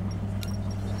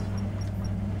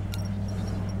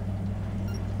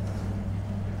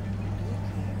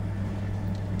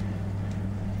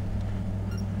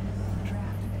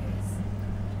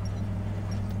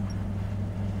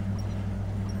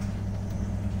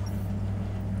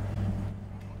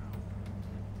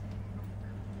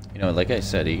 You know, like I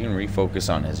said, he can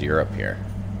refocus on his Europe here.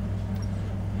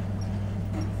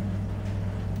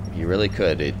 He really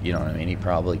could. You know what I mean? He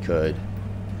probably could.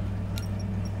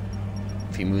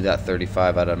 If he moved that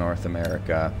 35 out of North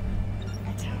America.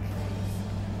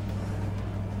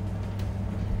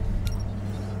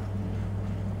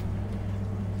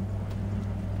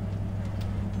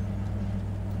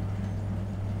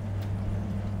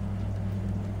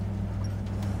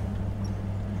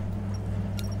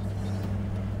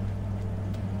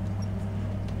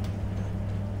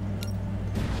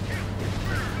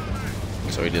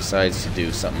 So he decides to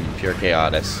do something pure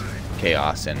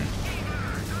chaos, and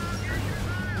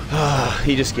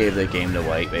he just gave the game to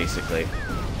White, basically.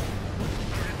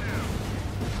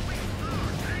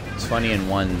 It's funny in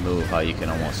one move how you can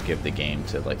almost give the game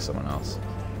to like someone else.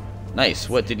 Nice.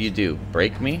 What did you do?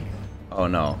 Break me? Oh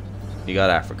no. You got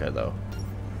Africa though.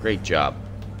 Great job.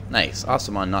 Nice.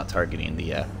 Awesome on not targeting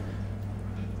the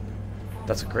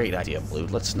That's a great idea, Blue.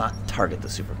 Let's not target the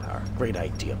superpower. Great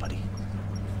idea, buddy.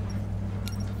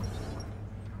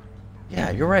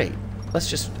 Yeah, you're right. Let's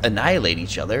just annihilate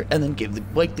each other and then give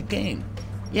White the game.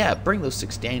 Yeah, bring those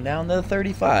 16 down to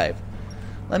 35.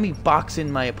 Let me box in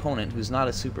my opponent who's not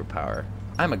a superpower.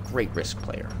 I'm a great risk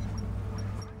player.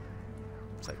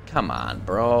 It's like, come on,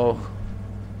 bro.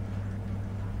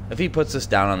 If he puts us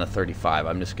down on the 35,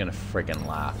 I'm just gonna friggin'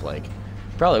 laugh. Like,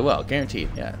 probably will, guaranteed.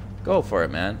 Yeah, go for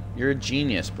it, man. You're a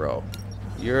genius, bro.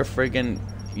 You're a friggin'...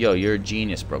 Yo, you're a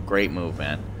genius, bro. Great move,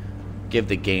 man. Give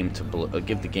the game to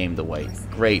White.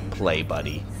 Great play,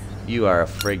 buddy. You are a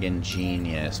friggin'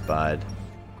 genius, bud.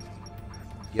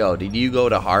 Yo, did you go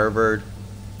to Harvard?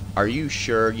 Are you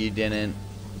sure you didn't?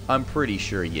 I'm pretty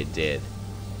sure you did.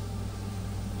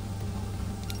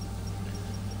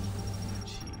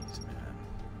 Jeez, man.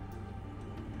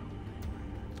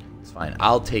 It's fine.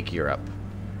 I'll take Europe.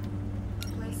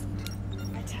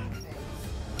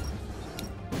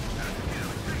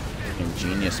 Freaking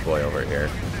genius boy over here.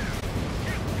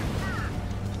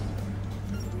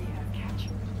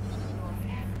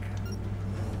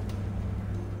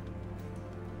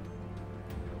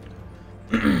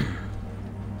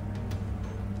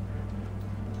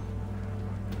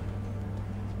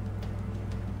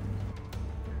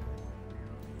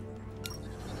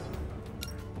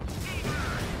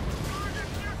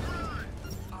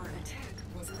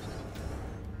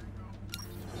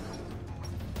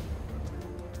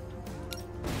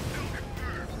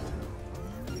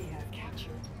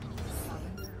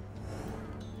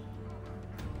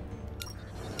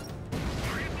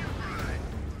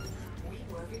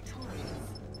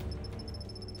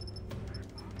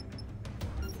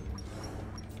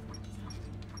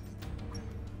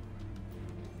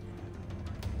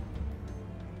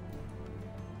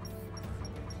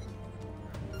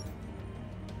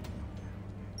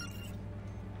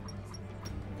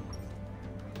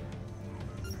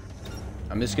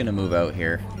 I'm just gonna move out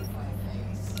here.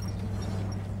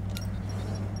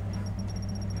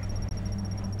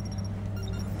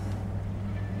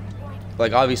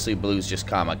 Like, obviously Blue's just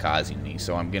kamikazing me,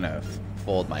 so I'm gonna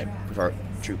fold my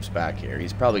troops back here.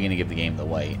 He's probably gonna give the game to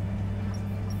White.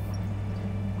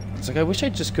 It's like, I wish I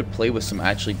just could play with some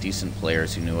actually decent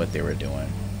players who knew what they were doing.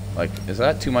 Like, is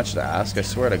that too much to ask? I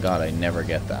swear to God, I never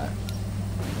get that.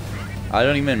 I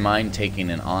don't even mind taking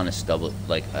an honest double,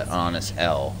 like an honest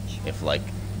L, if like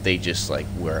they just like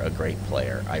were a great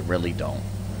player. I really don't.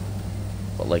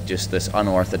 But like just this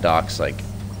unorthodox like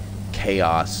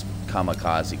chaos,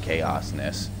 kamikaze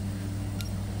chaosness.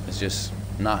 It's just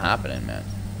not happening, man.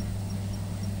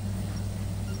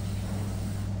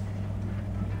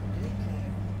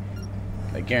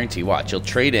 I guarantee, watch, he'll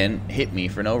trade in, hit me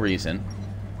for no reason.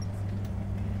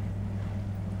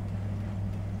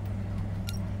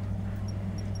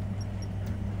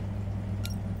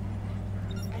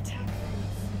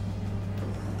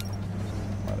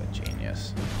 What a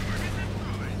genius.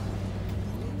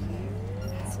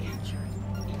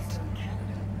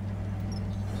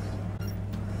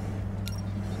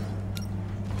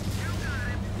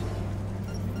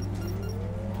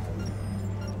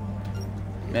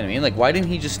 Man, I mean, like, why didn't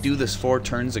he just do this 4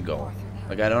 turns ago?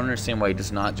 Like, I don't understand why he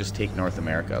does not just take North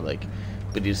America, like,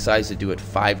 but he decides to do it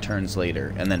 5 turns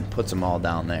later and then puts them all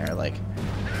down there. Like,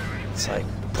 it's like,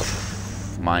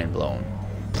 pff, mind blown.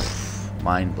 Pff,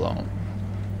 mind blown.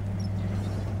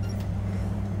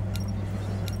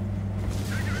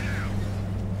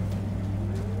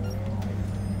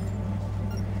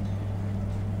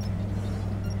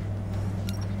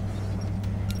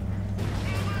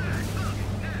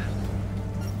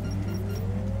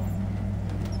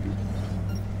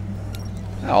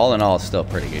 All in all, it's still a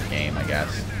pretty good game, I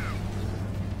guess.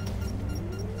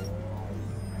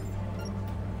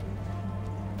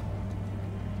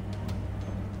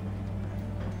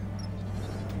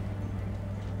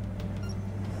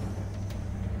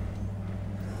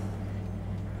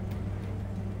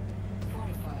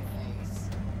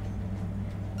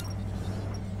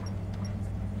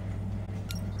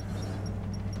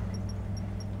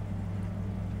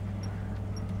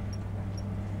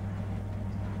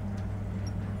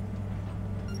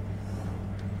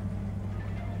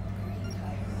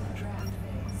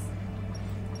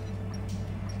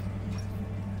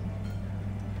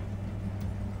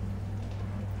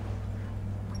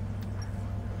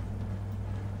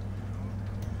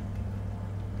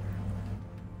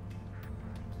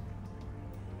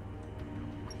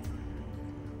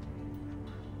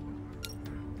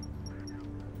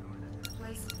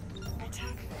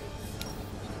 Attack phase.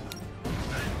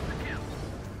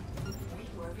 We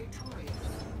were victorious.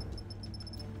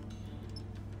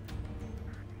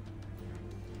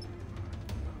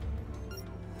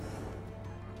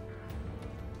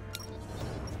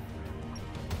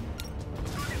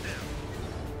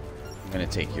 I'm gonna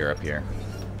take Europe here.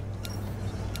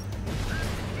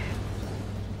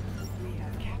 We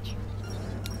have captured.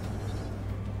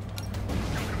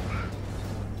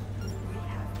 We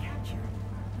have captured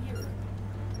Europe.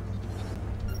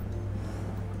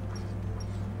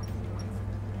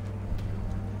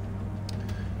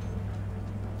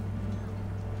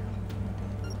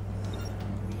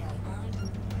 We have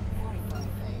earned fortified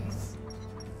base.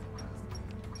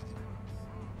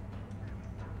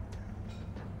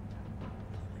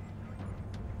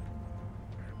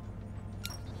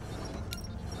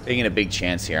 Taking a big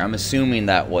chance here. I'm assuming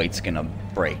that white's gonna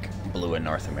break blue in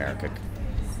North America.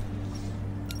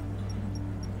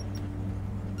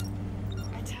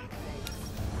 Attack phase.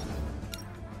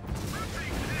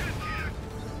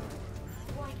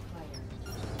 White player.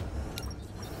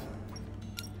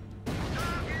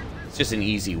 It's just an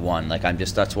easy one. Like,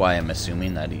 that's why I'm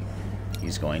assuming that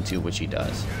he's going to, which he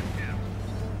does.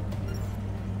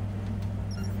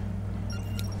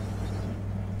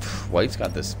 White's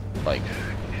got this, like...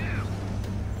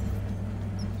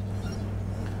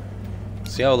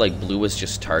 See how, like, blue is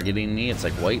just targeting me? It's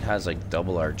like white has, like,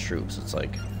 double our troops. It's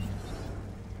like...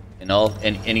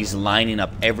 And he's lining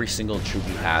up every single troop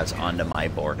he has onto my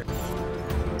border.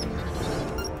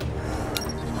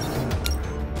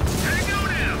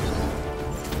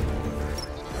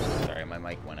 Sorry, my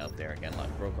mic went out there again.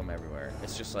 Like, broke them everywhere.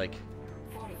 It's just like...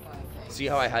 See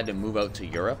how I had to move out to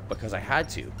Europe? Because I had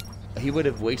to. He would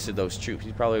have wasted those troops.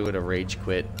 He probably would have rage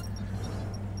quit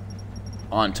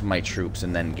onto my troops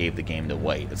and then gave the game to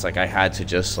white. It's like I had to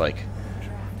just, like,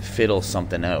 fiddle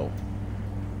something out.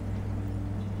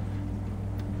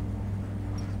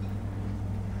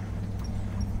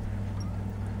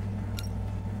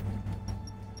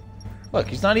 Look,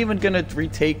 he's not even gonna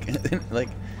retake, like...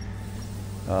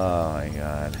 Oh my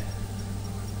god.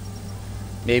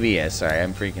 Maybe he is. Sorry,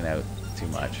 I'm freaking out too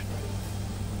much.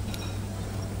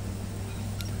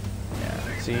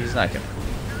 Yeah, see, he's not gonna...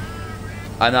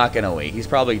 I'm not gonna wait. He's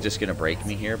probably just gonna break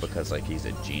me here because, like, he's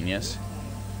a genius.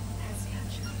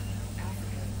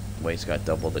 White's got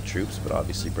double the troops, but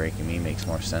obviously breaking me makes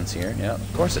more sense here. Yeah,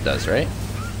 of course it does, right?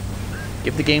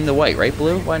 Give the game to white, right,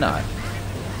 blue? Why not?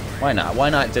 Why not? Why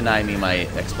not deny me my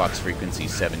Xbox Frequency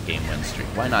 7 game win streak?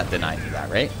 Why not deny me that,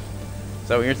 right? Is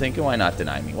that what you're thinking? Why not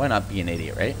deny me? Why not be an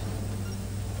idiot, right?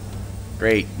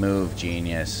 Great move,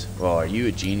 genius. Well, are you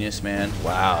a genius, man?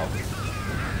 Wow.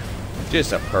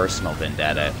 Just a personal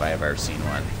vendetta if I ever seen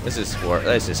one. This is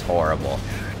horrible.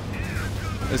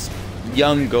 This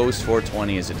young Ghost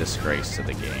 420 is a disgrace to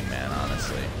the game, man,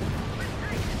 honestly.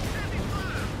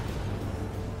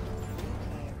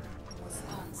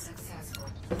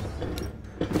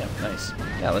 Yep, nice.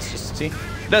 Yeah, let's just see.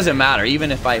 It doesn't matter.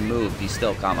 Even if I move, he's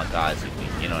still kamikaze me.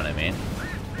 You know what I mean?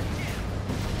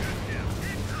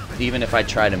 Even if I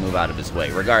try to move out of his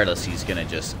way, regardless, he's gonna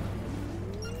just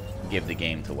give the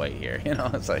game to white here. You know,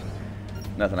 it's like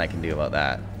nothing I can do about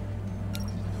that.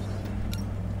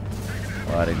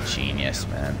 What a genius,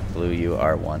 man. Blue, you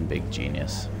are one big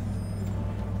genius.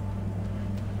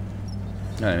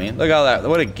 You know what I mean? Look at all that.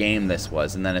 What a game this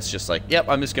was. And then it's just like, yep,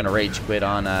 I'm just going to rage quit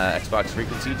on Xbox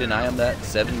Frequency. Deny him that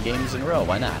 7 games in a row.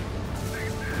 Why not?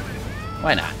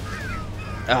 Why not?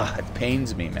 Ah, it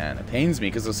pains me, man. It pains me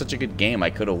because it was such a good game. I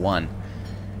could have won.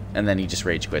 And then he just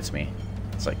rage quits me.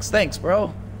 It's like, thanks,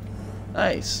 bro.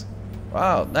 Nice.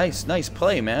 Wow, nice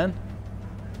play, man.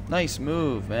 Nice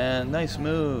move, man. Nice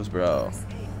moves, bro.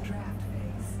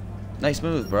 Nice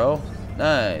move, bro.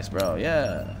 Nice, bro.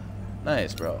 Yeah.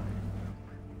 Nice, bro.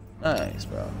 Nice,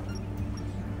 bro.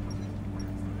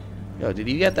 Yo, did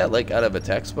you get that, like, out of a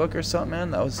textbook or something,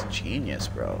 man? That was genius,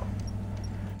 bro.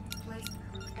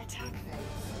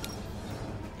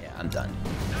 Yeah, I'm done.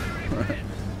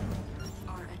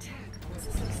 Our attack was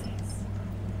a success.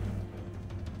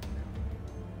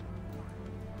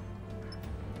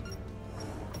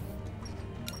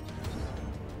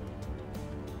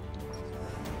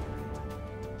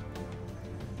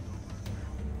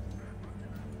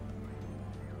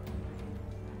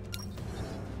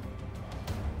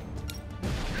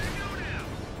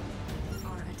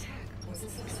 Our attack was a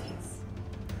success.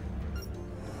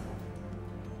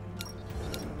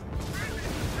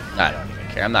 I don't even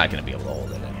care. I'm not going to be able to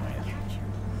hold it anyway.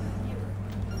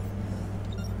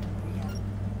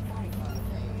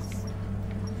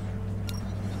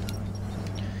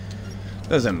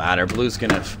 Doesn't matter. Blue's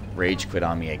going to rage quit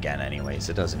on me again anyways.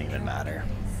 It doesn't even matter.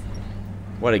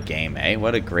 What a game, eh?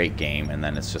 What a great game. And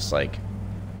then it's just like...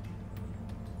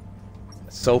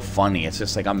 It's so funny. It's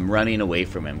just like I'm running away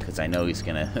from him because I know he's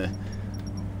going to...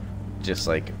 just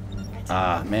like...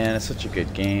 Ah, man, it's such a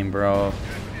good game, bro.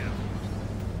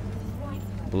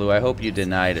 Blue, I hope you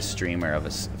denied a streamer of a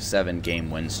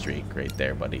 7-game win streak right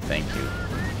there, buddy. Thank you,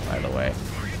 by the way.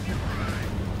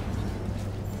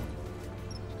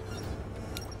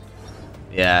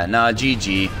 Yeah, no,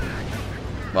 GG.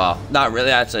 Well, not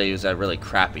really. I'd say it was a really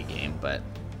crappy game, but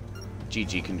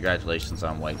GG. Congratulations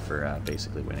on White for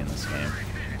basically winning this game.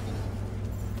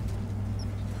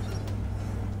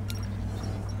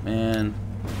 Man.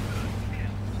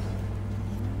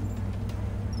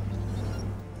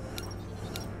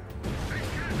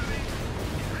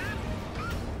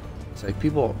 It's like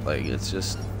people, like, it's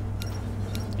just,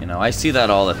 you know, I see that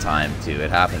all the time too.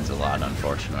 It happens a lot,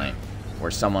 unfortunately,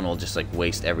 where someone will just like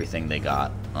waste everything they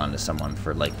got onto someone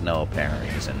for like no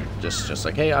apparent reason. Just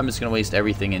like, hey, I'm just gonna waste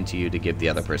everything into you to give the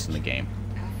other person the game.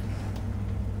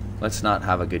 Let's not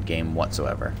have a good game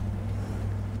whatsoever.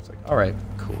 It's like, all right,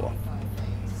 cool.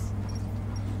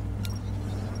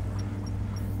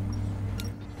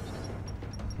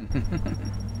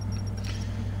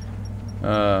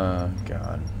 Oh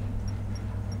God.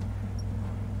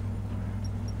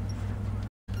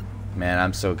 Man,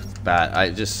 I'm so bad. I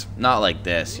just, not like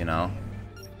this, you know?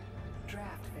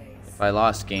 If I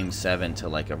lost game 7 to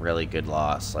like a really good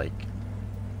loss, like,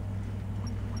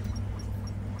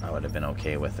 I would have been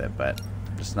okay with it, but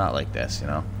just not like this, you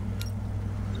know?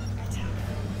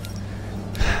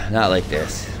 Not like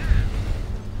this.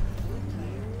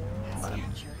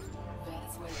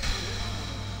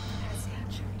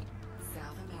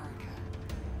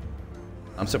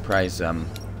 I'm surprised,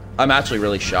 I'm actually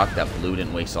really shocked that Blue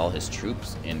didn't waste all his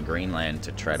troops in Greenland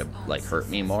to try to, like, hurt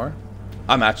me more.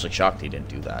 I'm actually shocked he didn't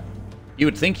do that. You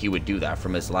would think he would do that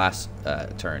from his last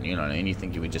turn, you know what I mean? You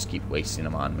think he would just keep wasting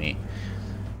them on me.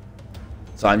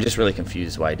 So I'm just really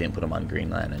confused why I didn't put him on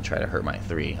Greenland and try to hurt my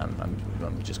 3.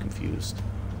 I'm just confused.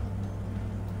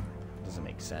 Doesn't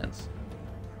make sense.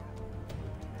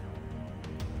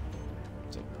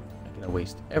 It's like, I'm gonna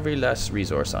waste every last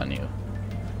resource on you.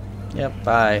 Yep,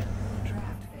 bye.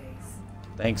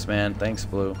 Thanks, man. Thanks,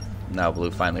 Blue. Now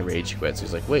Blue finally rage quits.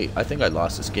 He's like, wait, I think I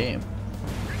lost this game.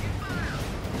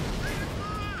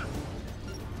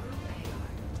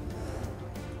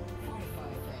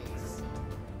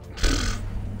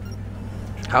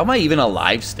 How am I even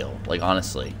alive still? Like,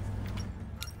 honestly.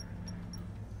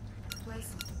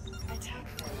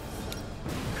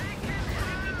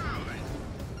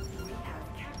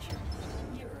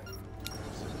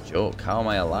 Joke. How am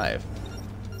I alive?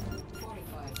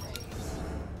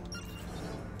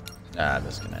 I'm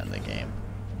just gonna end the game.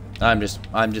 I'm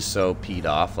just so peed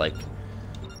off, like,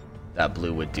 that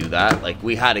blue would do that. Like,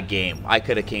 we had a game. I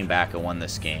could have came back and won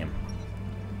this game.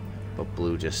 But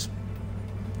blue just...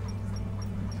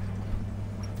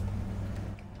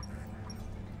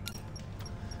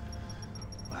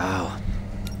 Wow.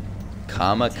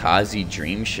 Kamikaze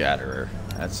Dream Shatterer.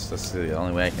 That's the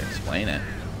only way I can explain it.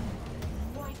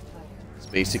 It's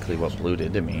basically what blue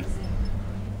did to me.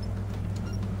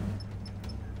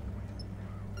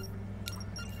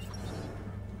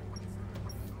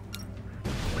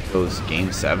 Goes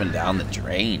game 7 down the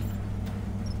drain.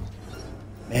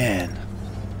 Man.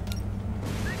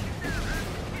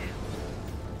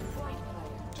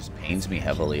 Just pains me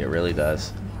heavily, it really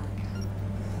does.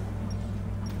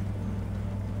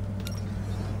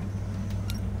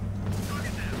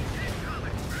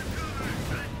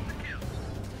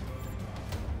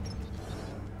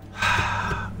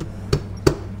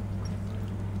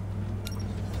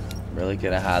 Really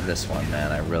could have had this one,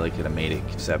 man. I really could have made it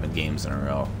 7 games in a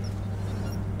row.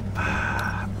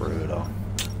 Brutal.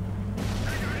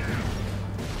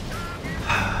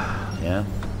 Yeah.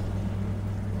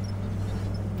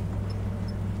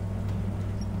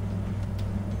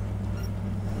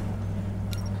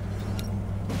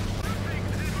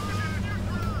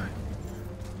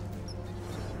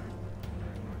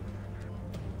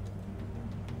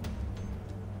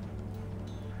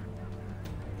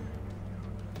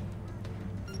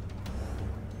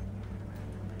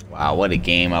 Wow, what a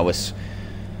game.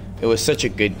 It was such a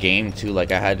good game too.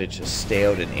 Like, I had to just stay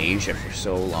out in Asia for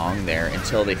so long there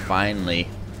until they finally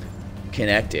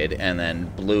connected, and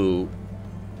then blue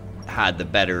had the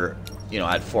better, you know,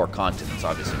 had 4 continents.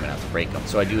 Obviously I'm gonna have to break them,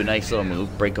 so I do a nice little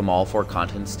move, break them all 4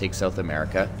 continents, take South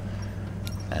America,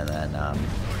 and then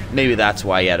maybe that's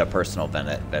why he had a personal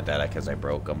vendetta, because I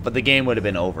broke them. But the game would have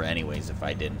been over anyways if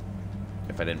I didn't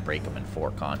break them in 4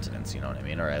 continents, you know what I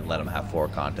mean? Or I'd let him have 4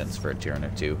 continents for a turn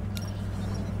or 2.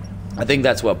 I think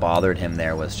that's what bothered him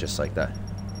there, was just like that.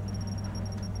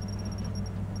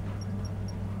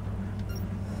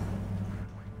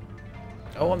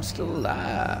 Oh, I'm still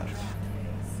alive.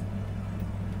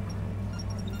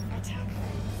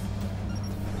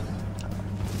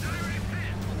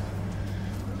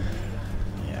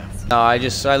 Yeah. No, I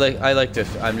like to,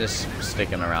 I'm just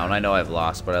sticking around. I know I've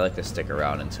lost, but I like to stick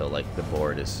around until like the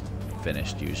board is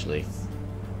finished usually.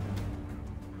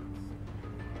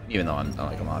 Even though I'm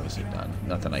obviously done.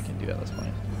 Nothing I can do at this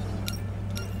point.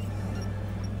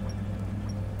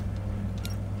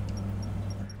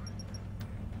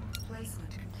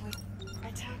 Placement complete.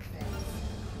 Attack phase.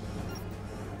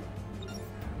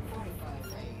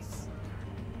 45 phase.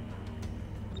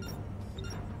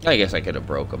 I guess I could have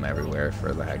broke him everywhere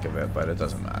for the heck of it, but it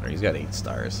doesn't matter. He's got 8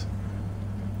 stars.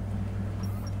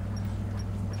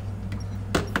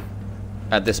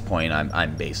 At this point,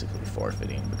 I'm basically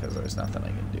forfeiting because there's nothing I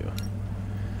can do.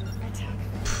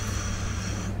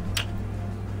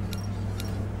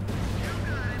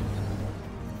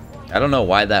 I don't know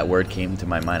why that word came to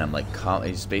my mind. I'm like,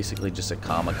 he's basically just a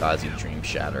kamikaze dream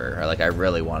shatterer. Like, I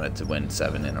really wanted to win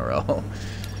 7 in a row.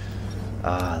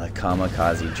 The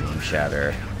kamikaze dream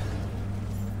shatterer.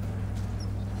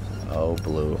 Oh,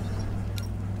 blue.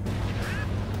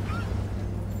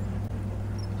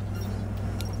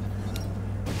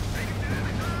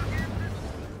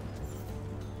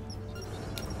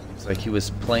 It's like he was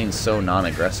playing so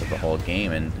non-aggressive the whole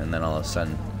game, and then all of a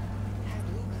sudden,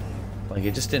 like,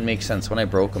 it just didn't make sense. When I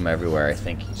broke him everywhere, I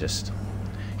think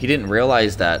he didn't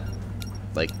realize that,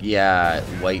 like, yeah,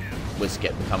 white was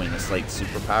becoming a slight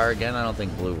superpower again. I don't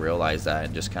think blue realized that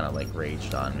and just kind of like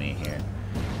raged on me here.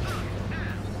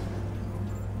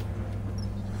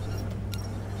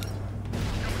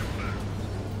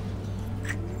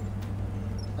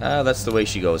 That's the way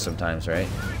she goes sometimes, right?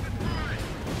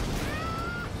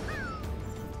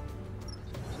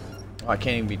 Oh, I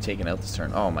can't even be taken out this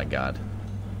turn. Oh my god.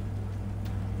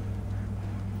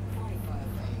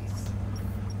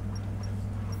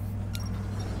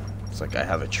 It's like I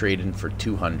have a trade-in for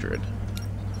 200.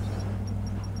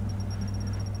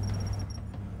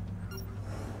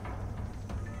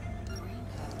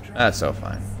 That's so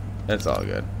fine. It's all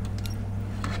good.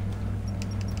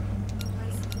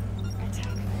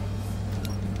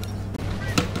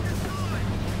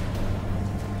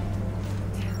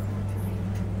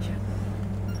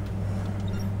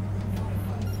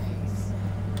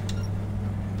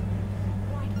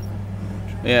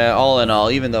 Yeah, all in all,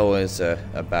 even though it was a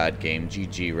bad game,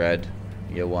 GG Red,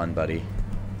 you won, buddy.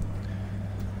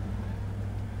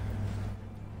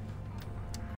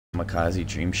 Kamikaze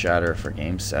Dream Shatter for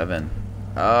game 7.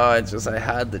 Oh, it's just I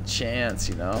had the chance,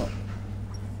 you know.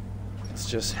 It's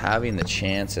just having the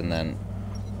chance and then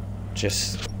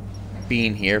just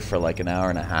being here for like an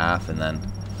hour and a half and then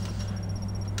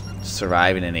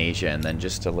surviving in Asia and then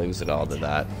just to lose it all to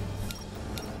that.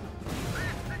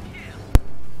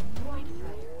 White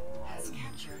player has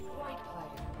captured. White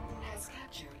player has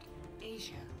captured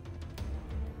Asia.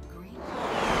 Green player.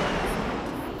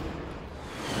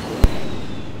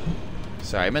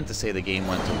 Sorry, I meant to say the game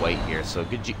went to white here, so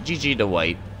good GG to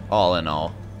white, all in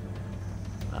all.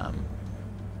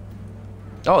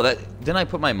 Oh, didn't I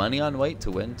put my money on white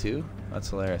to win too? That's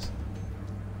hilarious.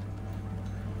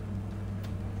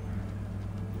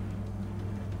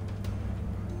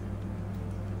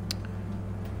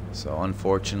 So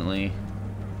unfortunately,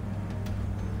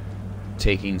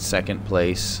 taking second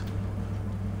place.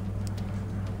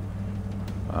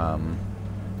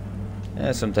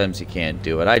 Yeah, sometimes you can't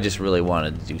do it. I just really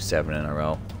wanted to do 7 in a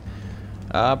row.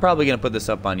 Probably going to put this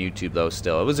up on YouTube, though,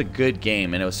 still. It was a good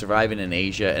game, and it was surviving in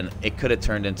Asia, and it could have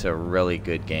turned into a really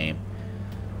good game.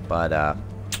 But,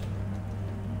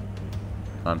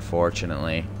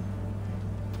 unfortunately,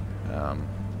 I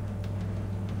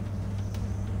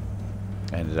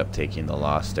ended up taking the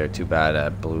loss there. Too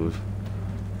bad Blue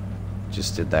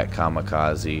just did that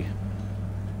kamikaze.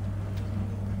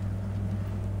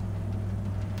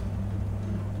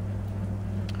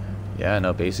 Yeah,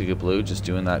 no, basically Blue just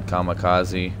doing that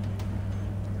kamikaze,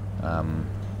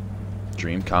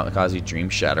 kamikaze dream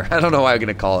shatter. I don't know why I'm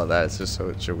gonna call it that. It's just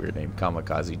such a weird name,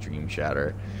 kamikaze dream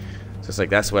shatter. It's just like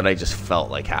that's what I just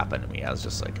felt like happened to me. I was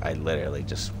just like, I literally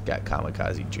just got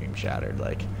kamikaze dream shattered.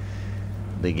 Like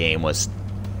the game was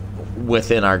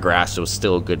within our grasp. It was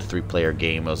still a good 3-player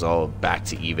game. It was all back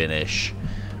to even-ish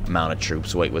amount of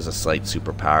troops. White was a slight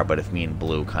superpower, but if me and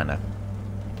Blue kind of.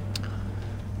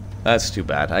 That's too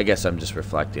bad. I guess I'm just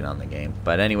reflecting on the game.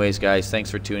 But anyways, guys,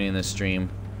 thanks for tuning in this stream.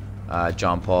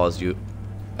 John Paul,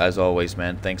 as always,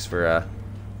 man. Thanks for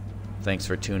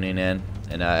tuning in,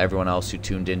 and everyone else who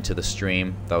tuned into the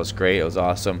stream. That was great. It was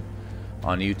awesome.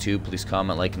 On YouTube, please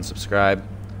comment, like, and subscribe.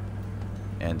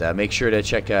 And make sure to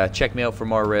check me out for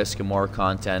more Risk and more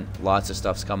content. Lots of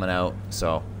stuff's coming out.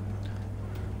 So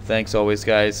thanks always,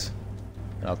 guys.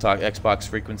 And I'll talk Xbox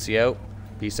Frequency out.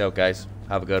 Peace out, guys.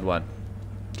 Have a good one.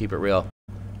 Keep it real.